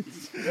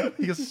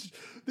 He goes,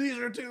 "These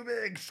are too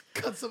big.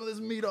 Cut some of this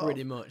meat off."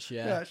 Pretty much,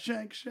 yeah. Yeah,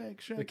 shank.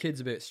 The kid's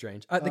a bit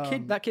strange.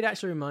 That kid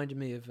actually reminded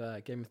me of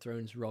Game of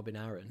Thrones Robin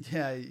Aaron.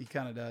 Yeah, he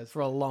kind of does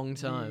for a long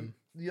time.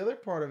 The other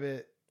part of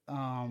it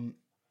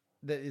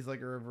that is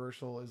like a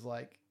reversal is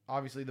like.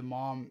 Obviously, the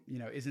mom, you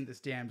know, isn't this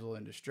damsel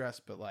in distress,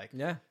 but like,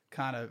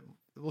 kind of.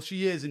 Well,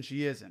 she is and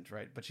she isn't,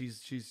 right? But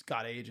she's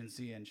got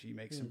agency and she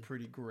makes some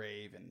pretty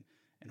grave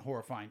and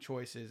horrifying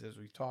choices, as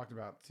we've talked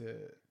about,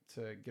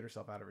 to get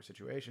herself out of her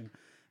situation.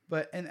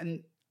 But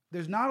and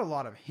there's not a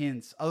lot of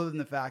hints other than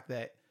the fact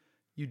that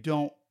you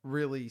don't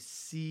really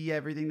see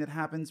everything that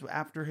happens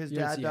after his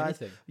dad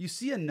dies. Anything. You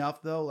see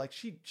enough though. Like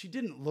she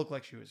didn't look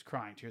like she was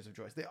crying tears of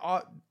joy. They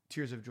are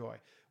tears of joy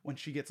when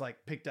she gets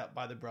like picked up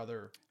by the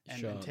brother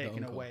and then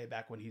taken away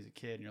back when he's a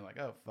kid, and you're like,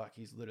 oh fuck,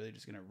 he's literally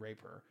just gonna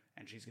rape her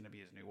and she's gonna be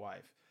his new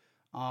wife.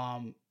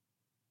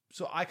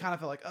 So I kind of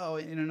felt like, oh,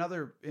 in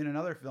another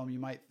film, you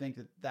might think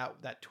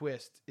that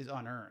twist is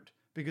unearned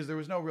because there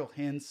was no real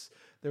hints.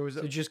 There was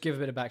So just give a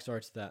bit of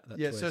backstory to that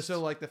yeah. twist.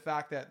 So like the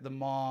fact that the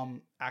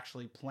mom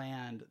actually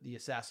planned the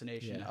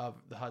assassination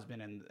of the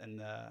husband and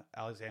the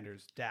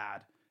Alexander's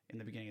dad in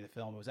the beginning of the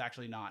film, it was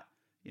actually not,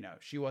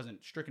 she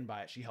wasn't stricken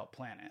by it. She helped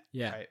plan it.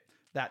 Yeah. Right.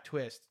 That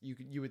twist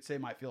you would say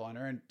might feel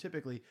unearned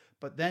typically,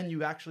 but then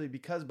you actually,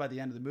 because by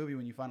the end of the movie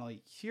when you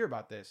finally hear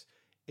about this,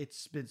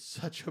 it's been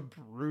such a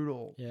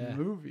brutal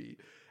movie,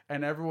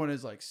 and everyone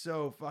is like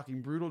so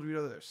fucking brutal to each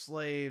other. They're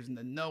slaves, and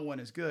then no one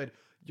is good.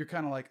 You're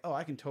kind of like, oh,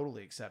 I can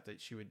totally accept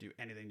that she would do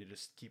anything to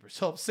just keep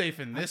herself safe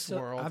in this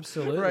world.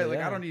 Absolutely, right? Like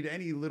I don't need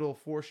any little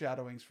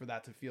foreshadowings for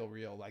that to feel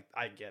real. Like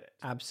I get it.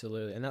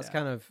 Absolutely, and that's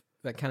kind of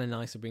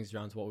nicely brings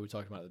around to what we were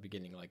talking about at the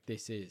beginning. Like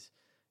this is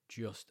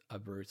just a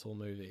brutal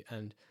movie,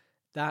 and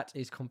that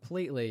is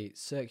completely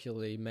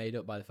circularly made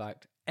up by the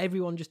fact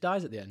everyone just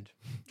dies at the end.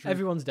 True.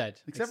 Everyone's dead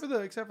except for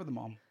the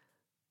mom.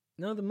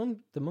 No, the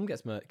mum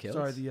gets killed.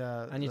 Sorry, the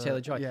Anya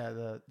Taylor-Joy. Yeah,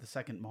 the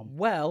second mom.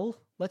 Well,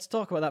 let's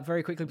talk about that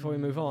very quickly before we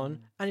move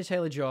on. Anya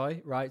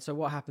Taylor-Joy, right? So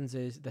what happens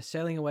is they're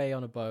sailing away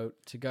on a boat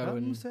to go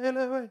and sail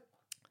away.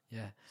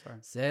 Yeah, sorry,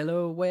 sail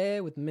away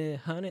with me,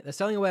 honey. They're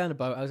sailing away on a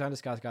boat. Alexander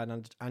Skarsgård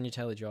and Anya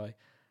Taylor-Joy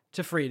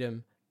to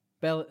freedom,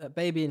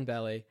 baby in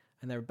belly,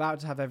 and they're about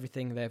to have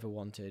everything they ever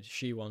wanted.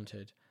 She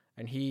wanted.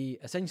 And he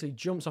essentially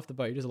jumps off the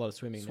boat. He does a lot of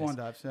swimming. Swan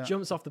dives, yeah.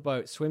 Jumps off the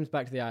boat, swims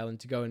back to the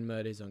island to go and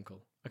murder his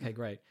uncle. Okay,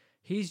 great.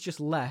 He's just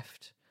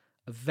left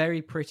a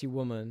very pretty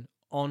woman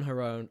on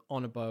her own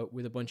on a boat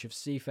with a bunch of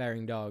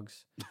seafaring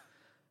dogs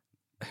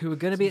who are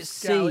going to be at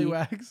sea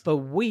for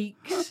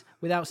weeks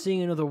without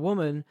seeing another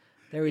woman.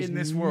 There is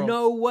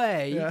no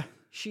way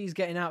she's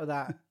getting out of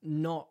that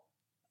not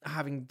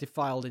having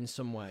defiled in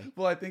some way.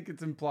 Well, I think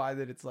it's implied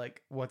that it's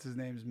like, what's his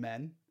name's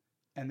men?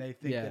 And they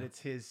think that it's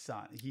his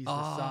son. He's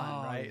the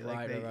son, right?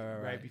 Like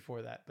right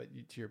before that. But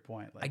to your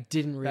point, like I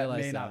didn't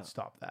realize that may not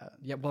stop that.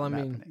 Yeah, well, I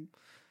mean,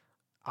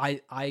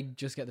 I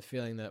just get the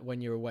feeling that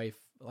when you're away,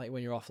 like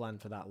when you're off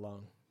land for that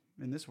long,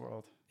 in this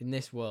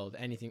world,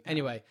 anything.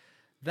 Anyway,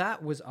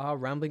 that was our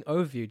rambling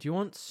overview. Do you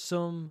want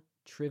some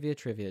trivia,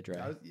 Dre?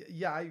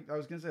 I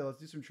was gonna say let's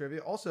do some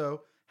trivia.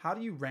 Also, how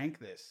do you rank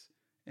this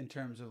in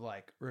terms of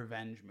like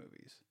revenge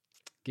movies?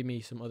 Give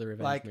me some other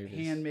revenge movies.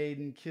 Like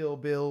Handmaiden, Kill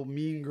Bill,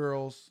 Mean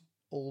Girls,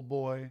 Old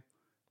Boy.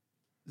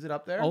 Is it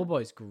up there? Old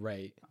Boy's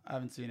great. I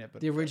haven't seen it,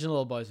 but the original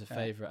Old Boy's a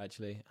favorite,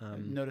 actually.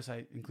 Notice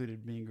I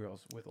included Mean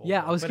Girls with Old Boy.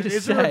 I was going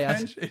to say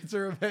it's a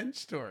revenge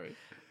story.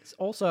 It's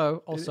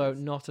also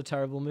not a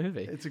terrible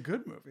movie. It's a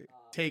good movie.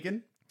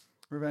 Taken,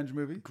 revenge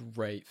movie.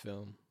 Great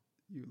film.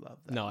 You love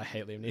that. No, I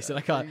hate Liam Neeson.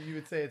 I can't. You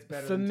would say it's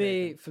better. For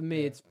me,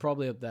 it's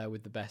probably up there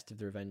with the best of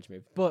the revenge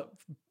movies, but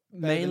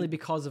mainly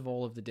because of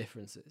all of the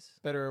differences.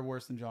 Better or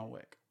worse than John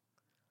Wick?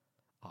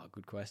 Oh,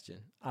 good question.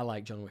 I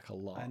like John Wick a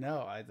lot. I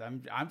know.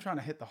 I'm trying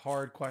to hit the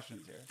hard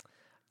questions here.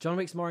 John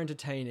Wick's more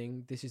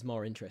entertaining. This is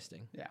more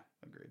interesting. Yeah,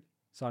 agreed.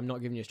 So I'm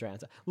not giving you a straight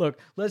answer. Look,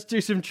 let's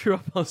do some true or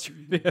false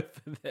trivia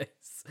for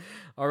this.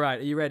 All right,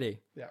 are you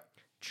ready? Yeah.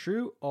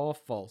 True or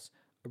false?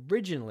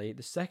 Originally,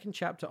 the second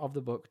chapter of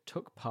the book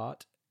took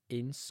part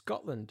in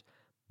Scotland,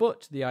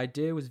 but the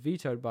idea was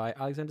vetoed by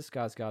Alexander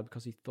Skarsgård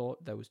because he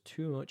thought there was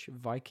too much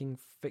Viking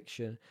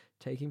fiction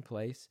taking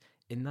place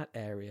in that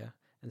area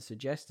and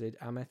suggested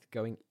Ameth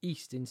going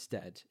east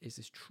instead. Is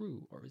this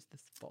true or is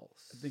this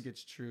false? I think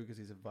it's true because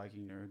he's a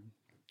Viking nerd.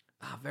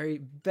 Very,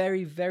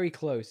 very, very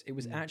close. It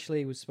was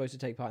supposed to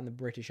take part in the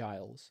British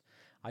Isles.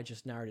 I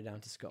just narrowed it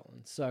down to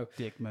Scotland. So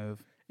dick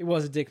move. It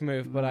was a dick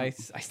move, but I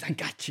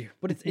got you.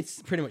 But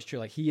it's pretty much true.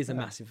 Like he is a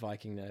massive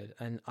Viking nerd,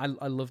 and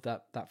I love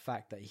that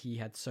fact that he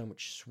had so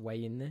much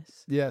sway in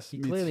this. Yes, he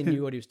clearly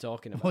knew what he was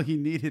talking about. Well, he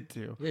needed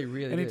to. Yeah, he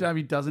really. Anytime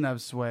he doesn't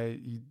have sway,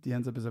 he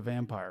ends up as a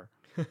vampire.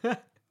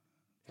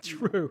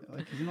 True.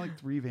 Like he's in like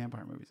 3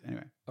 vampire movies.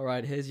 Anyway. All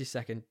right, here's your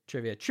second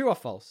trivia. True or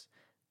false?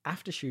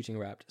 After shooting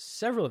Wrapped,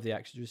 several of the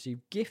actors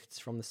received gifts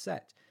from the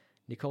set.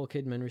 Nicole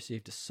Kidman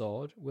received a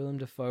sword. Willem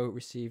Dafoe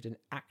received an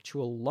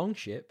actual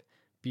longship.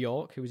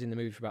 Bjork, who was in the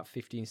movie for about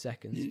 15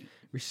 seconds,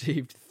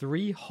 received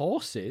 3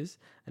 horses.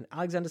 And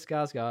Alexander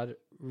Skarsgård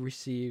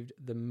received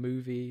the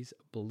movie's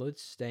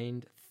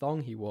blood-stained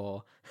thong he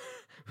wore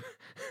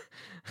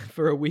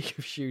for a week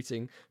of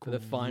shooting for the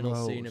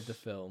final scene of the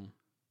film.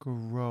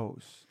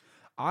 Gross.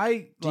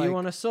 Do you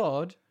want a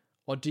sword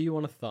or do you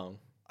want a thong?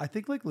 I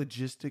think like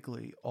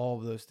logistically, all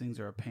of those things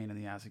are a pain in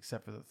the ass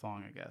except for the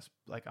thong, I guess.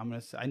 Like I'm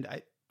gonna say,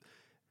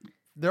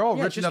 they're all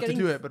Yeah, rich just enough to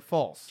getting- do it, but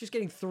false. Just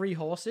getting 3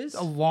 horses.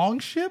 A long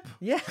ship?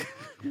 Yeah,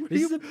 Where do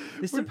this you-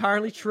 is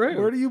apparently true.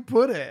 Where do you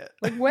put it?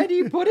 Like, where do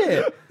you put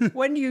it?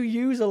 When do you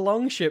use a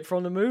long ship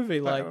from the movie?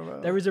 Like, don't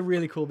know. there is a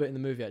really cool bit in the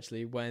movie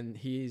actually when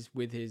he's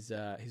with his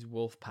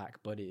wolf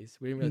pack buddies.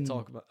 We didn't really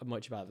talk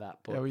much about that,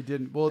 but Yeah, we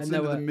didn't. Well, it's And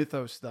into there the were-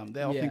 mythos stuff.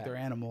 They all think Yeah. they're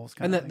animals.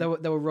 and Kind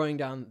of they were rowing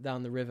down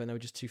the river, and they were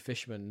just 2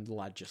 fishermen. And the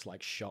lad just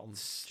like shot them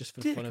just for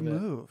the Dick fun of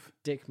move. it.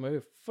 Dick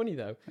move. Funny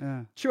though.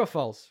 Yeah. True or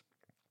false?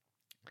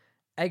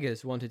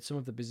 Eggers wanted some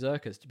of the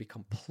berserkers to be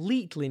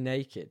completely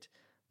naked,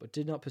 but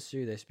did not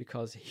pursue this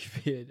because he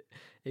feared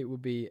it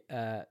would be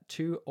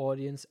too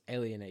audience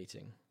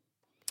alienating.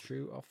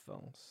 True or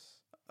false?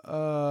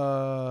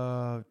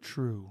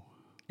 True.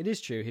 It is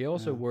true. He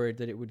also worried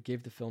that it would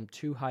give the film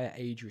too high an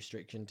age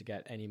restriction to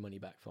get any money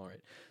back for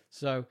it.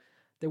 So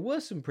there were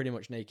some pretty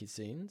much naked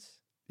scenes,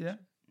 Yeah.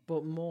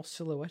 but more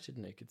silhouetted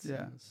naked scenes.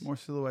 Yeah. More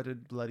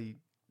silhouetted, bloody,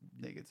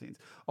 naked scenes.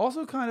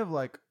 Also, kind of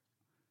like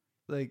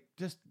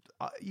just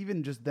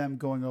even just them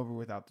going over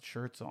without the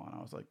shirts on. I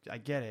was like, I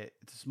get it.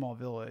 It's a small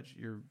village.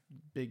 You're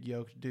big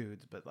yoked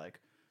dudes, but like,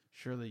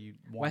 surely you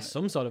Wear want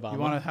some sort of armor.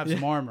 you want to have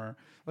some armor.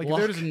 Like if Block.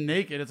 they're just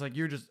naked, it's like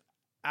you're just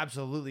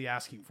absolutely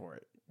asking for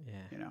it. Yeah.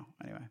 You know.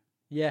 Anyway.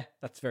 Yeah,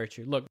 that's very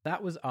true. Look,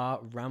 that was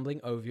our rambling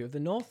overview of The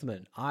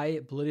Northman.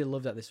 I bloody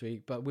loved that this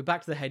week, but we're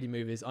back to the heady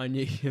movies. I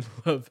knew you'd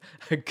love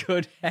a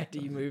good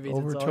heady movie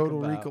Over to talk Total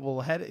about. Recall.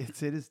 Well,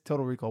 it is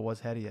Total Recall was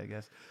heady, I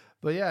guess.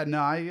 But yeah, no,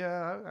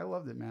 I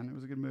loved it, man. It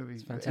was a good movie.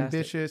 fantastic.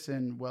 Ambitious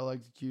and well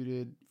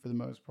executed for the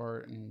most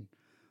part,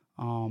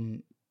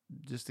 and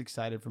just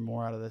excited for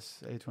more out of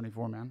this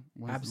A24, man.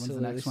 Absolutely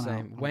when's the next one same. out?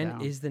 I'm When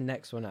down. is the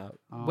next one out?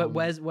 Um,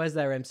 Where's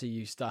their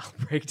MCU style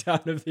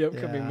breakdown of the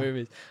upcoming Yeah.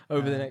 movies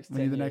over the Yeah, next we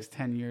 10 need the years? next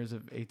 10 years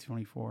of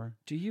A24?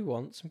 Do you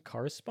want some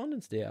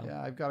correspondence, DL?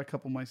 Yeah, I've got a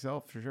couple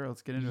myself for sure.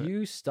 Let's get into it.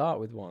 You start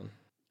with one.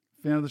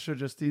 Fan of the show,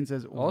 Justine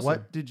says, Awesome.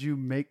 "What did you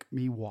make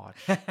me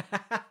watch?"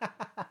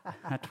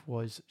 That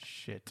was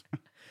shit.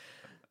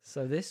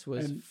 So this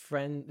was And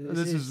friend.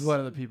 This is one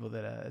of the people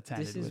that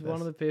attended. This is with one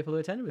us. of the people who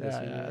attended with us.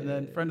 Yeah. And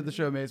then friend of the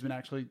show, Mazeman,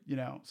 actually,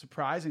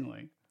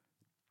 surprisingly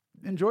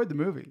enjoyed the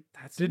movie.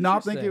 That's Did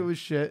not think it interesting. was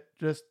shit.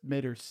 Just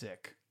made her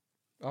sick.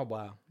 Oh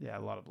wow, Yeah,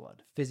 a lot of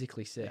blood.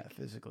 physically sick. Yeah,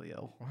 physically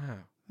ill. Wow.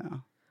 Yeah.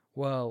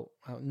 Well,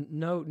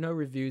 no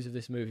reviews of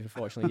this movie,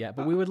 unfortunately, yet.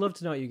 But we would love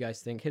to know what you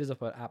guys think. Hit us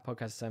up at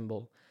Podcast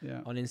Assemble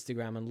Yeah. on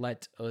Instagram and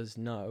let us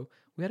know.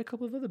 We had a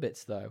couple of other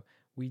bits, though.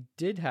 We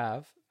did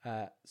have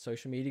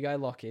social media guy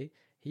Lockie.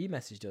 He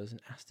messaged us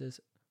and asked us,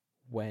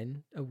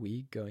 when are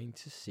we going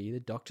to see the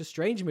Doctor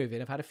Strange movie?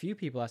 And I've had a few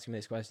people asking me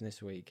this question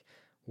this week.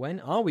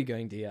 When are we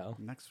going, DL?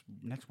 Next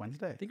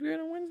Wednesday. I think we're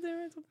going on Wednesday.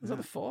 Right? Is that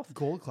the 4th?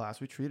 Gold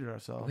class. We treated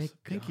ourselves. We're,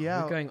 Pinky we're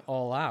out. going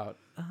all out.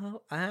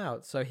 All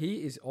out. So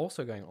he is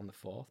also going on the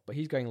 4th, but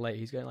he's going late.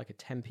 He's going like a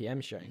 10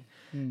 p.m. showing.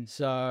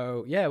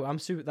 So yeah, I'm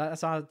super.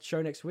 That's our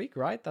show next week,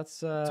 right? That's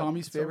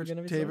Tommy's that's what we're favorite,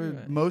 gonna be talking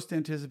about. most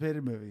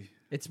anticipated movie.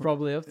 It's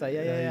probably up there.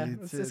 Yeah.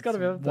 It's got to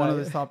be up there. One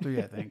of the top 3,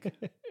 I think.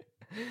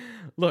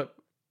 Look,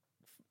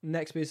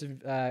 next piece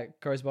of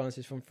correspondence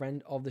is from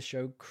friend of the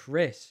show,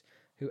 Chris,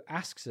 who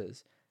asks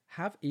us,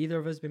 have either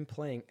of us been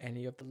playing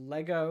any of the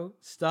Lego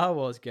Star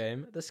Wars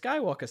game, The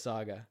Skywalker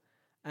Saga?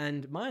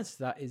 And my answer to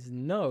that is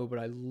no, but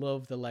I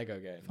love the Lego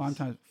games.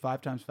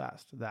 5 times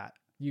fast. That.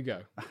 You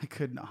go. I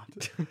could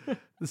not.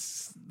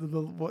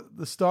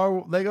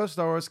 the Lego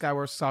Star Wars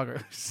Skyward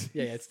Saga.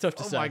 Yeah, it's tough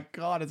to Oh say. my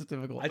god, it's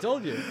difficult. I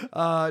told you.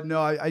 No,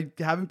 I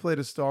haven't played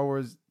a Star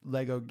Wars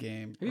Lego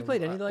game. Have you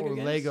played any Lego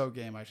games? Lego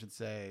game, I should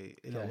say,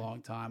 in Okay. a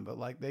long time. But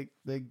like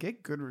they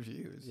get good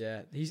reviews.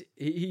 Yeah,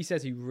 he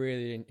says he's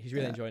really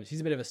Yeah. enjoying it.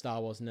 He's a bit of a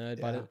Star Wars nerd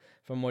Yeah.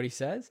 from what he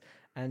says,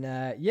 and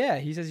yeah,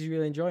 he says he's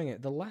really enjoying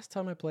it. The last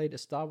time I played a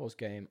Star Wars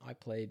game, I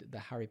played the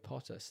Harry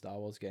Potter Star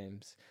Wars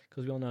games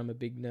because we all know I'm a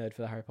big nerd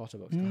for the Harry Potter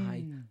books.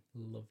 I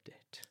loved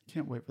it.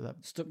 Can't wait for that.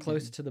 Stuck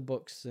closer to the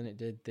books than it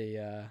did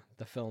the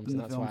films,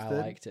 Than and the that's why I films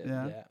did? liked it.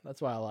 Yeah. Yeah,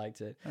 that's why I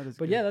liked it. That is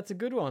But good. yeah, that's a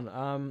good one.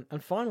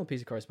 And final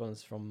piece of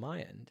correspondence from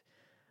my end.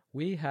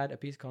 We had a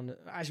piece of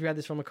actually we had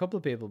this from a couple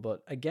of people,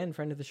 but again,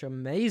 friend of the show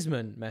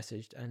Mazeman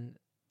messaged and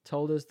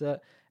told us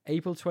that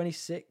April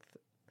 26th,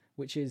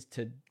 which is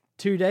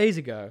 2 days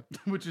ago,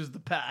 which is the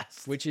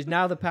past. which is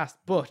now the past,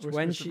 but Where's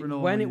when Christopher Nolan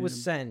when when it you was need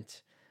him?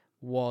 sent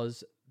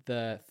was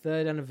the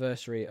 3rd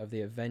anniversary of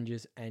the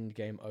Avengers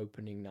Endgame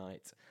opening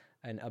night.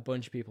 And a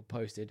bunch of people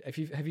posted.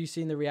 Have you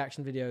seen the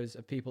reaction videos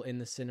of people in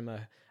the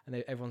cinema and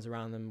everyone's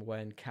around them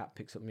when Cap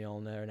picks up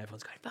Mjolnir and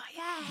everyone's going, "Oh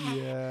yeah!"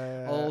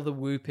 Yeah. All the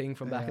whooping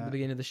from back at Yeah. the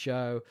beginning of the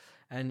show,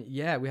 and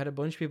yeah, we had a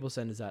bunch of people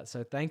send us that.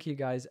 So thank you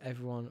guys,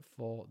 everyone,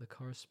 for the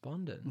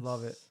correspondence.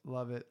 Love it.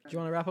 Love it. Do you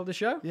want to wrap up the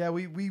show? Yeah,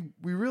 we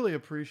really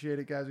appreciate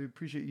it, guys. We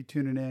appreciate you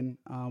tuning in.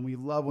 We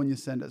love when you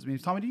send us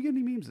memes. Tommy, do you get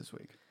any memes this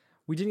week?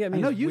 We didn't get I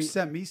memes. know you we,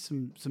 sent me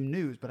some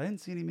news, but I didn't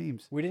see any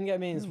memes. we didn't get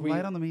memes. We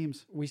Light on the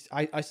memes.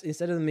 I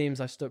instead of the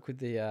memes, I stuck with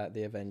the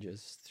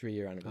Avengers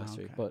 3-year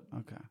anniversary. okay. But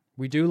Okay.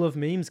 we do love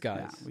memes, Yeah,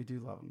 guys. we do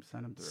love them.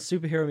 Send them through.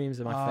 Superhero memes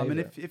are my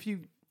favorite. And if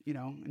you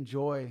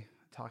enjoy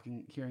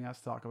hearing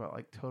us talk about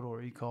like Total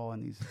Recall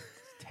and these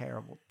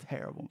terrible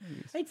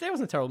movies. Hey, today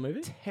wasn't a terrible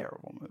movie.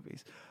 Terrible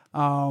movies.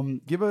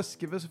 Give us a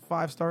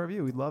 5-star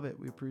review. We'd love it.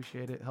 We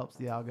appreciate it. Helps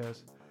the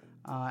algos.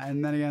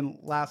 And then again,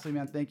 lastly,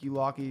 man, thank you,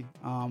 Lockie.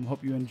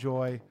 Hope you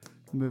enjoy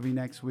the movie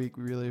next week.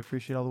 We really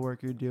appreciate all the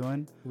work you're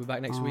doing. We'll be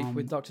back next week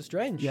with Doctor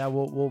Strange. Yeah,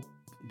 we'll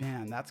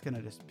man, that's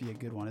gonna just be a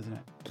good one, isn't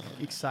it?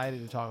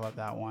 Excited to talk about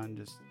that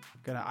one.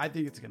 I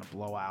think it's gonna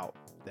blow out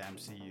the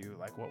MCU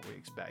like what we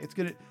expect. It's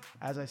gonna,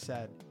 as I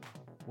said,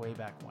 way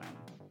back when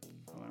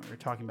we were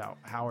talking about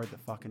Howard the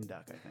fucking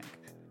Duck, I think.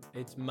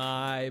 It's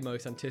my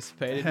most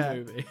anticipated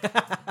movie.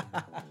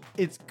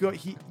 It's good.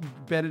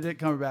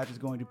 Benedict Cumberbatch is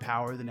going to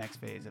power the next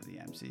phase of the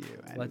MCU,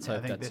 and Let's hope I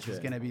think that's this is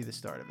true. going to be the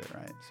start of it,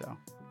 right? So,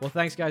 Well,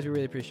 thanks, guys. We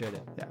really appreciate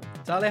it. yeah.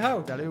 Tally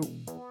ho. Salut.